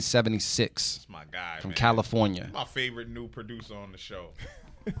 1976. That's my guy from man. California. My favorite new producer on the show.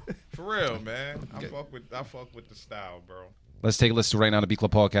 For real, man. I fuck with the style, bro. Let's take a listen right now to Beat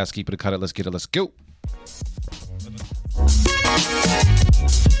Club Podcast. Keep it a cut it. Let's get it. Let's go.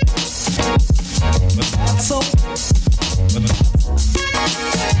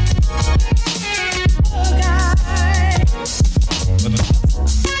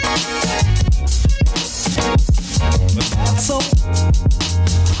 So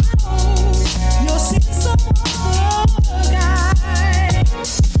you'll see some guy.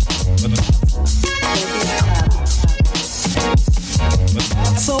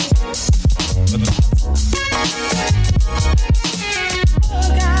 So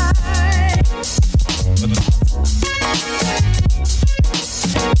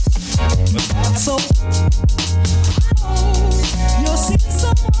so you'll see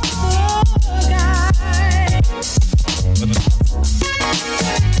some guy.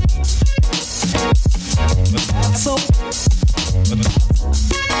 So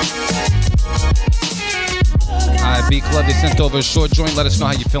Alright, Beat Club, they sent over a short joint. Let us know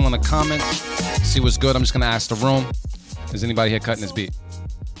how you feel in the comments. See what's good. I'm just gonna ask the room. Is anybody here cutting this beat?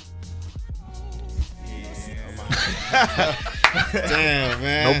 Damn,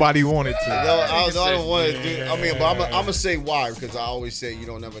 man. Nobody wanted to. I don't want to do. I mean, but I'm gonna say why, because I always say you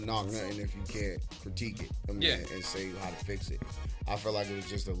don't ever knock nothing if you can't critique it. I mean, and say how to fix it. I feel like it was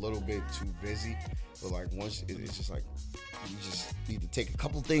just a little bit too busy, but like once it's just like you just need to take a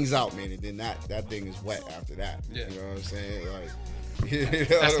couple things out, man, and then that thing is wet after that. Yeah. You know what I'm saying? Like.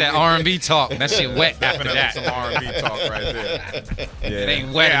 That's that R&B talk. That shit wet after that. Some R&B talk right there. Yeah. It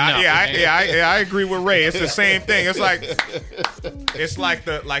ain't wet enough. I agree with Ray. It's the same thing. It's like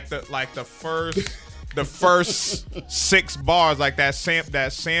the first 6 bars, like that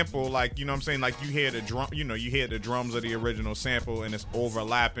sample, like, you know what I'm saying, like you hear the drum, you hear the drums of the original sample and it's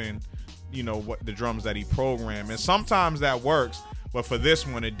overlapping, what the drums that he programmed, and sometimes that works, but for this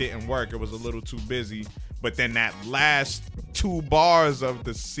one it didn't work. It was a little too busy. But then that last 2 bars of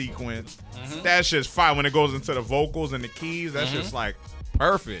the sequence, that's just fine. When it goes into the vocals and the keys, that's just like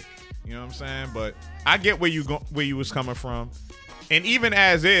perfect. You know what I'm saying? But I get where you was coming from. And even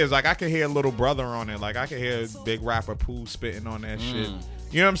as is, like I could hear Little Brother on it. Like I could hear Big Rapper Pooh spitting on that shit.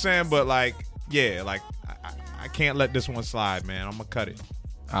 You know what I'm saying? But like, yeah, like I can't let this one slide, man. I'm gonna cut it.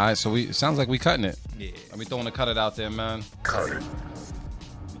 All right, so it sounds like we cutting it. Yeah. Are we throwing a cut it out there, man? Cut it.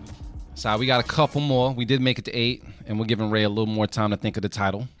 So we got a couple more. We did make it to 8, and we're giving Ray a little more time to think of the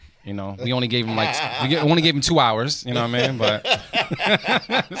title. We only gave him only gave him 2 hours. You know what I mean? But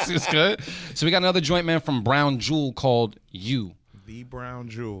this is good. So we got another joint, man, from Brown Jewel called You. The Brown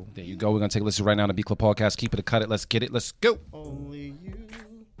Jewel. There you go. We're gonna take a listen right now to Beat Club Podcast. Keep it a cut it. Let's get it. Let's go. Only you.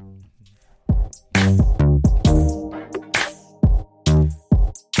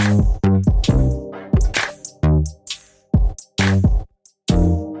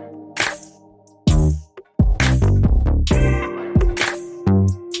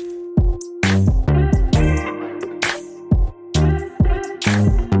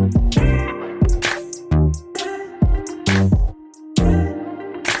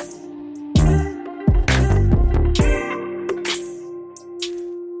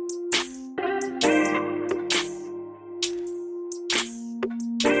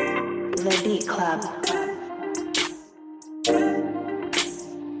 The Beat Club.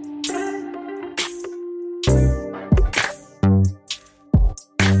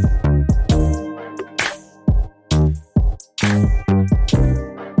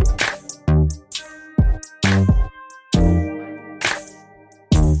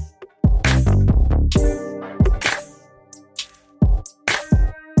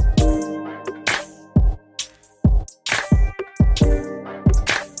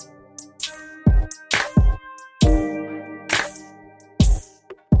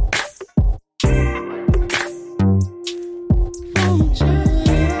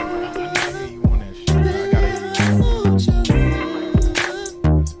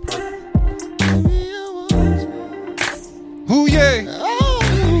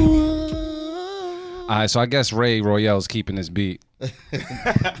 All right, so I guess Rey Royale's keeping this beat.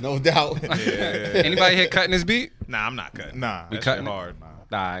 No doubt. Anybody here cutting this beat? Nah, I'm not cutting. Nah, We that cutting shit it? hard.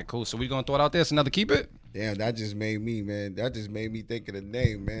 All right, cool. So we gonna throw it out there. It's another keep it. Damn, that just made me, man. That just made me think of the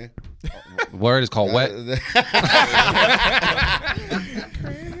name, man. Word is called Wet.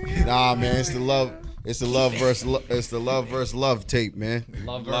 Nah, man, it's the love. It's the love versus love tape, man.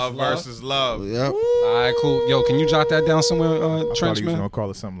 Love versus love. Yep. All right, cool. Yo, can you jot that down somewhere, I thought Trench, he was man? gonna call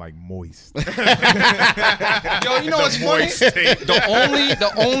it something like moist. Yo, you know what's funny?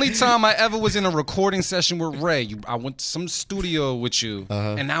 The only time I ever was in a recording session with Ray, I went to some studio with you,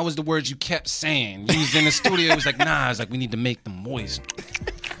 and that was the words you kept saying. You was in the studio. It was like, nah. It's like we need to make them moist.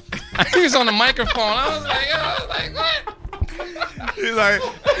 He was on the microphone. I was like, what? He's like,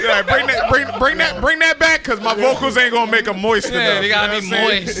 bring that back, cause my vocals ain't gonna make them moist enough. Yeah, they gotta You be know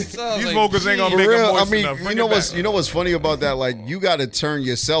what I'm saying? moist. So I was These like, vocals ain't gonna For make them real, moist I mean, enough. Bring you know it what's back. you know what's funny about that? Like, you got to turn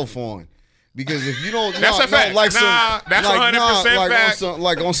yourself on. Because if you don't, That's a fact. like some, Nah, that's like, 100%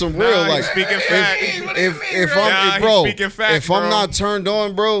 like fact. on some real, Nah, like he's speaking fact. if Nah, I'm, he's bro, speaking fact, if I'm bro. not turned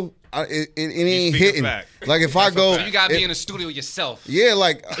on, bro, it ain't speaking hitting. fact. Like if I go, So you gotta be in the studio yourself. yeah,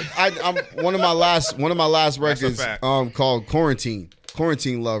 like I'm one of my last records, fact. called Quarantine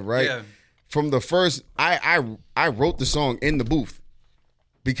Love, right? Yeah. From the first, I wrote the song in the booth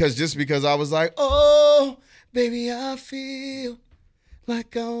because I was like, oh baby, I feel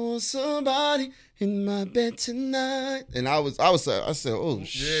like I want somebody in my bed tonight, and I said, oh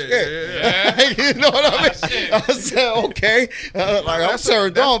shit, you know what I mean? I said, okay, like I'm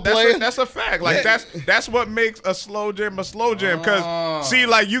turned on, player. That's a fact. Like that's what makes a slow jam a slow jam. Because see,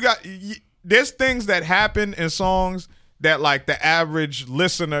 like there's things that happen in songs that like the average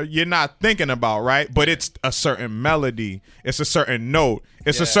listener you're not thinking about, right? But it's a certain melody, it's a certain note,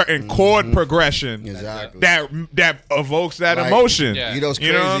 it's a certain chord progression that evokes that emotion. Yeah. You know, it's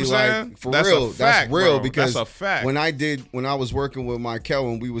crazy. You know what I'm saying? Like, for That's real, a fact, that's real bro. because That's a fact. when I was working with Michael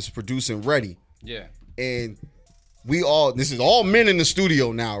and we was producing Ready, Yeah. and this is all men in the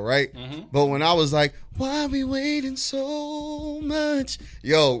studio now, right? But when I was like, why we waiting so much?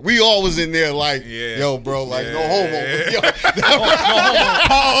 Yo, we all was in there like, yo, bro, like no homo. Yo,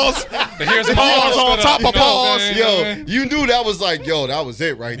 pause. But here's a Pause on top of pause. Yo, you knew that was like, yo, that was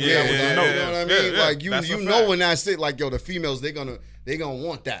it right there. Yeah, You know what I mean? yeah. Like That's a you know fact. when that's it. Like, yo, the females they gonna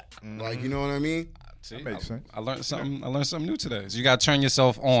want that. Like, you know what I mean? See, That makes sense. I learned something new today. So you gotta turn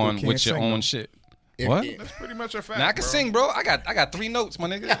yourself on can't with your sing, own though. shit. What? That's pretty much a fact. Now I can sing, bro. I got 3 notes, my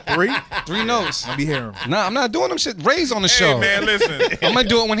nigga. 3 notes. I'll be hearing. Nah, I'm not doing them shit. Ray's on the show. Hey man, listen. I'm gonna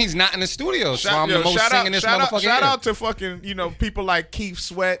do it when he's not in the studio. So I'm the most singing this motherfucker. Shout here. out to fucking, people like Keith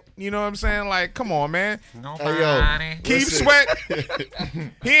Sweat. You know what I'm saying? Like, come on, man. Hey, yo, Keith listen. Sweat,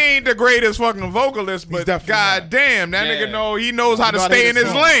 he ain't the greatest fucking vocalist, but definitely goddamn, that Yeah. nigga he knows how to know how to stay hit in the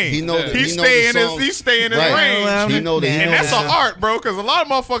his song. lane. He know the- He's he know the staying song. he's staying in his Right. range. He know the And that's song. an art, bro, because a lot of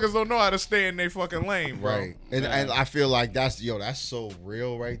motherfuckers don't know how to stay in their fucking lane, bro. Right. And I feel like that's so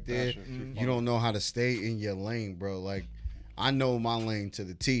real right there. You don't know how to stay in your lane, bro. Like, I know my lane to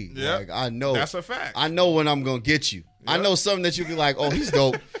the T. Yep. Like, I know. That's a fact. I know when I'm gonna get you. I know something that you be like, oh, he's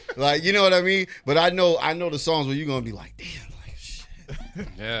dope. Like, you know what I mean? But I know the songs where you're gonna be like, damn, like shit.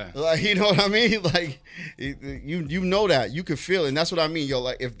 Yeah. Like, you know what I mean? Like, you know that. You can feel it. And that's what I mean, yo.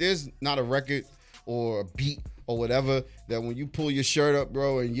 Like, if there's not a record or a beat or whatever, that when you pull your shirt up,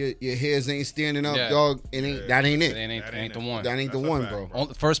 bro, and your hairs ain't standing up, Yeah. dog, that ain't it. That ain't the one. That ain't the one, bro.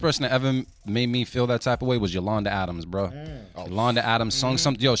 The first person that ever made me feel that type of way was Yolanda Adams, bro. Yolanda Adams sung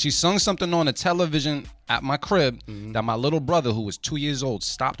something. Yo, she sung something on the television at my crib that my little brother, who was 2 years old,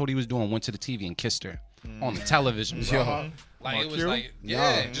 stopped what he was doing, went to the TV and kissed her on the television, bro. Yo. Like, it was Q?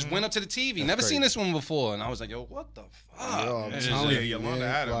 like, just went up to the TV. Never seen this one before. And I was like, yo, what the fuck? Yo, I'm Yeah, telling you, Yolanda man,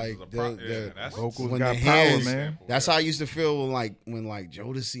 Adams like is a pro- that's- Vocals when got the power, hands, man. that's how I used to feel when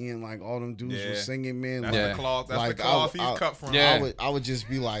Jodeci and like all them dudes Yeah. was singing, man. That's like, the cloth. That's like, the cloth I- he's cut from. Yeah. I would just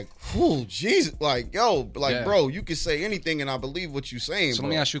be like, Whew, Jesus, like, yo, like, bro, you can say anything and I believe what you're saying, So bro.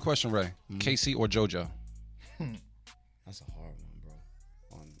 let me ask you a question, Ray. Casey or JoJo? That's a hard one,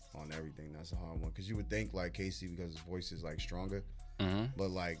 bro. On everything, that's a hard one. Because you would think, like, Casey, because his voice is, like, stronger. But,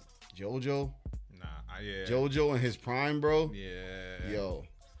 like, JoJo. Yeah. JoJo in his prime, bro. Yeah. Yo.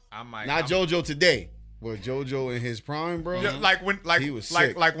 I'm JoJo today. But JoJo in his prime, bro. Yeah, like when, like, he was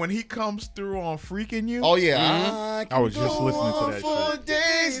sick. like when he comes through on Freaking You. Oh yeah, I was just listening to that for shit.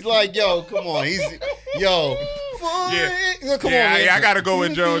 days. Like, yo, come on, he's yo. Come on, man. I gotta go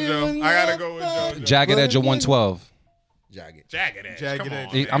with JoJo. I gotta go with JoJo. Jagged Edge or 112? Jagged Edge. Jagged Come Edge.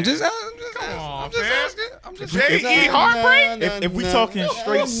 on, man. I'm just asking. I'm just J.E. Heartbreak. If we talking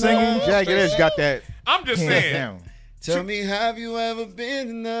straight singing, Jagged Edge got that. I'm just hands saying. down. Tell me, have you ever been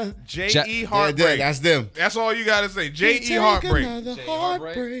in the J.E. Heartbreak. That's them. That's all you gotta say. J.E. Heartbreak.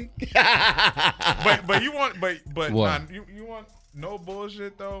 Heartbreak. but you want What? you want no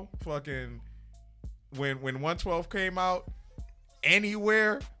bullshit though. Fucking when 112 came out,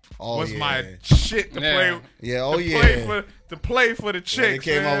 Anywhere was my shit to play. Yeah, to play for the chicks.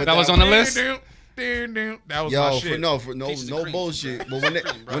 Came out with that was on the list. That was my shit. no bullshit. But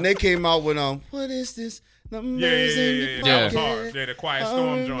when they came out with what is this? Yeah. That was hard. Yeah, the Quiet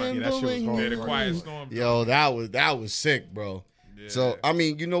Storm joint. Yeah, that shit was hard. Yeah, the Quiet Storm joint. Yo, that was sick, bro. Yeah. So I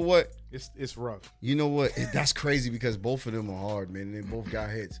mean, you know what? It's rough. You know what? That's crazy because both of them are hard, man. They both got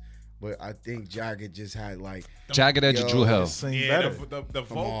hits. But I think Jagged just had like Jagged Edge or Drew Hill. Yeah, the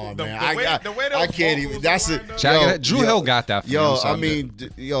vocal, on, the man. way those I can't even. vocals That's lined it. up. Jagged Drew Hill got that. For Yo, him, so I I'm mean,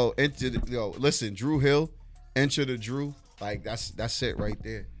 good. listen, Drew Hill, Enter the Drew, like that's it right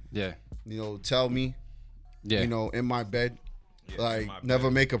there. Yeah. Tell me. Yeah. In my bed. Yeah, like in my never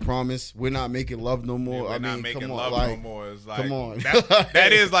bed. make a promise. We're not making love no more. Yeah, we're I not mean, making come on, love like, no more. It's like, come on.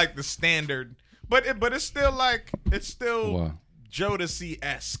 that is like the standard, but it's still Wow.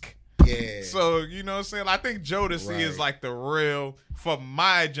 Jodeci-esque. Yeah. So you know what I'm saying? I think Jodeci is like the real for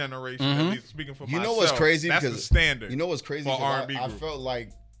my generation. At least speaking for myself. You know what's crazy? That's because the standard. You know what's crazy? for 'Cause R&B I group. felt like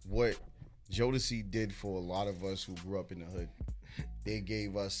what Jodeci did for a lot of us who grew up in the hood. They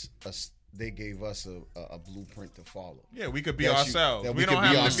gave us a blueprint to follow. Yeah, we could be That ourselves. That we we don't could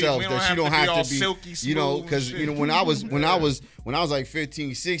be have ourselves. to be. We That you don't don't have have to to be be all silky smooth. because when I was like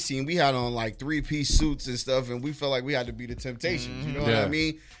 15, 16, we had on like 3-piece suits and stuff, and we felt like we had to be the Temptations. You know what I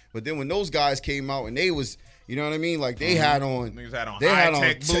mean? But then when those guys came out and they was, you know what I mean? Like they had on, Niggas had on they had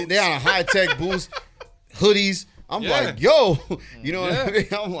high-tech on, boots. they had on high tech boots, hoodies. I'm like, yo, you know what I mean?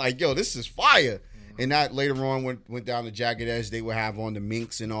 I'm like, yo, this is fire. And that later on went down to Jagged Edge. They would have on the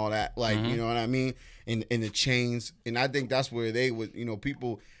minks and all that, like you know what I mean, and the chains. And I think that's where they would,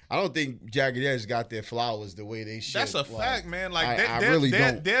 people. I don't think Jagged Edge got their flowers the way they should. That's a fact, man. Like I really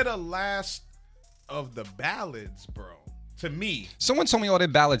don't. They're the last of the ballads, bro. To me, Someone told me all their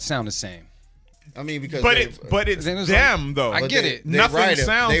ballads sound the same. I mean, because but it's Then it was them though. I get it. They Nothing write 'em.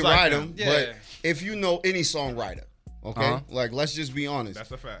 sounds They like write them. them. But if you know any songwriter, okay, like let's just be honest.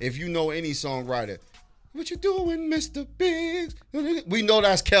 That's a fact. If you know any songwriter, what you doing, Mr. Biggs? We know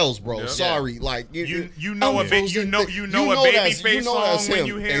that's Kells, bro. Yeah. Sorry, like You know a baby face song when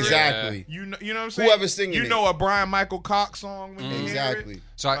you hear exactly. it. You know what I'm saying? Whoever's singing you it. know a Brian Michael Cox song when you hear Exactly. it.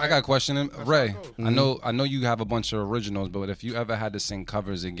 So I got a question, Ray. I know you have a bunch of originals, but if you ever had to sing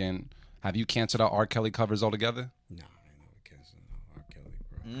covers again, have you canceled out R. Kelly covers altogether? No, I never canceled R.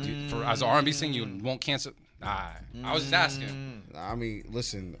 Kelly, bro. For as an R&B singer, you won't cancel. Nah, I was just asking. I mean,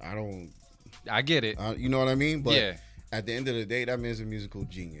 listen, I don't. I get it. You know what I mean? But Yeah. at the end of the day, that man's a musical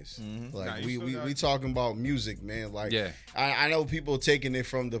genius. Like Nah, we talking about music, man. Like Yeah. I know people taking it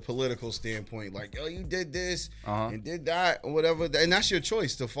from the political standpoint, like, yo, you did this and did that or whatever. And that's your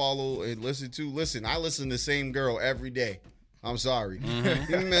choice to follow and listen to. Listen, I listen to Same Girl every day. I'm sorry.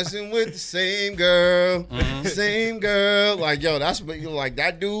 You messing with the same girl. Same girl. Like, yo, that's what you're like,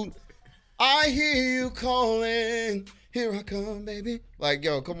 that dude. I hear you calling. Here I come, baby. Like,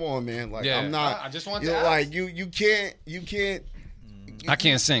 yo, come on, man. Like, Yeah, I'm not. I just want you to know, ask. like you can't. I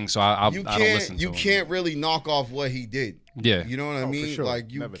can't sing, so I don't listen to You him. can't really knock off what he did. Yeah. You know what I mean? for sure.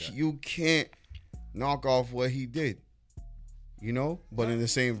 Like Never that. you can't knock off what he did. You know, but in the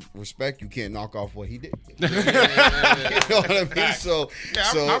same respect, you can't knock off what he did. You know what I mean? So, Yeah,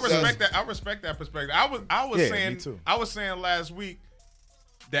 so I respect that. I respect that perspective. I was Yeah, saying me too. I was saying last week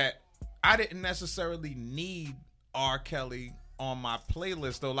that I didn't necessarily need R. Kelly on my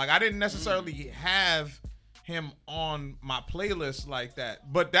playlist though. Like I didn't necessarily have him on my playlist like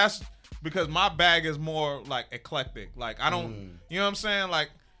that. But that's because my bag is more like eclectic. Like I don't you know what I'm saying?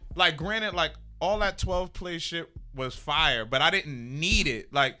 Like granted, like all that 12 play shit was fire, but I didn't need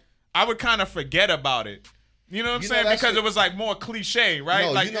it. Like I would kind of forget about it. You know what I'm saying? Because it was like more cliche, right?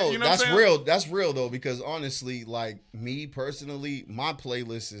 No, like you know what I'm that's saying? real. That's real though, because honestly, like me personally, my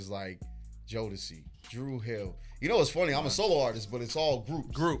playlist is like Jodeci, Drew Hill. You know, it's funny. I'm a solo artist, but it's all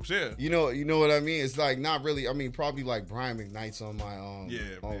groups. Groups, yeah. You know what I mean? It's like not really. I mean, probably like Brian McKnight's on my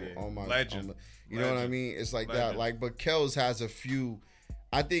on my Legend. You know what I mean? It's like that. Like, but Kels has a few.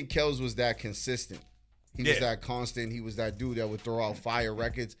 I think Kels was that consistent. He was that constant. He was that dude that would throw out fire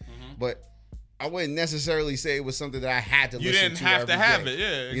records. But I wouldn't necessarily say it was something that I had to listen to. You didn't have to have day. it, yeah.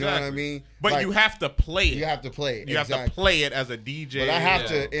 Exactly. You know what I mean? But like, you have to play it. You have to play it. You have to play it as a DJ. But I have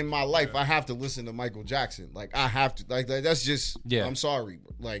to, in my life, I have to listen to Michael Jackson. Like, I have to. Like that's just, I'm sorry.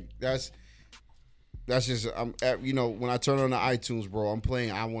 Like, that's just, when I turn on the iTunes, bro, I'm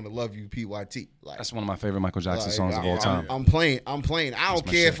playing I Want to Love You, PYT. Like, that's one of my favorite Michael Jackson songs of all time. I'm playing. I don't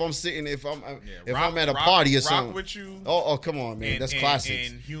care if I'm sitting, if I'm at a party or something. Rock With You. Oh, come on, man. That's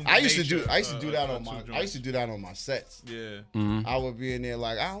classics. I used to do that on my sets. Yeah. I would be in there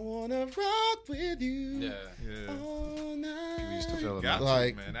like, I want to rock with you. All night. You used to feel it,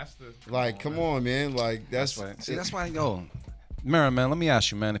 like, man. That's the. Like, come on, man. Like, that's right. See, that's why, Mara, man, let me ask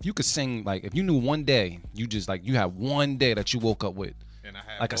you, man. If you could sing, like, if you knew one day, you had one day that you woke up with,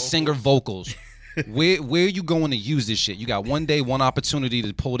 like a singer vocals, where are you going to use this shit? You got one day, one opportunity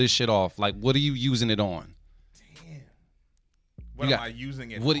to pull this shit off. Like, what are you using it on? Damn. What am I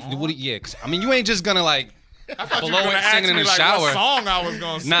using it on? Yeah, I mean, you ain't just gonna like I thought you blow were it gonna singing ask in me the like shower. what song I was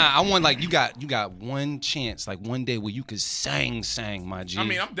gonna sing. Nah, I want like you got one chance, like one day where you could sang, my G. I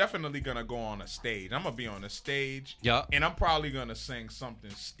mean, I'm definitely gonna go on a stage. I'm gonna be on a stage. Yeah. And I'm probably gonna sing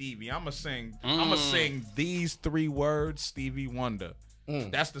something Stevie. I'm gonna sing these 3 words, Stevie Wonder.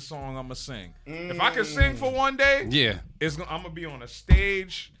 That's the song I'm gonna sing. If I can sing for one day, I'm gonna be on a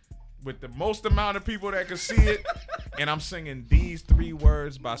stage with the most amount of people that can see it, and I'm singing these 3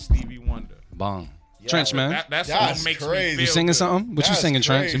 words by Stevie Wonder. Bong. Trench, man. That song makes me feel You singing good. something? What you singing,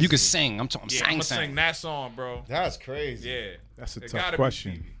 Trench? If you could sing, I'm gonna sing that song, bro. That's crazy. Yeah, that's a tough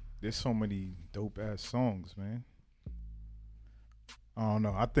question. There's so many dope ass songs, man. I don't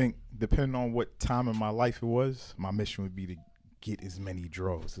know. I think depending on what time in my life it was, my mission would be to get as many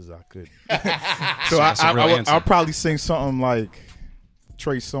draws as I could. So I'll probably sing something like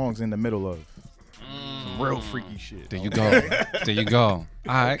Trey Songz in the middle of. Some real freaky shit. There you go. There you go.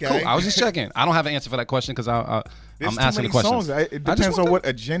 All right, cool. I was just checking. I don't have an answer for that question because I'm asking the question. It depends on what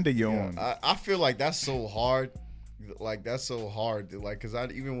agenda you're on. I feel like that's so hard. Like, that's so hard. Like, because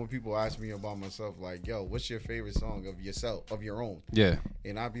even when people ask me about myself, like, yo, what's your favorite song of yourself, of your own? Yeah.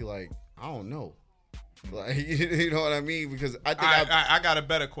 And I'd be like, I don't know. Like, you know what I mean? Because I think I got a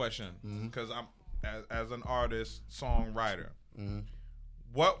better question. Because I'm as an artist, songwriter.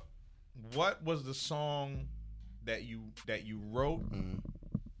 What was the song that you wrote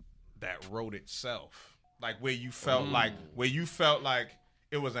that wrote itself? Like where you felt like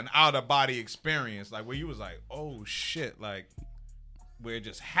it was an out of body experience, like where you was like, oh shit, like where it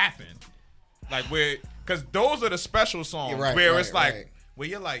just happened, like where, because those are the special songs where it's like where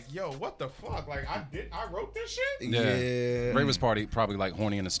you're like, yo, what the fuck, like I wrote this shit. Yeah. Ray was probably like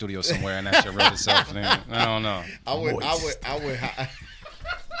horny in the studio somewhere, and that shit wrote itself. Man. I don't know. I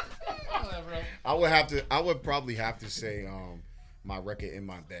would probably have to say my record In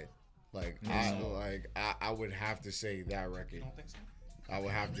My Bed. Like I would have to say that record. You don't think so? I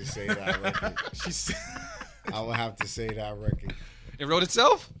would have to say that record. I would have to say that record. It wrote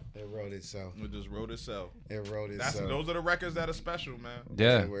itself? It wrote itself. It just wrote itself. It wrote itself. Those are the records that are special, man.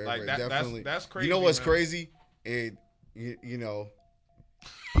 Yeah. Like definitely. That's crazy. You know what's man. crazy? You know,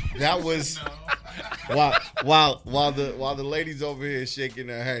 that was while the ladies over here shaking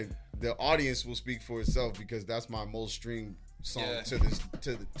their head, the audience will speak for itself because that's my most streamed song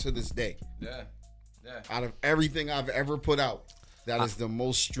to this day. Yeah. Out of everything I've ever put out, that is the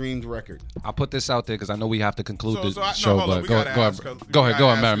most streamed record. I'll put this out there because I know we have to conclude the hold show. on, But go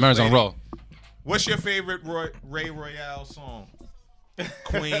ahead, Mary. Mary's on a roll. What's your favorite Rey Royale song?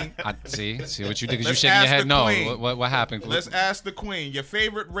 Queen. I see what you did because you shaking your head. No, what happened? Let's ask the Queen. Your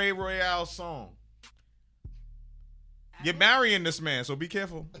favorite Rey Royale song. You're marrying this man, so be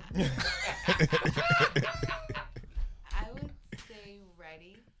careful. I would say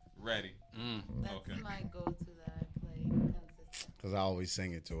Ready. That's my go-to that I play consistently. Because I always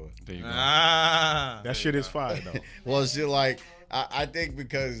sing it to her. There you go. That shit is fire though. Well, she like I think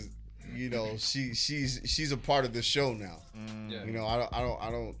because she's a part of the show now. Yeah. You know,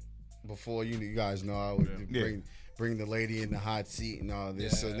 I don't. Before you guys know, I would bring the lady in the hot seat and all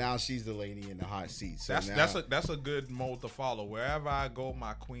this. So now she's the lady in the hot seat. So that's a good mode to follow. Wherever I go,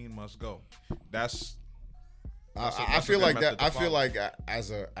 my queen must go. I feel like that. I feel like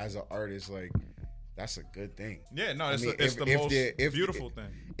as an artist, like that's a good thing. Yeah, no, it's the most beautiful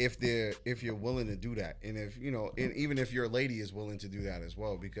thing. If you're willing to do that, and if and even if your lady is willing to do that as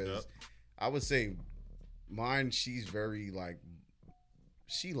well, because I would say mine, she's very like,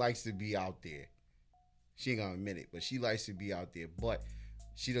 she likes to be out there. She ain't gonna admit it, but she likes to be out there, but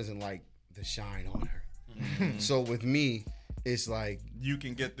she doesn't like the shine on her. Mm-hmm. So with me, it's like you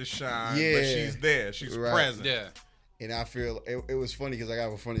can get the shine, but she's there, she's present. Yeah. And I feel it was funny because I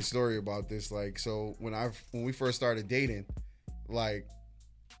got a funny story about this. Like, so when we first started dating, like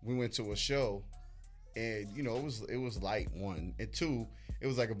we went to a show, and it was light, one, and two, it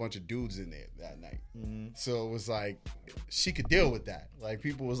was like a bunch of dudes in there that night. Mm-hmm. So it was like she could deal with that. Like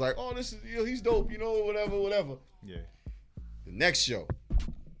people was like, oh, this is he's dope, whatever. Yeah. The next show,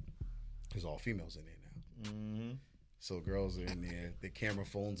 there's all females in there now. Mm-hmm. So girls are in there. The camera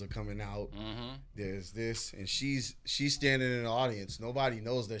phones are coming out. Mm-hmm. There's this, and she's standing in the audience. Nobody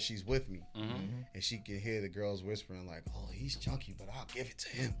knows that she's with me, and she can hear the girls whispering like, "Oh, he's chunky, but I'll give it to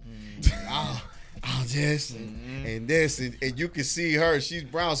him. I'll this and this," and you can see her. She's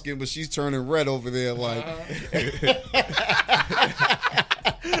brown skinned, but she's turning red over there. Like,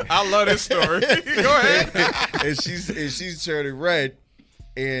 I love this story. Go ahead. and she's turning red,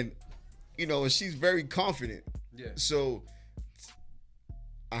 and and she's very confident. Yeah. So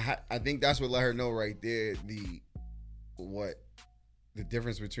I think that's what let her know right there the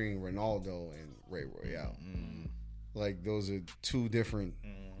difference between Ronaldo and Rey Royale. Mm. Like those are two different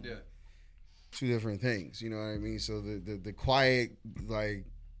things. You know what I mean? So the quiet, like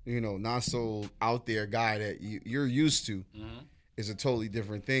not so out there guy that you're used to. Mm-hmm. Is a totally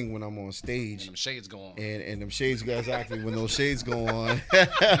different thing when I'm on stage. And them shades go on. And them shades go, exactly, when those shades go on.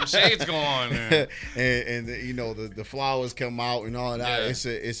 Them shades go on, man. and the flowers come out and all that.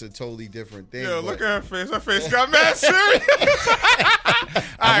 Yeah. It's a totally different thing. Yeah, look at her face. Her face got mad serious.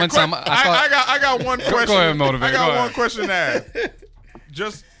 I got one question. Go ahead, Motivate. I got one question to ask.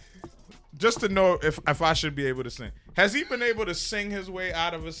 Just to know if I should be able to sing. Has he been able to sing his way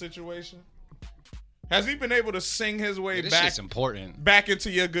out of a situation? Has he been able to sing his way back into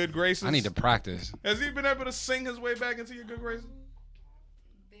your good graces? I need to practice. Has he been able to sing his way back into your good graces?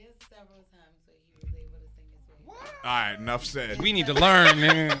 There's several times where he was able to sing his way back. All right, enough said. We need to learn,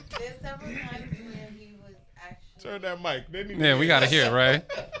 man. There's several times where he was actually... Turn that mic. Yeah, we got to hear it, right?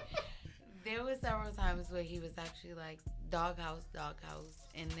 There were several times where he was actually like, doghouse,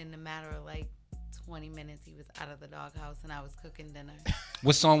 and in a matter of like 20 minutes, he was out of the doghouse, and I was cooking dinner.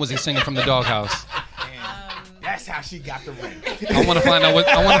 What song was he singing from the doghouse? That's how she got the ring. I want to find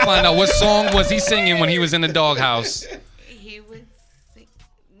out what song was he singing when he was in the doghouse. He would sing,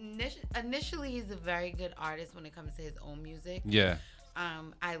 initially, he's a very good artist when it comes to his own music. Yeah.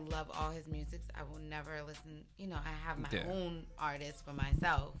 I love all his music. I will never listen. I have my own artist for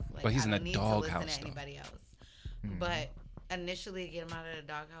myself. Like, but he's in I a don't need doghouse. to listen to anybody else. Mm-hmm. But initially, to get him out of the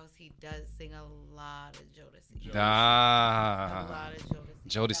doghouse, he does sing a lot of Jodeci. A lot of Jodeci.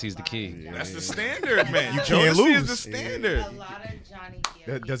 Jodeci's the key. That's the standard, man. You can't Jodeci lose. is the standard. A lot of Johnny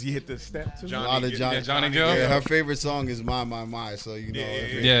Gill. Does he hit the step too? A lot of Johnny Gill. Yeah, her favorite song is "My." So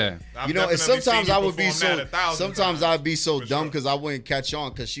Yeah. And sometimes I would be sometimes I'd be so dumb because I wouldn't catch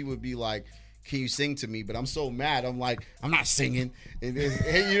on because she would be like, "Can you sing to me?" But I'm so mad. I'm like, I'm not singing. And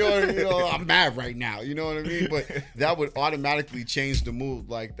I'm mad right now. You know what I mean? But that would automatically change the mood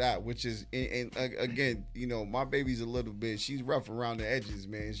like that, which is, and again, my baby's a little bit. She's rough around the edges,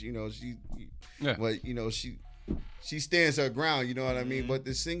 man. But she stands her ground. You know what I mean? But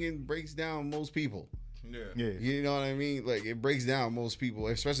the singing breaks down most people. Yeah. You know what I mean? Like it breaks down most people,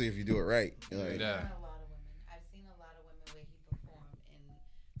 especially if you do it right. Like, yeah. I've seen a lot of women where he performed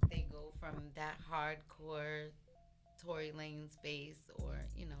and they go from that hardcore Tory Lanez face or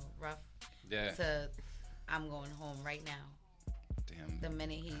rough to I'm going home right now. Damn. The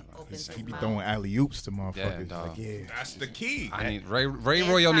minute he opens his he be mouth. throwing alley oops to motherfuckers. That's the key. I need Rey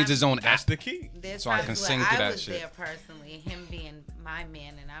Royale needs his own app. That's the key. There's so I can sing to that shit. I was there personally, him being my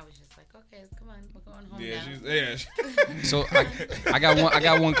man, and I was just like, okay, come on, we're going home now. So I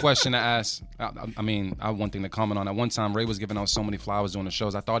got one question to ask. I mean, I have one thing to comment on. At one time, Ray was giving out so many flowers during the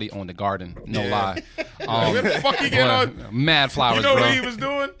shows. I thought he owned a garden. No lie. Where the fuck he get on? Mad flowers, You know bro. what he was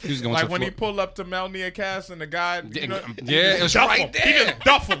doing? He was going like to when he pulled up to Melnia Cast and the guy. Yeah, it was right there. He just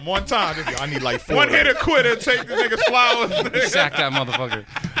duff him one time. I need like 4. One hitter quitter. Take the nigga's flowers. Sack that motherfucker.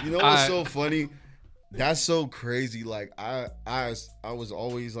 You know what's so funny? That's so crazy. Like I was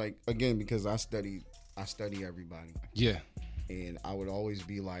always like, again, because I study everybody. Yeah. And I would always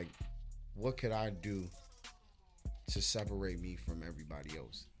be like, what could I do to separate me from everybody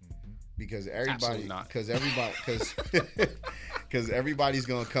else? Mm-hmm. because everybody, not. because everybody's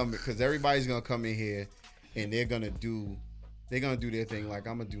gonna come in here and they're gonna do their thing. Like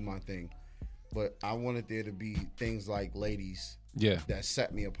I'm gonna do my thing, but I wanted there to be things like ladies, that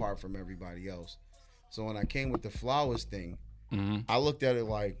set me apart from everybody else. So when I came with the flowers thing, I looked at it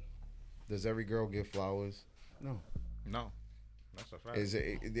like, does every girl get flowers? No. That's a fact.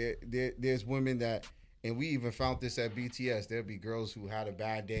 There's women that, and we even found this at BTS. There'd be girls who had a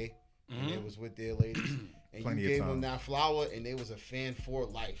bad day, and they was with their ladies, and you gave them that flower, and they was a fan for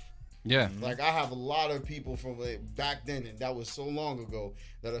life. Yeah. Like I have a lot of people from back then, and that was so long ago,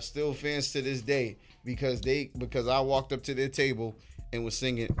 that are still fans to this day because I walked up to their table and was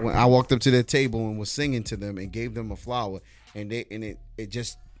singing. When I walked up to their table and was singing to them and gave them a flower, and it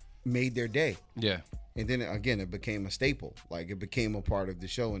just made their day. Yeah. And then again, it became a staple. Like it became a part of the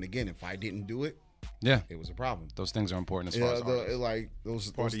show. And again, if I didn't do it, it was a problem. Those things are important as far as artists. like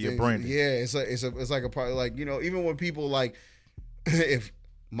those part those of your things, branding. Yeah, it's like a part. Like even when people like, if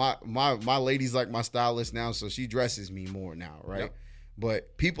my lady's like my stylist now, so she dresses me more now, right? Yep.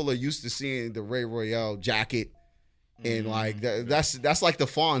 But people are used to seeing the Rey Royale jacket. And like that's like the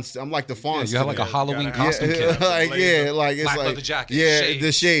fawns. I'm like the fawns. You have like a Halloween costume kit. It's Black like leather jacket,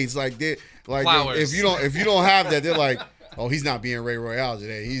 the shades. Like if you don't have that, they're like, oh, he's not being Rey Royale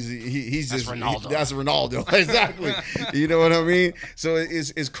today. He's that's just Ronaldo. That's Ronaldo. Exactly. You know what I mean? So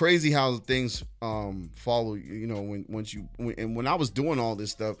it's crazy how things follow. When I was doing all this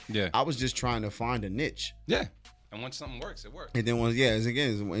stuff, I was just trying to find a niche. Yeah. And when something works, it works. And then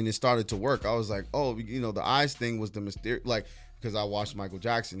when it started to work, I was like, oh, the eyes thing was the mysterious, like, because I watched Michael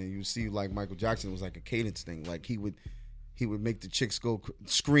Jackson, and you see like Michael Jackson was like a cadence thing, like he would make the chicks go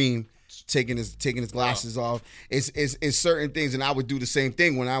scream, taking his glasses off. It's certain things, and I would do the same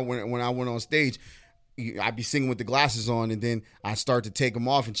thing when I went on stage. I'd be singing with the glasses on, and then I start to take them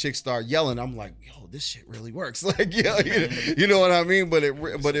off, and chicks start yelling. I'm like, yo, this shit really works. Like, you know what I mean? But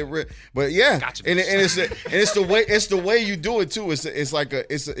yeah, gotcha. And it's the way you do it too. It's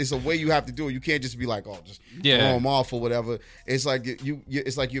a way you have to do it. You can't just be like, oh, just throw them off or whatever. It's like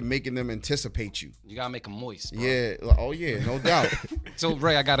it's like you're making them anticipate you. You gotta make them moist, bro. Yeah. Oh yeah, no doubt. So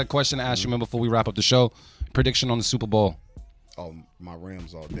Ray, I got a question to ask you, man, before we wrap up the show. Prediction on the Super Bowl. Oh, my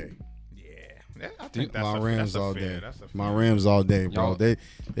Rams all day. I think my Rams all day. My Rams all day, bro. They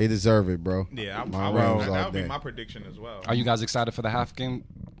deserve it, bro. Yeah, my Rams all that would day. be my prediction as well. Are you guys excited for the half game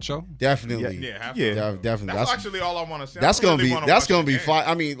show? Definitely. Yeah, definitely. That's actually all I want to say. That's gonna be fun.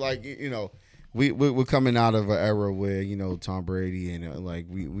 I mean, like we're coming out of an era where Tom Brady and like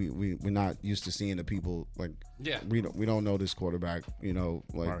we're not used to seeing the people like we don't know this quarterback. We know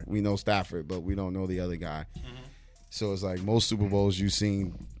Stafford, but we don't know the other guy. Mm-hmm. So it's like most Super Bowls you've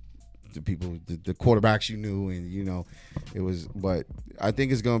seen. The people, the quarterbacks you knew, and it was. But I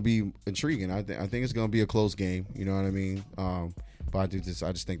think it's going to be intriguing. I think it's going to be a close game. You know what I mean? But I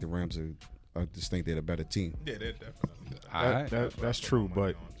just think the Rams are. I just think they're the better team. Yeah, they're definitely. That's true,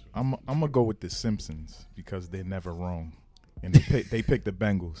 but I'm gonna go with the Simpsons because they're never wrong, and they pick the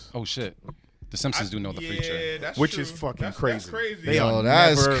Bengals. Oh shit. The Simpsons do know the future, which true. is fucking that's crazy. crazy.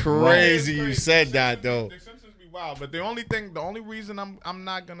 That's crazy. You said that though. Wow, but the only reason I'm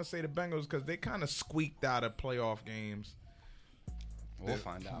not gonna say the Bengals because they kind of squeaked out of playoff games. We'll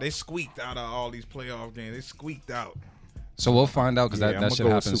find out. They squeaked out of all these playoff games. They squeaked out. So we'll find out because that should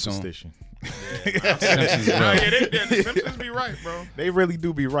happen soon. The Simpsons be right, bro. They really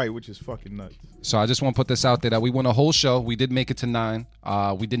do be right, which is fucking nuts. So I just want to put this out there that we won a whole show. We did make it to 9.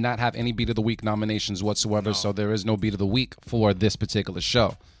 We did not have any Beat of the Week nominations whatsoever, so there is no Beat of the Week for this particular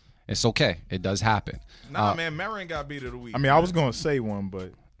show. It's okay. It does happen. Nah, man, Marin got Beat of the Week. I mean, I was gonna say one,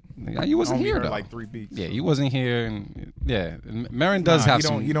 but you wasn't here though. Like 3 beats. Yeah, you wasn't here, and Marin does have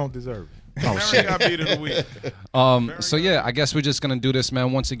some. You don't deserve it. Oh shit! Got Beat of the Week. So yeah, I guess we're just gonna do this,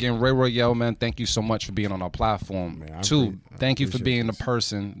 man. Once again, Rey Royale, man, thank you so much for being on our platform. Man, 2, thank you for being the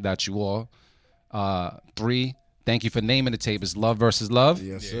person that you are. 3, thank you for naming the tape. It's Love versus Love.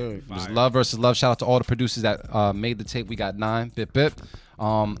 Yes, sir. It's Love versus Love. Shout out to all the producers that made the tape. We got 9. Bip bip.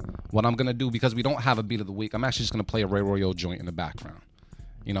 What I'm gonna do, because we don't have a Beat of the Week, I'm actually just gonna play a Rey Royale joint in the background.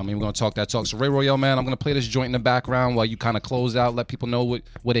 You know what I mean? We're going to talk that talk. So Rey Royale, man, I'm going to play this joint in the background while you kind of close out, let people know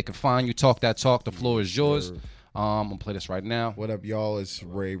where they can find you. Talk that talk. The floor is yours. I'm going to play this right now. What up, y'all? It's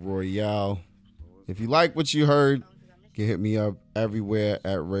Rey Royale. If you like what you heard, you can hit me up everywhere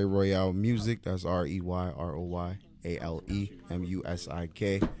at Rey Royale Music. That's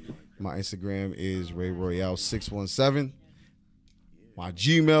ReyRoyaleMusik. My Instagram is Rey Royale 617. My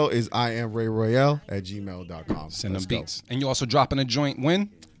Gmail is IamRayRoyale@gmail.com. Send them beats. And you also dropping a joint when?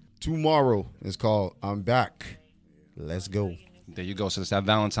 Tomorrow. It's called I'm Back. Let's go. There you go. So it's that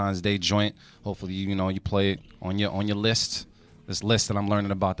Valentine's Day joint. Hopefully, you play it on your list. This list that I'm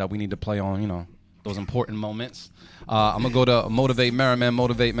learning about that we need to play on, those important moments. I'm going to go to Motivate Merriman.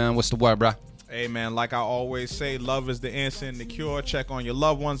 Motivate, man. What's the word, bruh? Hey, man, like I always say, love is the answer and the cure. Check on your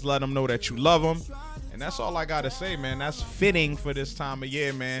loved ones. Let them know that you love them. And that's all I got to say, man. That's fitting for this time of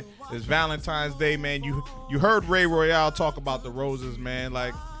year, man. It's Valentine's Day, man. You heard Rey Royale talk about the roses, man.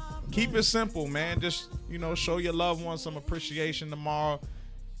 Like, keep it simple, man. Just, show your loved ones some appreciation tomorrow.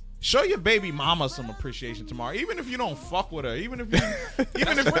 Show your baby mama some appreciation tomorrow, even if you don't fuck with her. Even if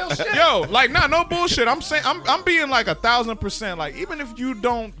real shit. Yo, like, no bullshit. I'm saying, I'm being like 1,000%. Like, even if you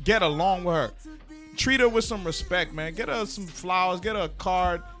don't get along with her, treat her with some respect, man. Get her some flowers, get her a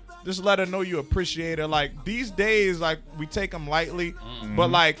card. Just let her know you appreciate her. Like, these days, like, we take them lightly,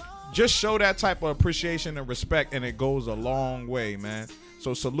 but like, just show that type of appreciation and respect, and it goes a long way, man.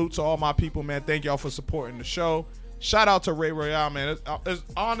 So salute to all my people, man. Thank y'all for supporting the show. Shout out to Rey Royale, man. It's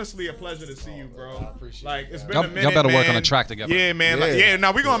honestly a pleasure to see you, bro. I appreciate like, it's been a minute, y'all better man. work on a track together. Yeah, man.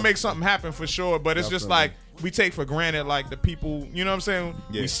 Now we're going to make something happen for sure, but it's just like, we take for granted, like, the people, you know what I'm saying?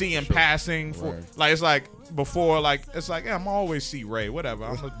 Yeah, we see in passing. Like, it's like, before, like, it's like, yeah, I'm always see Ray, whatever.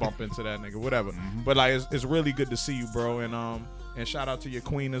 I'm going to bump into that nigga, whatever. But, like, it's really good to see you, bro. And shout out to your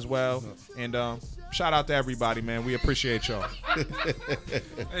queen as well. And shout out to everybody, man. We appreciate y'all.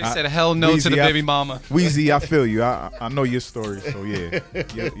 They said hell no Weezy, to the baby mama. Weezy, I feel you. I know your story, so yeah.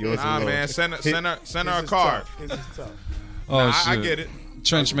 Yours man, send her a card. I get it.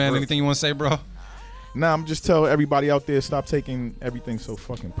 Trench, man, anything you want to say, bro? Nah, I'm just telling everybody out there, stop taking everything so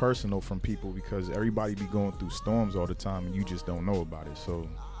fucking personal from people, because everybody be going through storms all the time and you just don't know about it. So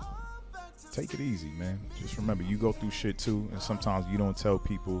take it easy, man. Just remember, you go through shit too, and sometimes you don't tell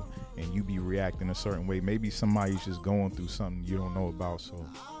people and you be reacting a certain way. Maybe somebody's just going through something you don't know about, so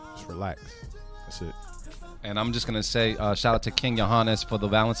just relax. That's it. And I'm just going to say shout out to King Johannes for the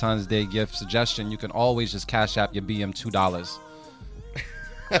Valentine's Day gift suggestion. You can always just cash app your BM $2.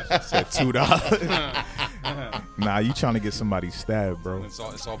 Said $2. Nah, you trying to get somebody stabbed, bro.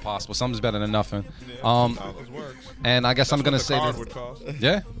 It's all possible. Something's better than nothing. And I guess I'm going to say this.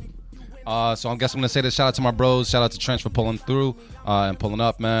 Yeah. So I guess I'm going to say this. Shout out to my bros. Shout out to Trench for pulling through and pulling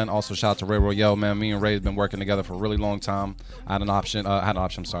up, man. Also, shout out to Rey Royale, man. Me and Ray have been working together for a really long time. I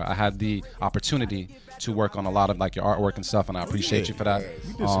had the opportunity to work on a lot of like your artwork and stuff, and I appreciate you for that.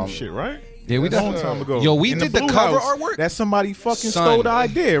 You did some shit, right? Yeah, we did. A long time ago. Yo, we did the cover artwork. That somebody fucking stole the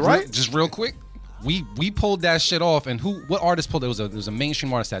idea, right? Just real quick. We pulled that shit off, and what artist pulled it? It was a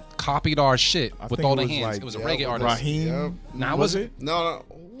mainstream artist that copied our shit with all the hands. Like, it was a reggae artist. Raheem. Nah, was it? No.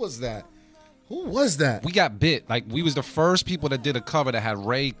 Who was that? Who was that? We got bit. Like, we was the first people that did a cover that had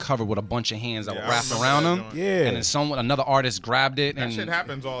Ray covered with a bunch of hands that were wrapped around him. Yeah. And then another artist grabbed it. That shit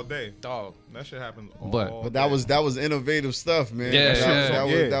happens all day. Dog. That shit happens all day. But that was innovative stuff, man. Yeah.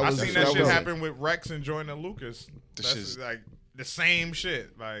 I seen that shit happen with Rex and Jordan Lucas. That's like the same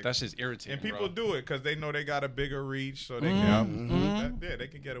shit. Like, that's just irritating. And people do it because they know they got a bigger reach, so they can they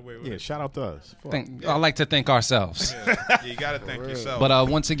can get away with it. Yeah, shout out to us. I like to thank ourselves. Yeah, you got to thank yourself. But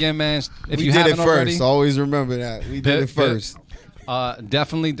once again, man, if we you did haven't it first. already, Always remember that we did it first.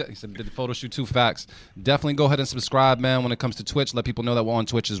 Definitely did the photo shoot. 2 facts. Definitely go ahead and subscribe, man. When it comes to Twitch, let people know that we're on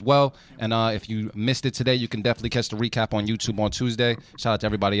Twitch as well. And if you missed it today, you can definitely catch the recap on YouTube on Tuesday. Shout out to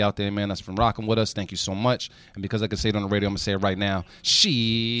everybody out there, man, that's been rocking with us. Thank you so much. And because I can say it on the radio, I'm gonna say it right now.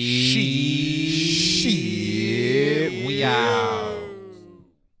 We out.